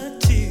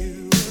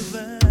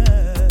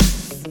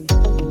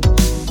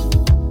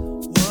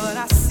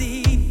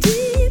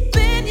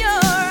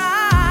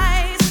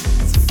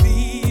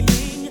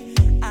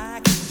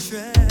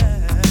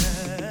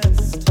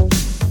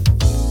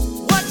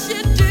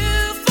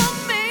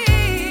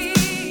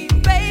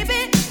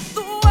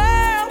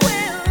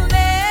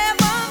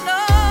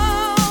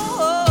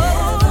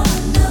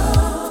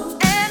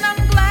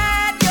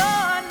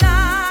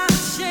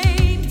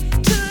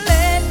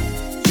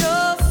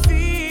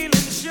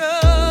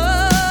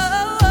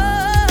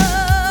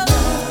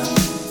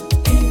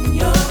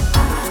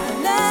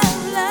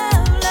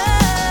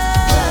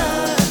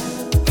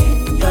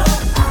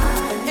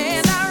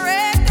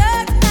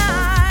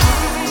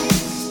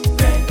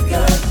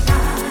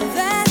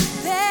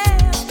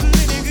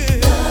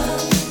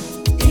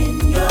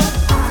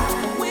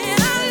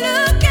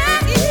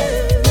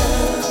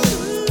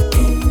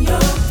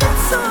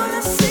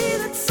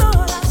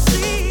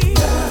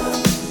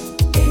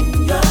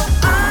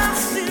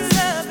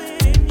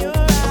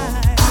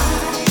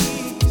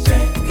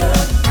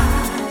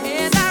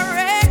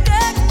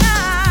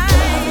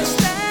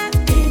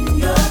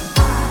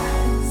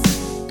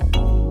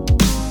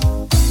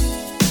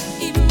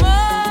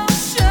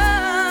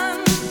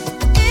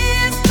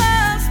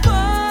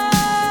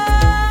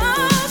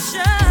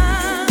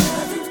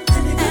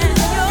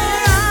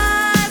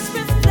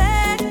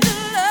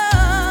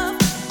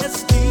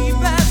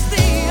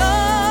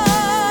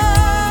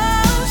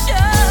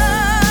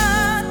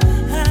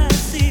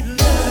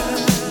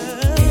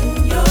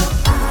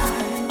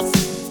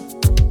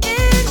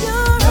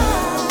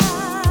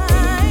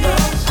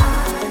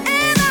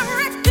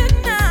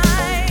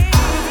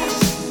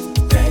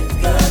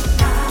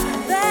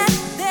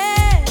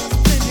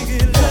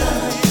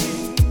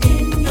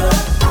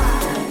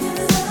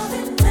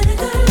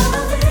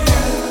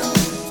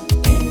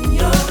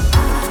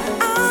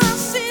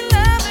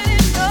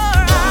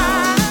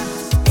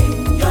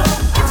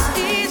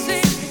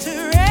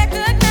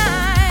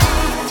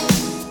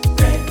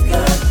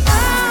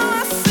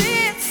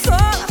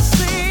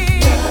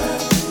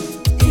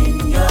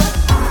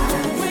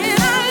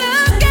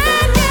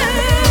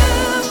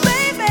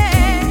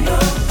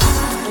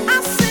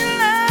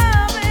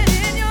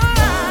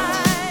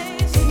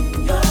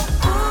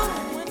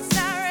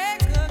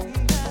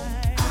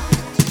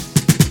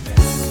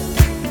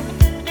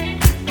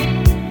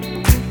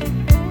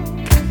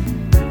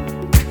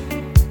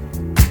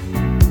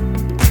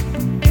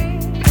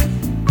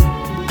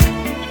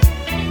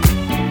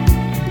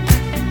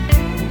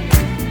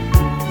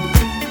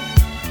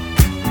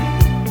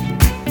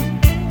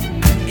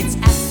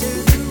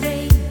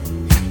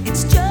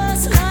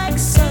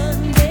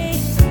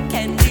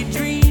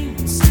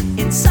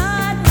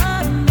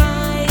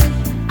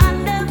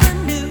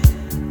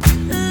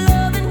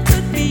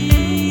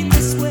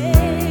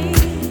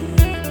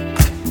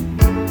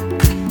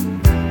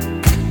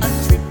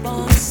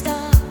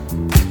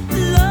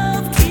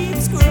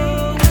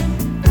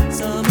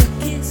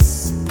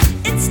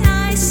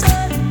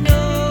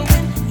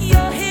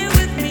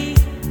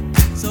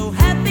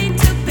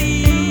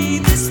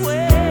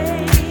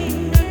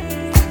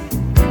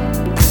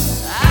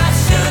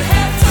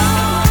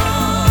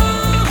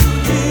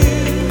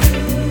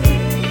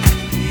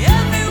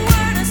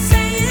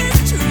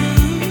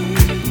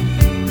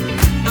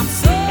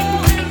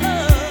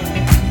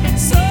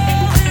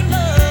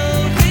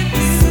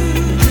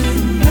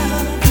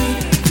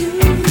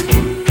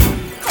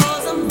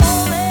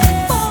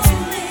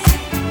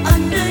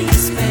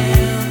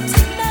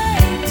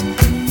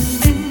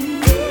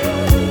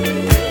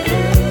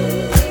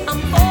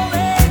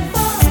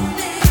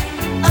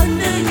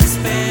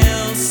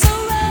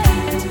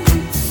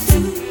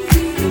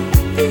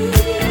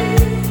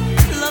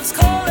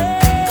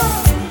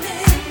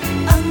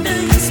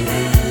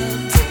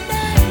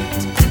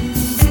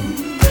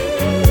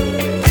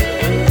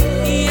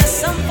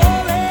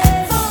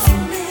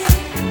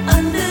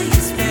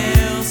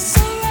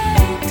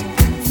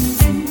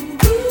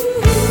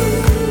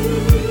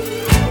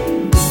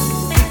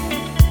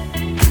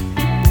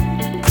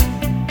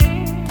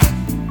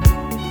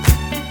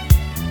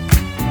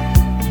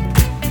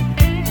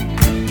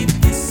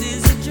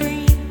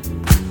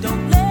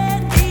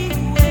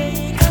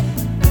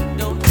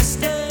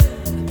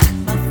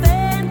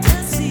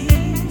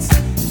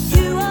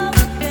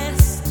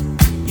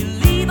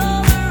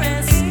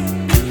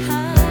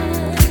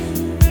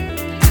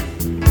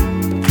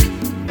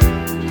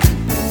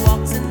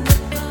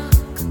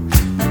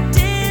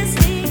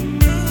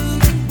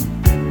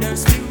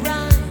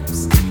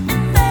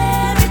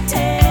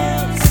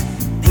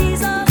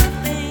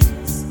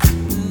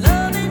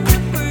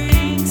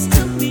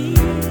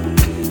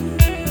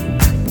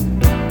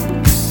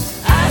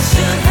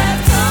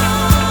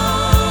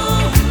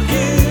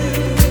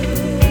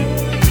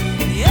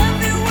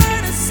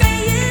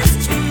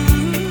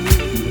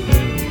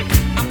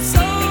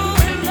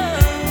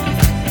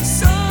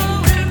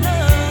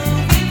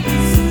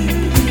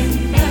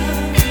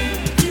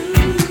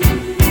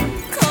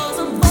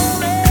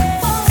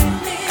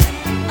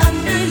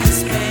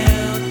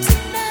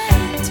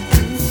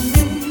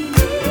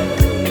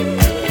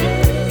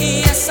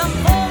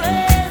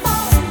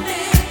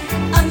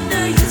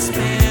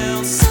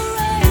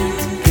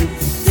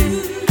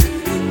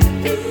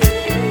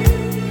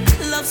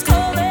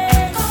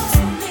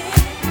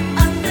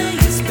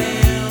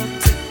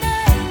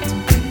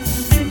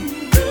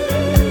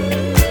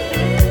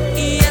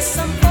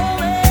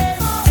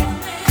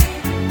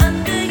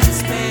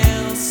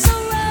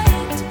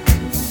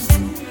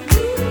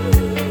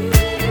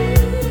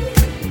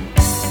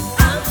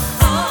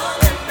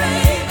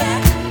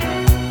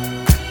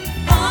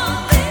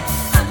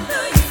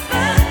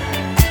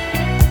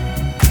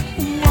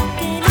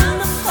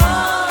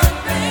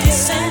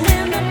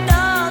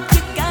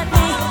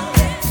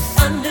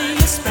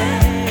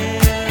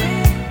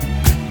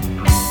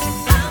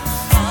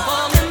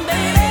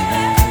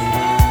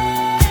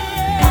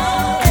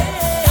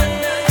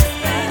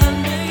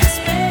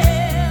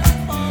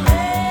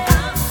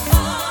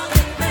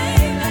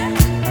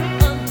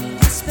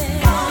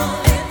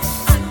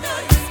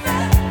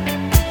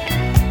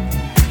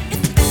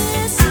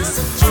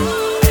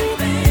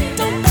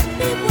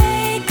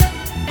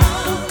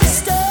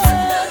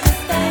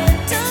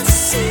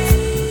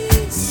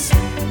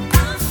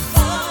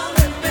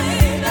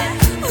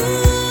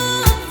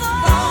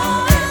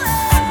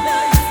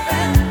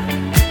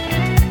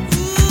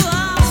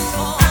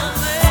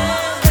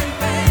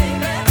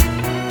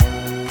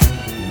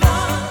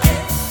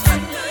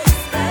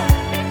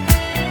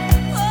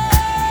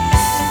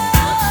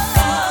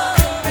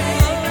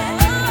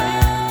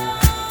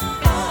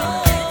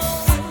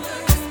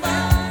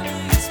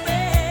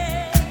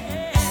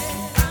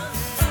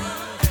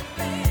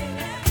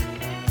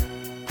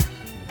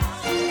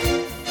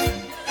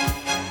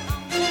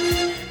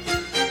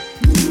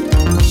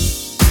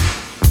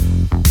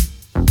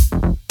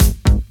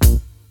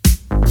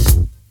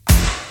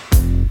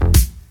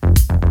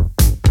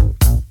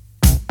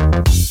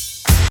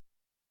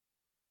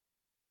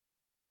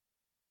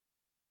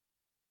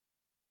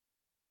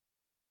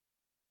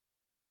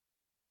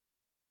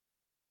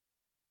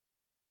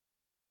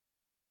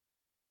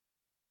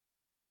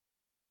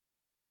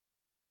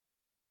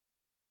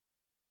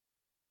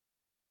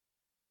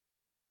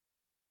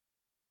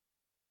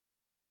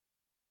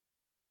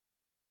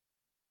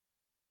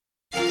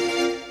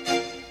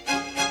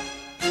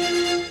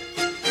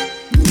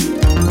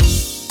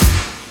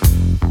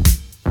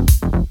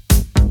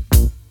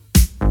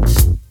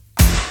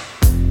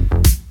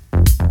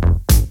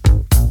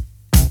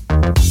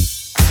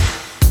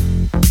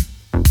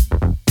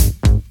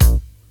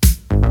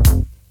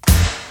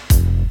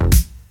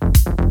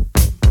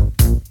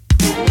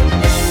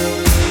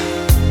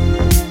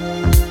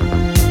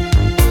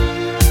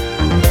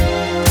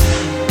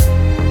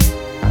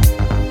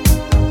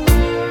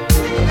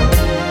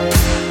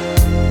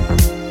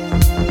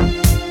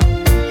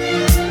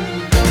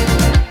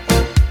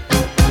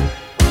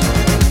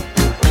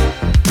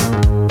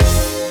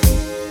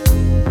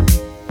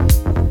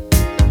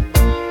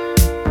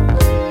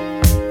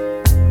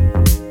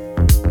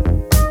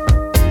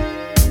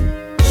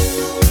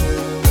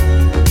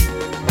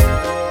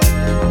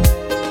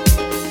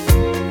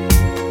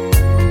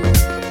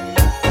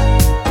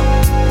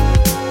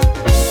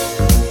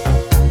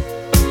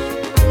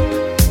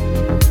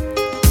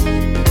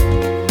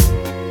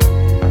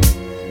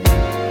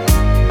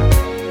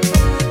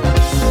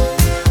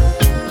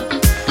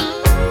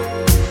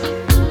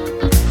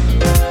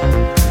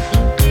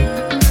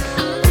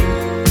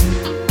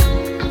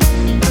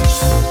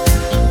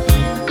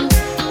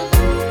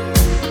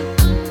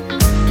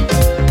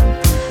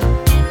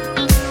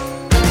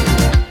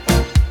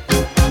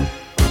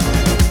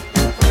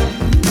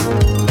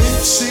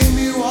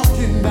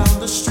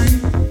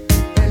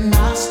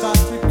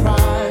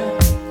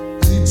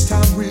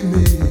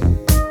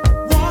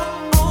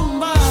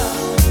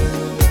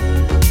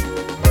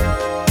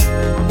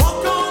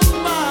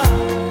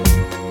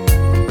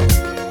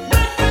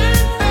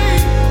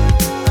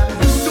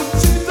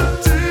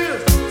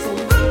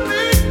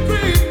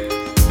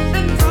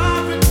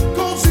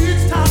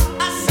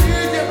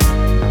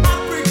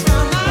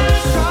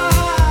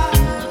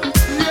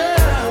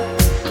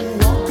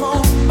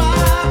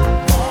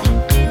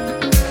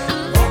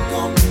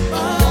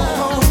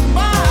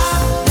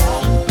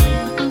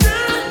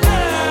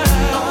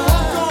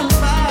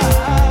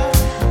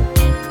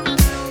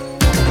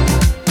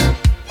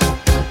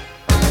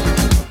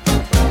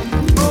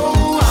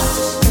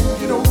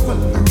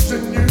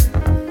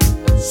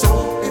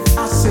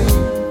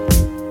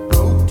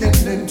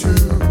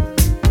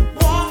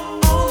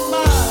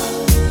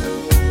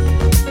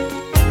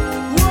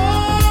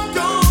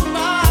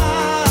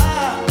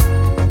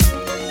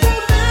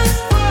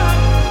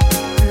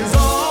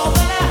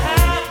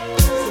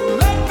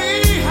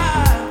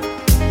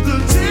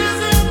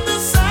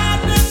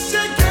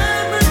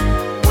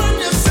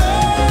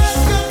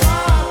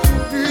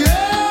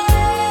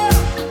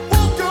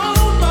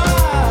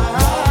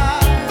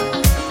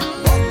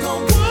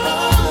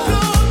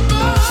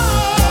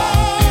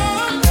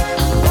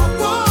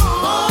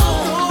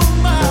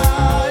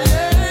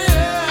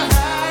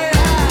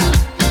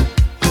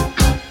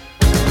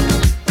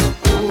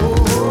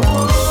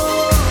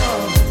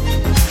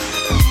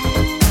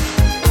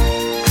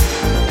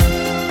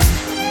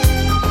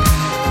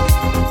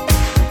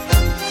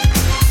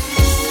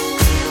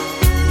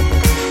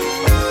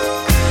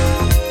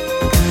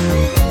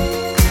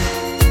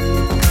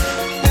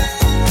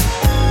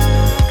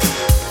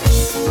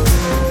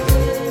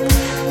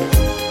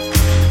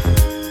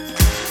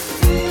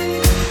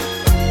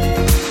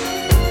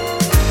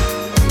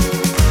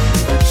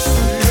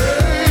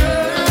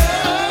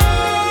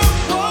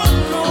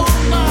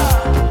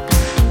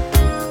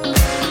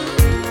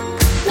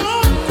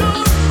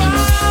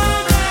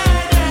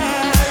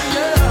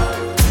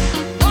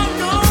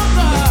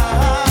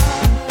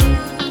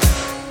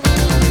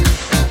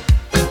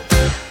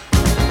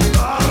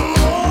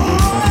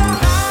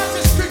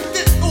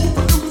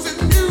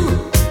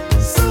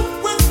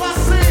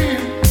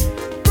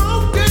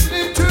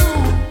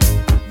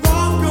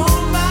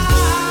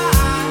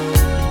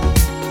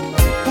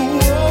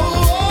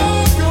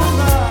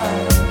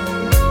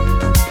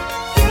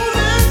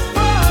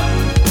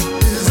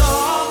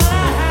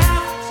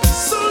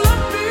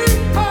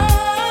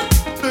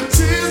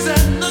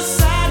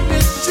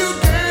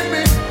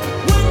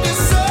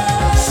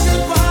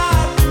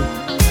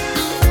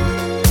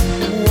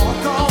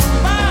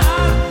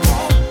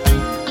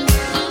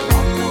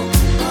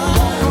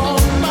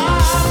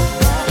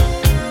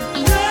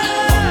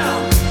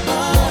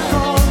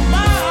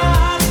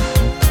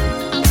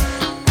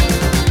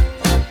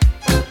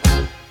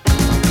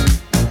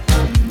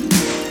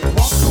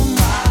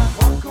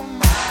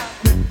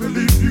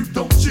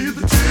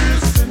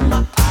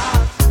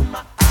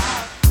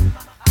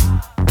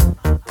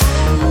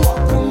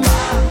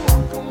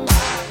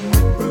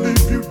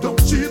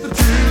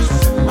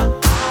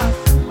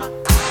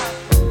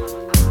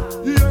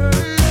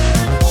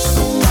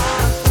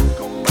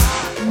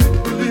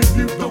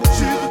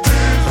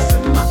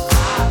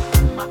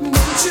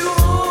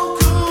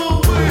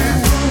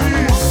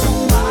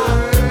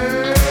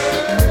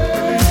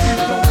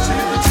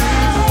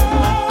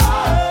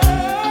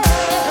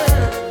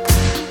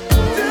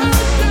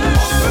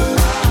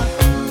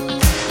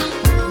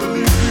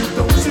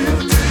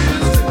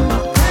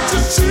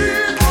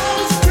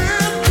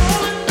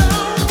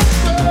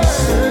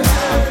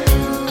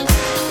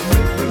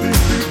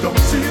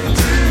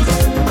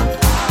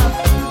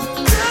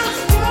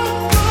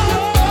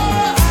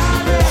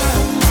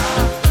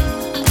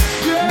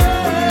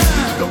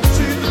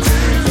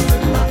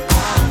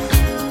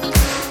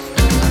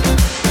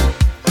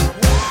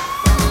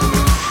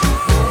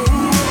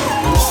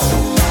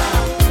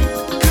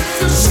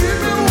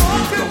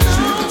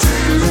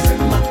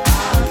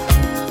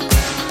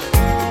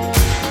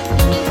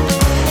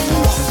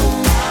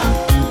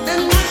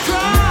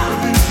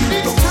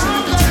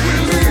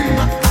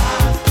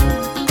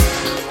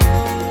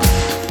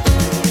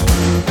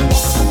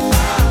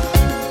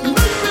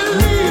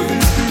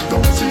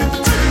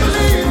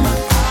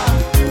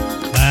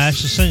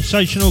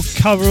sensational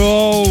cover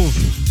of.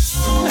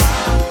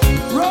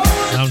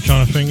 Now I'm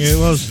trying to think who it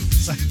was.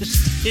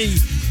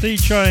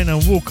 D-Train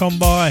and Walk On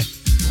By.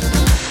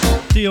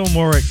 Dionne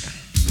Warwick.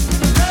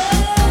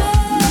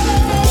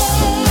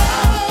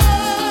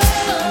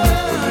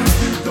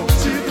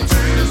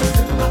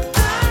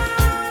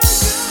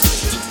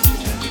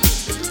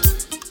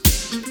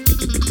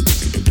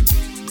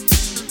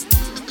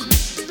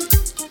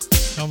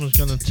 Someone's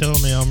going to tell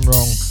me I'm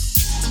wrong.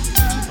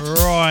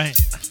 Right.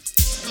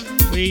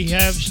 We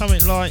have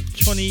something like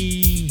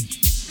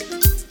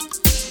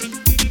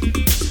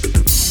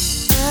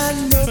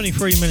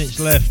 23 minutes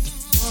left.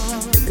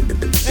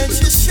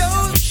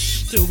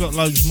 Still got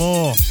loads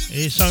more.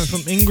 Here's something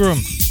from Ingram.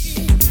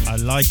 I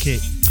like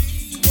it.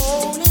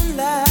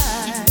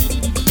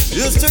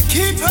 Just to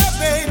keep her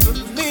baby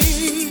with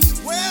me.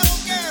 Well,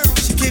 girl,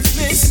 she keeps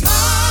me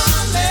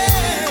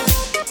smiling.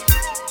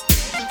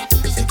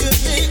 She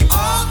gives me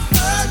all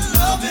her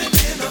loving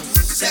in a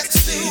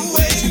sexy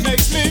way. She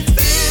makes me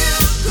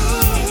feel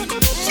good.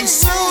 She's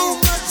so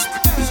much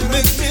better. She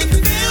makes me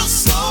feel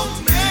so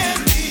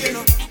manly in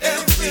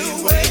every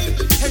way.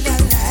 And I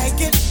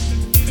like it.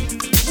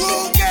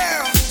 Whoa,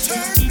 girl,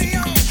 turn me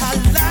on. I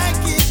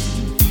like it.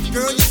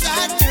 Girl, yes,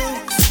 I do.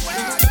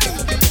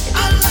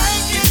 I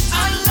like it,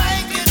 I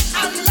like it,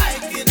 I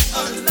like it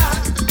a lot.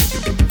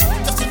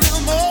 Just a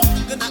little more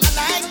than I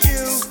like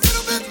you. A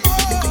little bit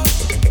more.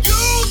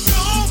 You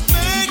don't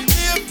make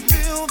me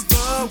feel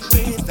the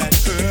way that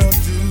girl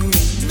do.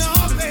 No,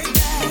 baby.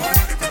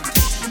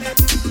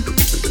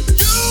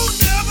 You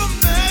never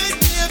made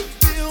me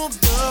feel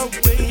the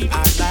way I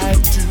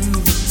like to.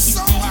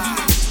 So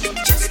I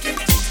just can't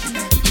take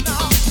it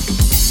now.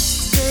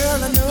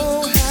 Girl, I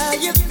know how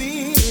you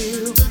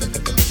feel,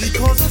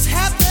 because it's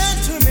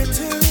happened to me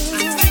too. I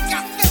think I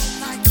felt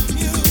like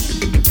you.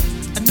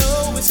 I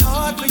know it's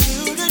hard for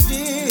you to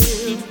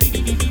deal,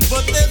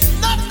 but there's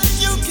nothing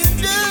you can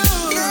do.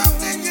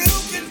 Nothing you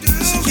can do.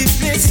 She keeps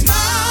me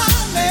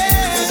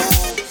smiling.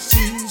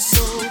 She's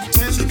so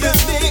tender. She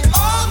gives me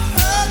all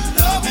her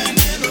loving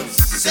in a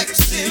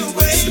sexy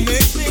way. She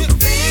makes me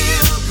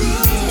feel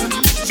good.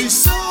 She's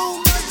so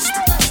much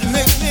better. She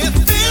makes me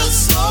feel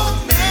so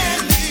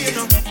manly in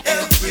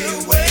every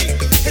way,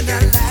 and I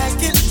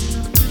like it.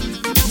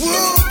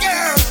 Whoa,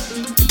 girl,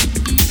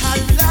 I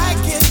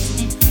like it.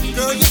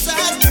 Girl, yes, I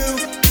do.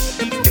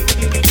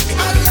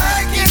 I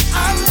like it,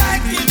 I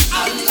like it,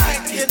 I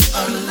like it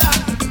a lot.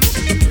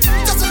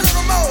 Just a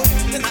little more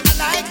than I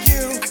like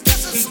you. I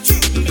guess it's true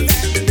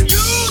that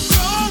you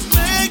don't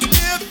make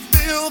me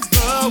feel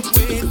the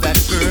way that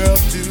girl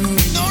do.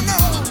 No, no.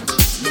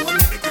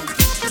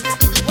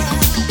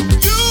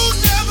 You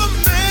never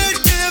made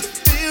me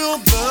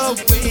feel the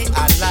way I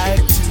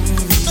like to.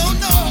 No,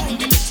 no.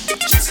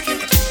 Just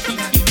can't.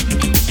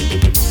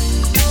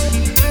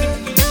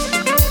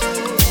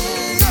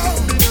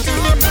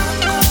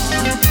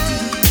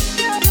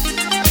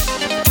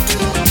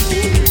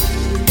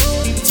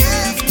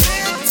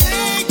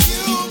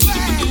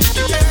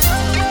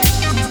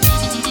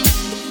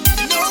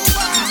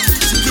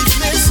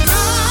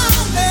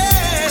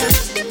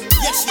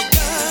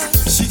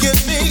 She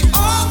gives me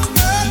all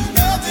her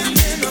loving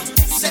in a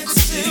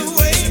sexy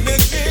way.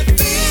 Makes me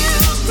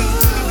feel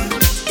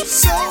good,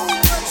 so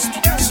much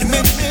better. She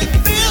makes me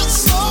feel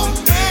so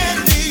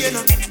manly in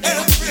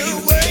every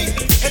way,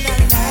 and I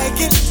like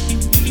it.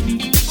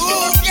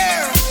 Ooh,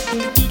 girl,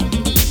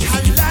 I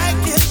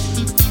like it.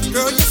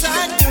 Girl, yes, I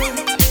do.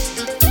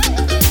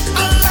 I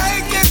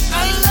like it, I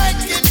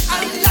like it, I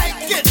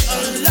like it a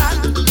lot.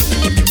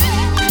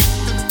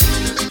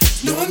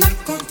 No, I'm not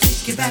gonna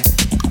take it back.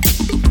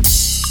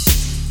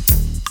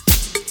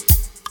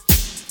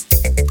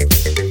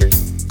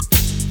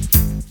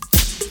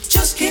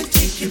 Just can't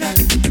take you back.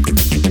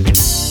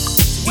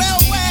 Well,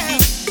 I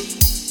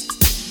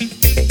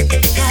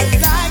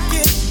like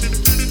it.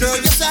 Girl,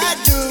 yes, I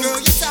do. Girl,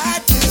 yes, I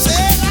do.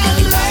 Say, I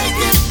like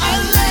it, I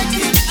like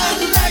it, I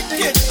like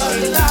it a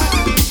lot.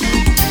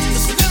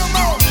 Just a little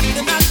more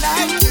than I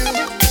like you.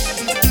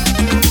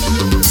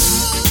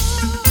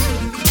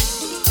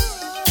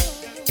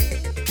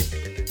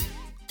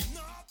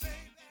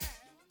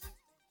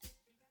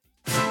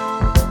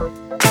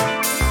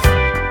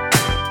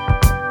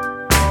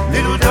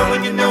 Little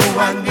darling, you know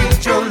I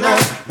need your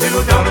love.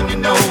 Little darling, you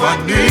know I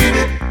need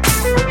it.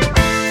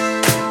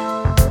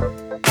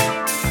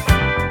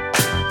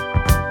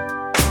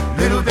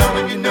 Little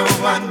darling, you know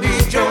I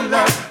need your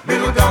love.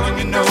 Little darling,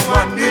 you know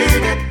I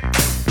need it.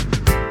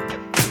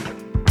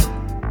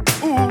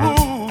 Ooh,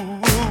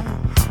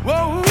 whoa,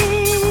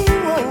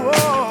 whoa,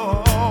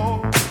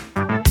 whoa.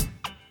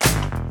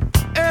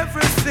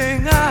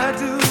 Everything I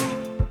do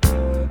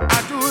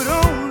it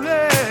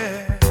only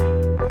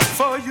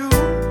for you.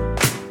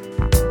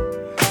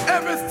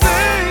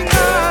 Everything I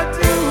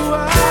do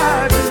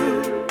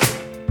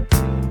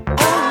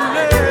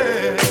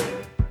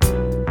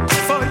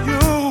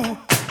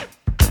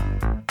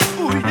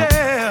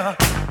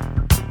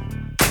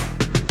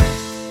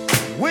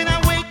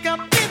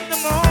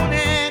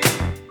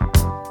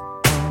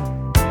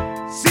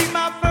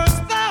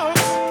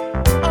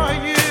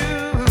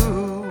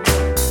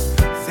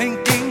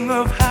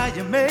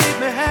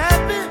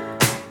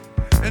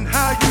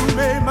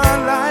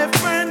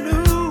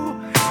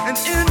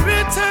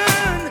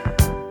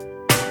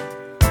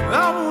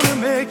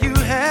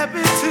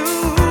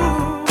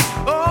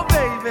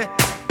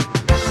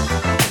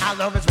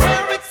love is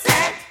where it's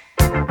at,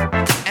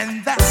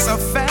 and that's a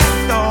fact,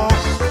 though.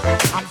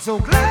 I'm so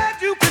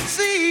glad you could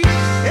see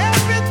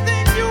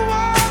everything you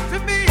are to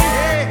me,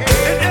 and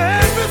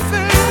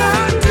everything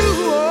I do,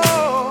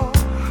 oh,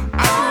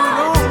 I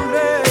do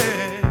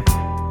it only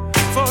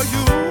for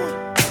you.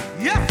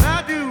 Yes,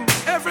 I do.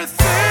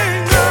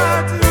 Everything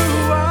I do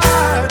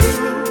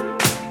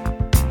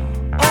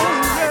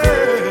only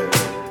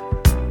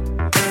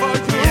for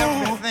you.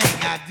 Everything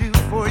I do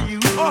for you.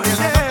 Oh, yeah.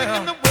 There's nothing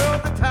in the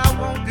world that I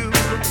won't do.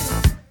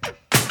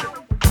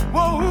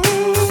 Whoa.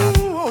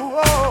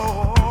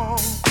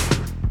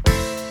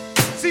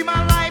 See,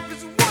 my life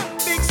is one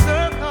big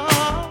circle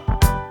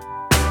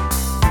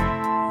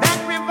that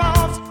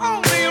revolves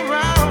only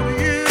around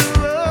you.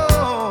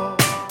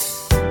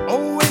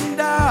 Oh,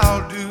 and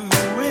I'll do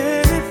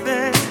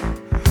anything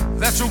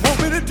that you want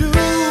me to do,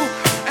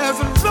 as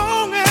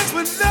long as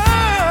we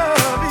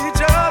love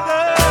each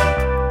other.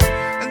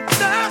 And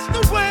that's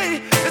the way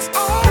it's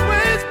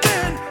always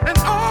been and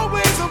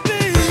always will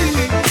be.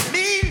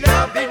 Me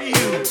loving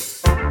you,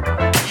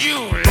 you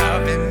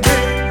loving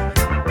me.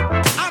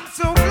 I'm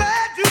so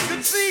glad you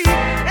can see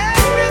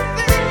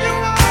everything you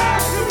are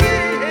to me.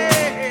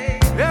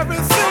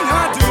 Everything I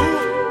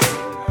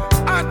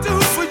do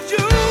for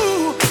you,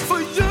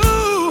 for you.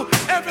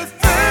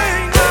 Everything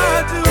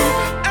I do.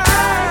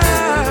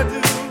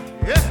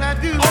 Yes, I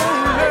do.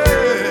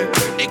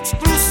 Only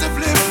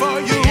exclusively for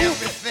you.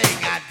 Everything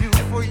I do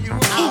for you.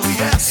 Oh,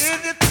 yes.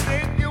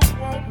 Anything you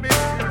want me to.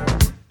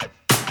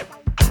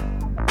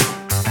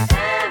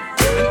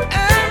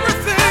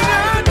 Everything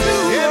I do.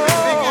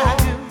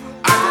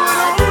 I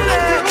do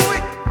it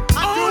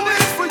only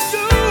for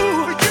you.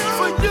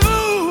 For you.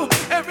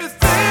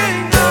 Everything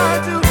I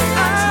do.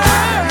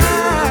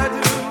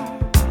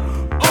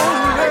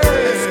 Only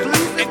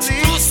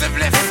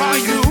exclusively for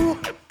you.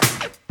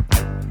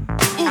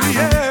 Oh,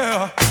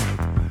 yeah.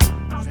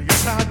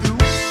 Yes, I do.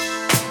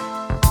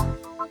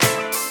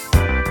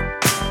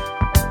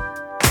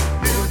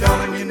 Little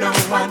darling, you know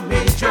I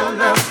need your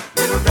love.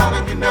 Little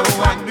darling, you know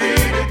I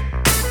need it.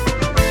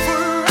 For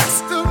the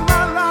rest of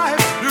my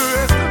life, the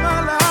rest of my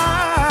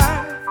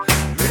life.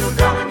 Little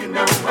darling, you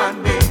know I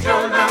need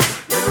your love.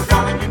 Little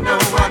darling, you know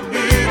I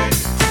need it.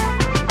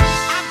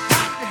 I've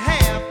got to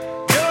have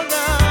your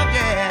love,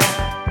 yeah.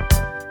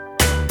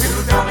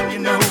 Little darling, you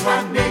know I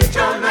need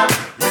your love.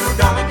 Little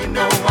darling, you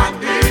know I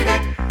need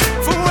it.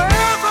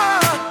 Forever,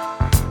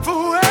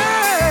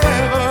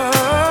 forever.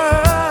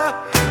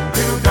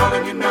 Little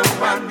darling, you know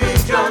I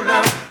need your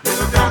love.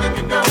 Little darling,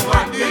 you know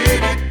I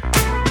need it.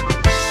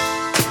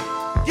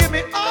 Give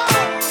me all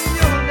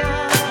your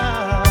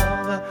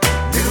love.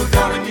 Little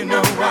darling, you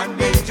know I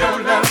need your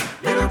love.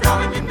 Little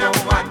darling, you know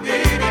I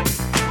need it.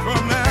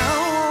 From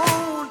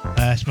now on.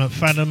 That's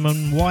McFadden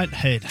and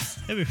Whitehead.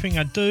 Everything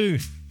I do.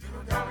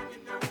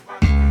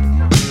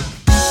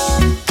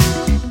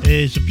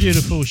 Here's a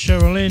beautiful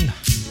Cheryl Lynn.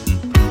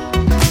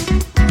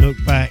 Look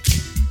back.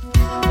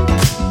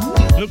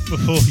 Look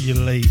before you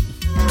leap.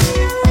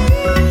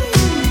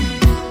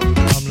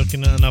 I'm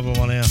looking at another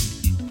one here.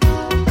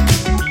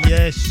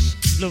 Yes,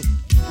 look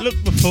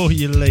before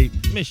you leap.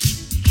 Miss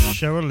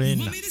Cheryl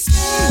Lynn.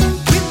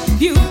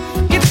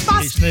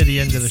 It's near the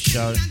end of the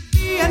show.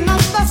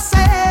 Another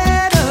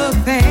set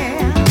of there.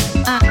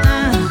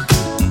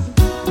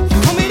 You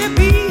want me to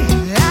be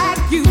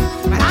like you,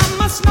 but I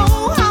must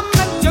know how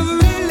much you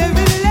really,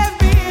 really,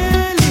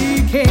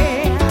 really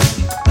care.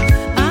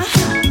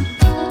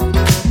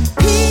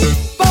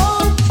 People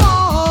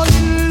fall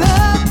in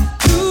love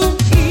too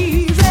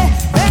easy.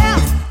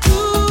 There's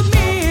too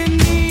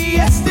many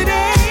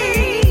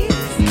yesterdays.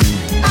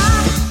 I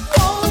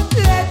won't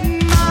let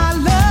my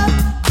love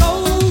go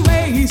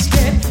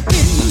wasted.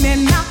 In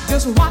and out,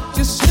 just watch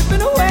you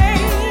slipping away.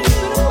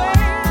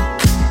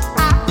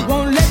 I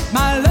won't let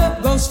my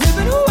love go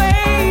slipping away.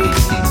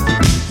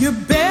 You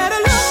better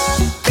look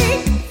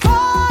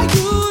before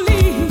you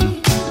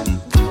leave,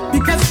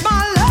 because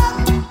my love,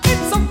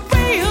 it's a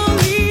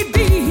really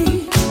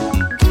deep.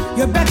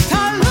 You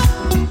better look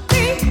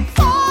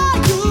before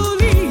you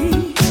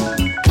leave,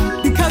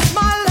 because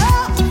my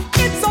love,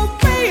 it's a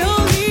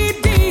really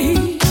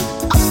deep.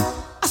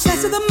 I said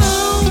to the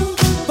moon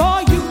for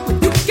you,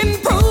 you can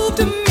prove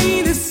to me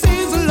this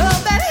is a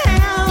love that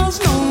has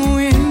no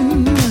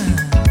end.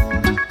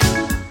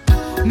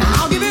 Now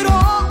I'll give it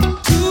all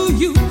to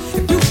you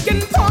if you can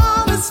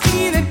promise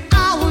me that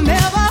I will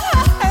never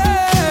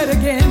hurt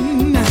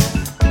again.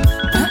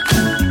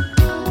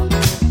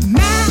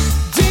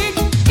 Magic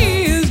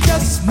is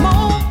just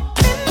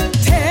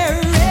momentary.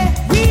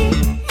 We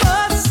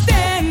must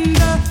stand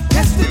the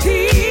test of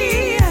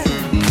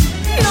time.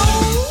 No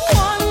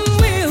one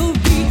will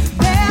be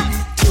there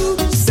to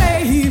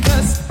save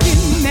us.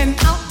 In and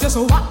out, just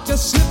watch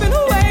us slipping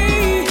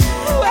away.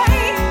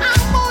 I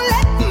won't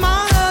let my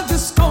love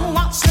just go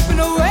out slipping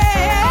away.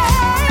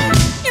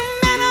 You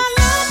better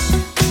look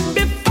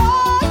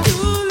before you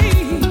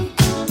leave,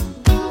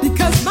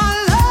 because my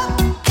love,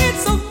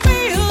 it's a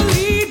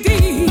really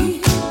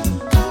deep.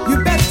 You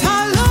better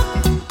look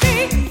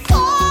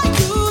before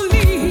you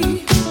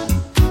leave,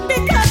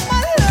 because my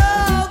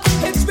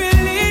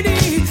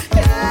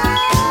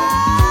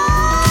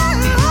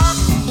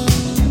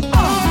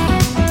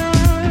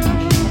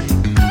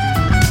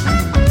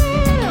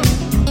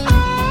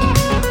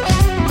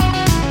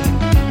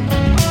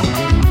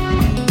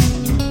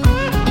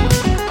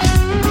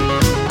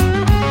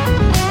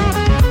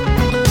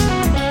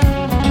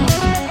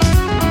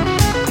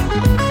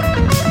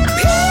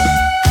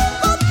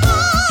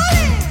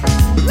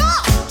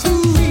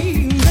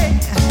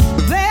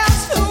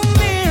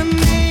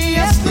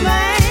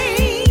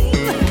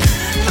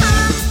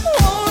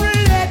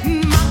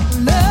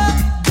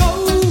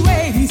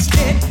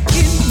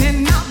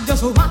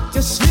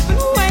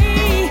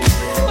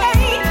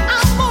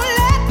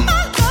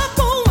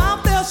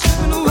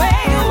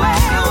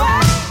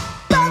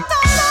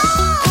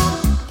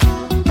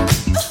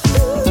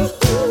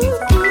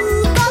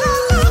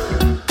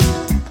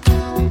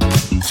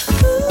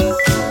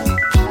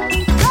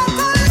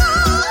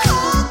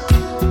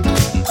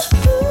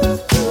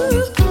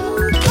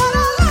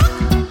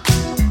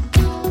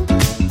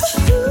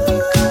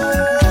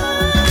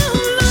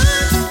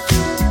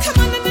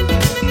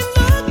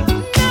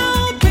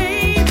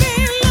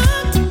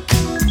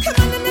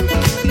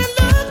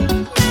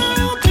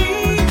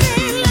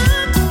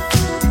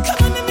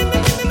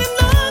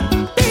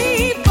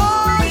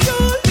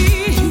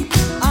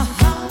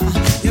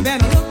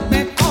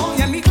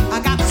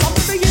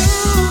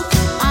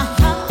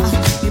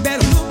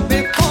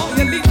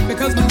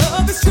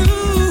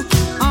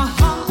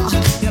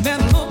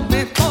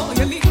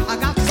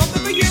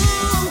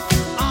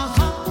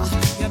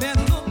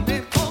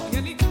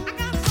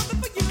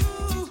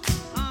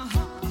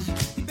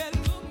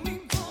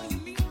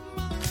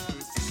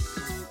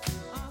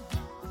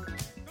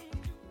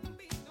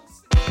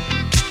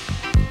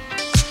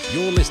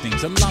You're listening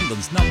to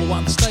London's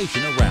 #1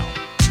 station around.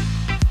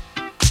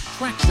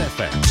 Tracks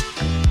FM.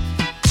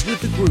 With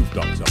the Groove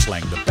Doctor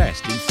playing the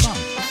best in funk.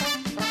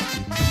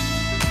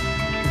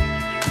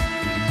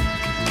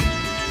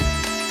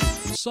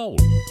 Soul.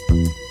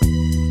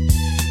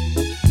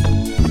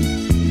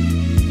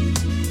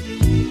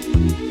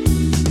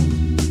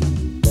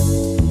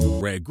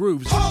 Rare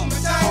grooves. Hold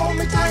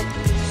me tight,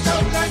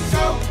 don't let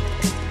go.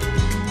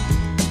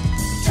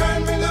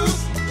 Turn me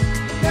loose,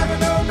 never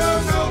no,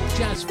 no, no.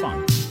 Jazz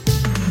funk.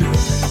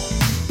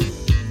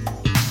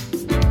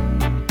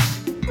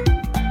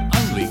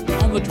 Only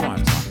on the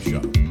Drive Time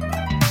Show.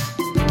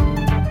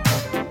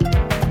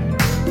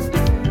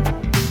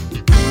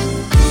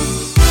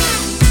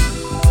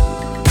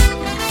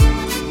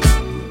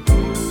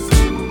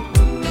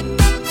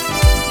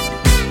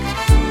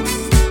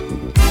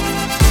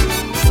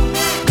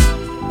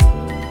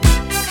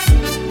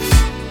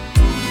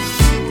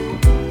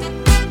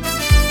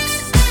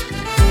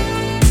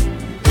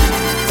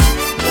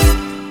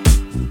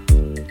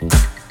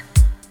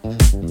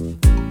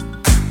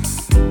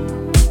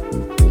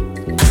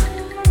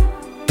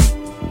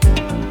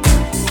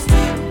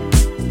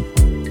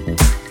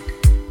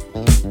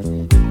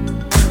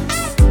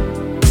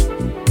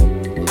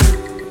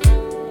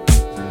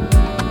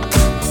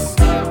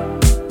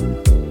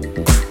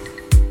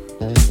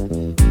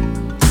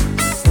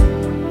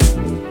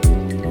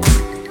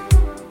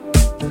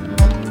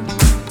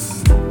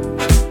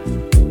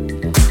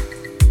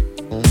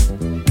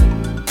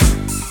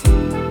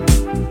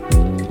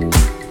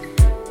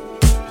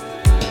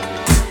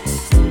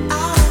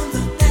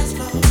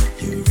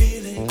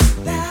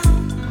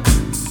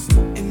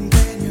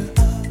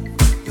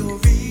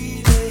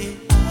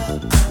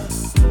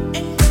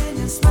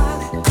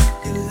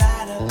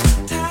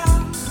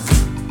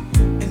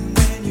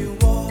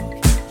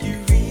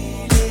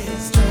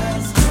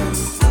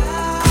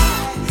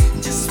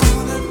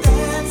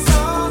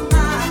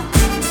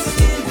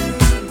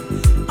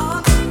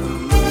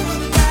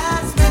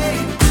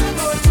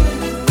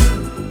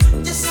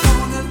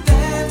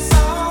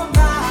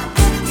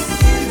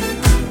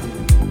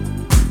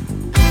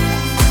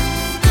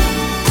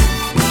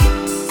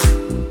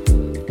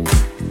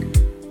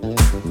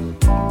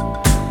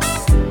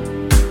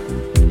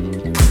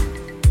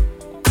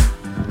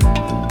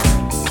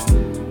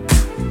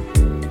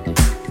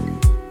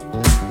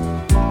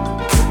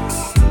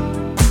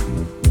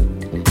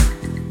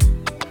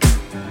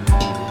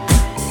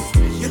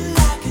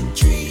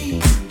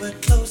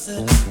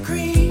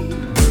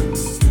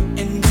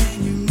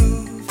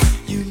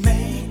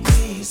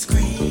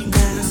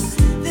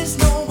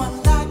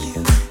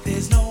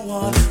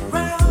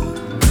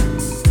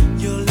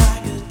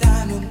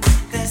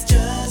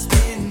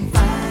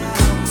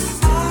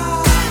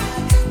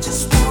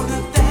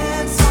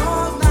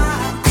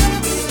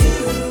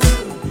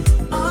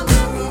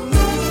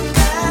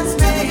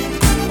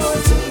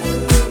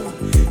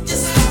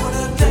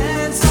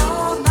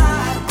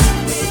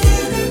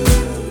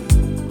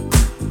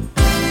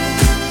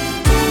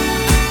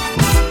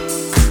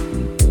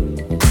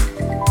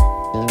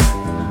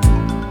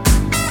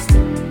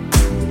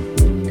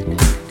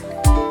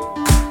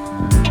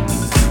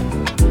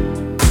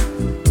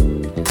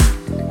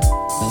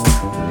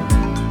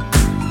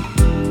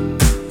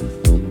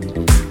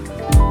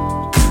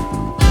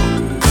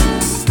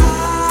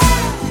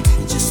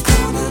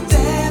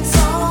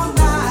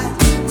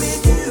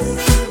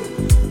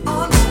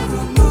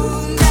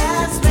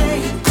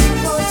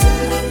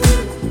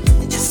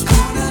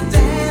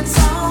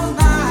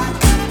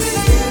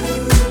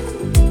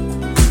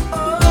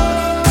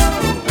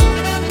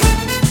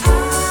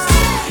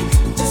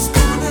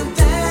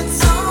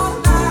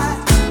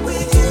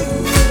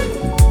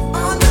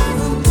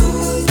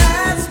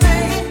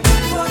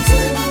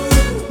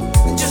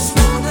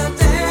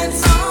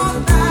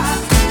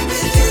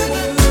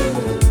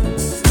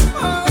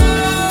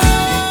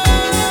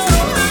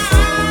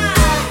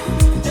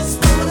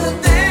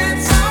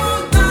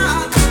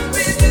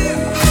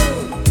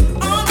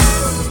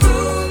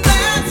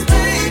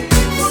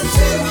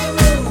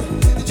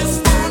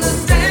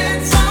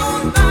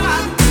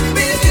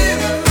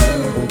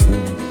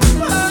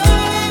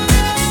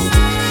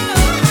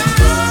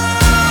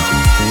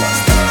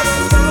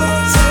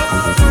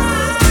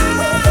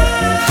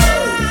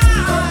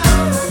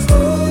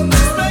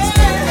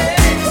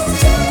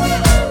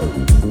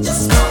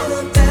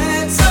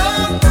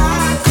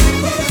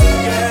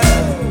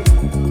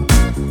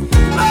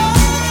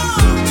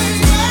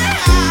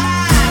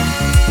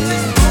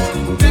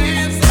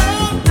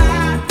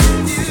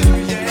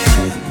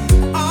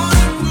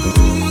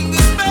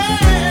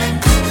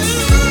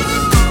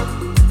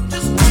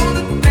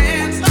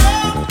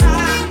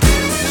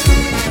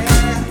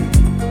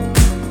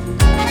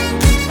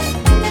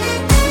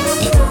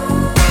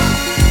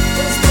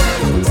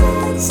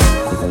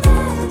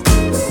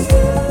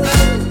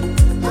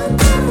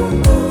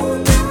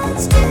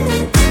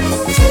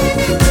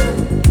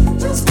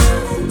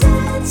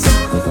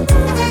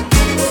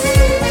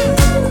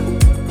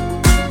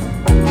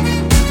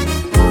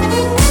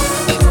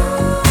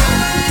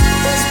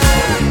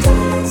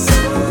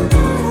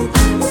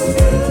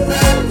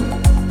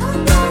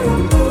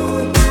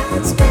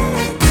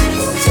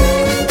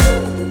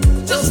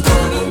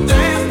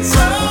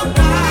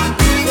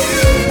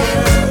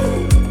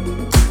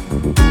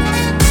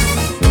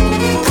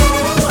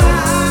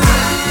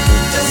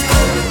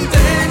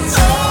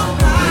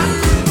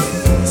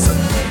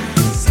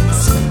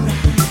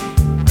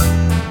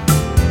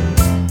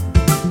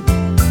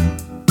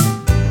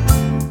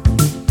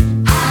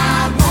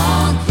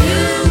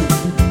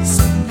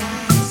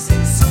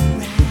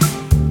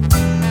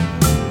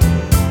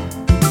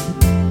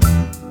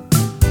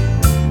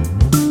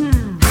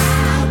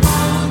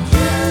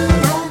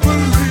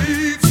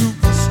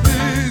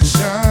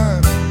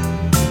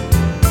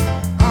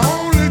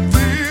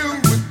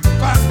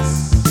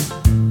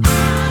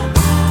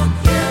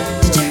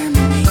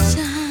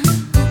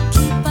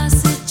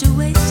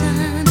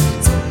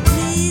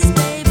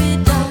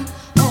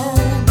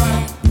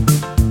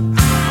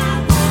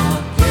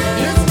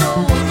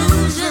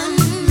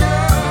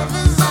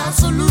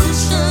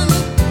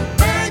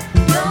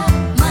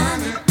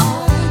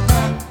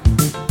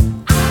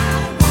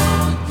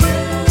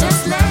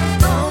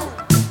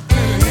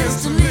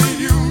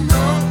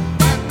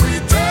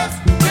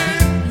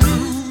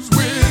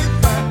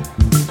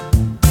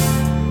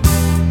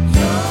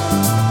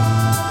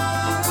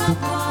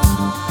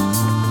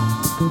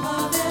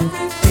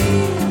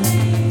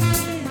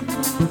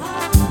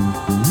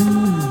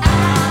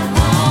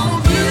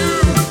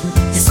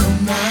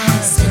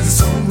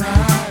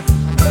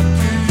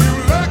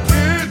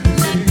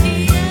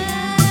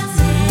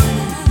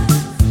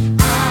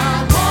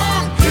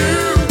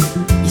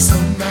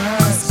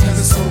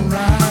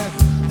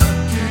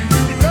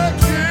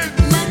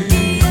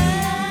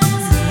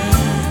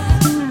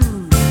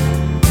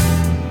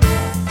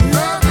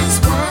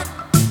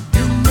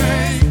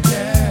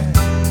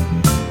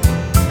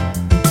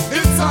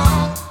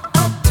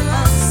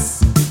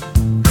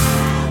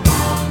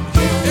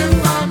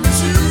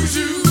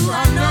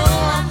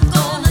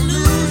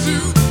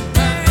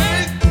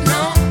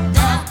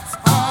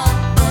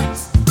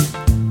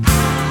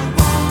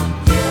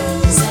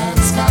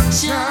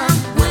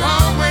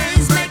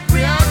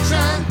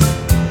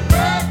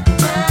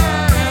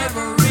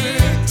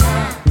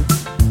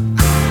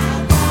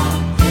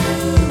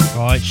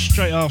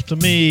 after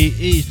me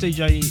is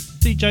DJ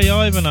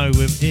Ivano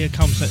with Here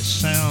Comes That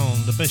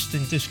Sound, the best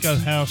in disco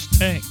house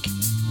tech.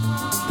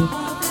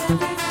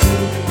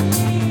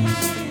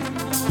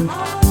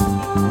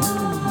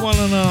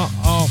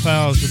 1.5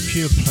 hours of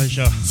pure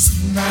pleasure.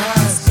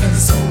 Nice and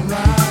so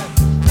right.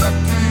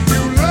 Lucky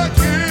you,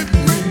 lucky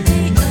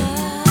me.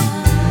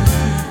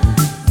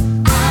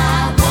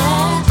 I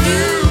want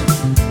you.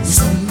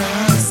 So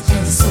nice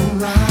and so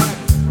right.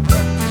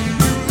 Lucky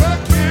you,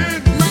 lucky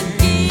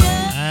me.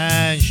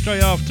 And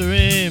straight after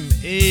him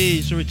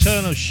is the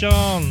return of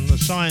Sean, the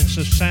Science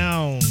of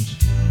Sound.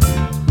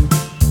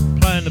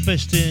 Playing the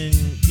best in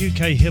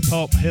UK hip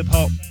hop,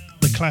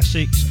 the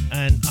classics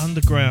and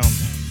underground.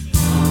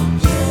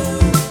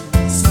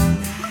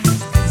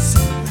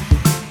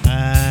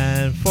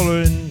 And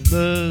following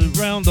the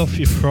round off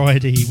your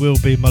Friday will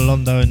be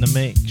Malondo in the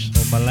mix,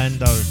 or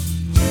Malando,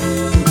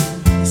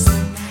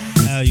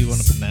 how you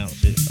want to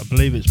pronounce it. I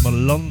believe it's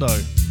Malondo.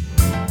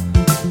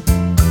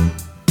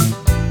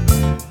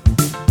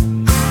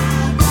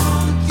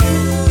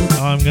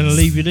 I'm going to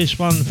leave you this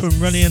one from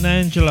Rennie and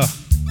Angela.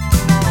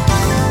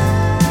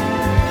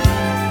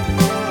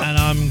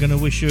 I'm going to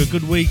wish you a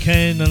good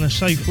weekend and a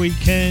safe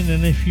weekend,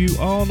 and if you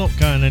are not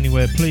going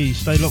anywhere, please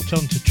stay locked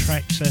on to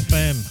Tracks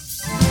FM.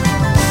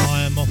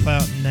 I am off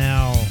out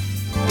now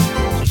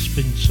to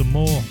spin some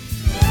more,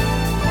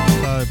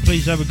 so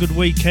please have a good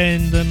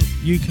weekend, and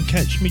you can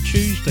catch me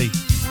Tuesday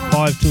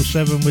 5 till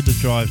 7 with the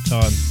drive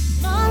time.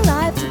 My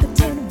life took a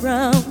turn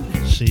around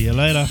See you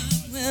later.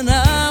 when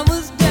I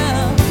was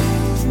down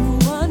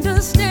to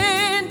understand.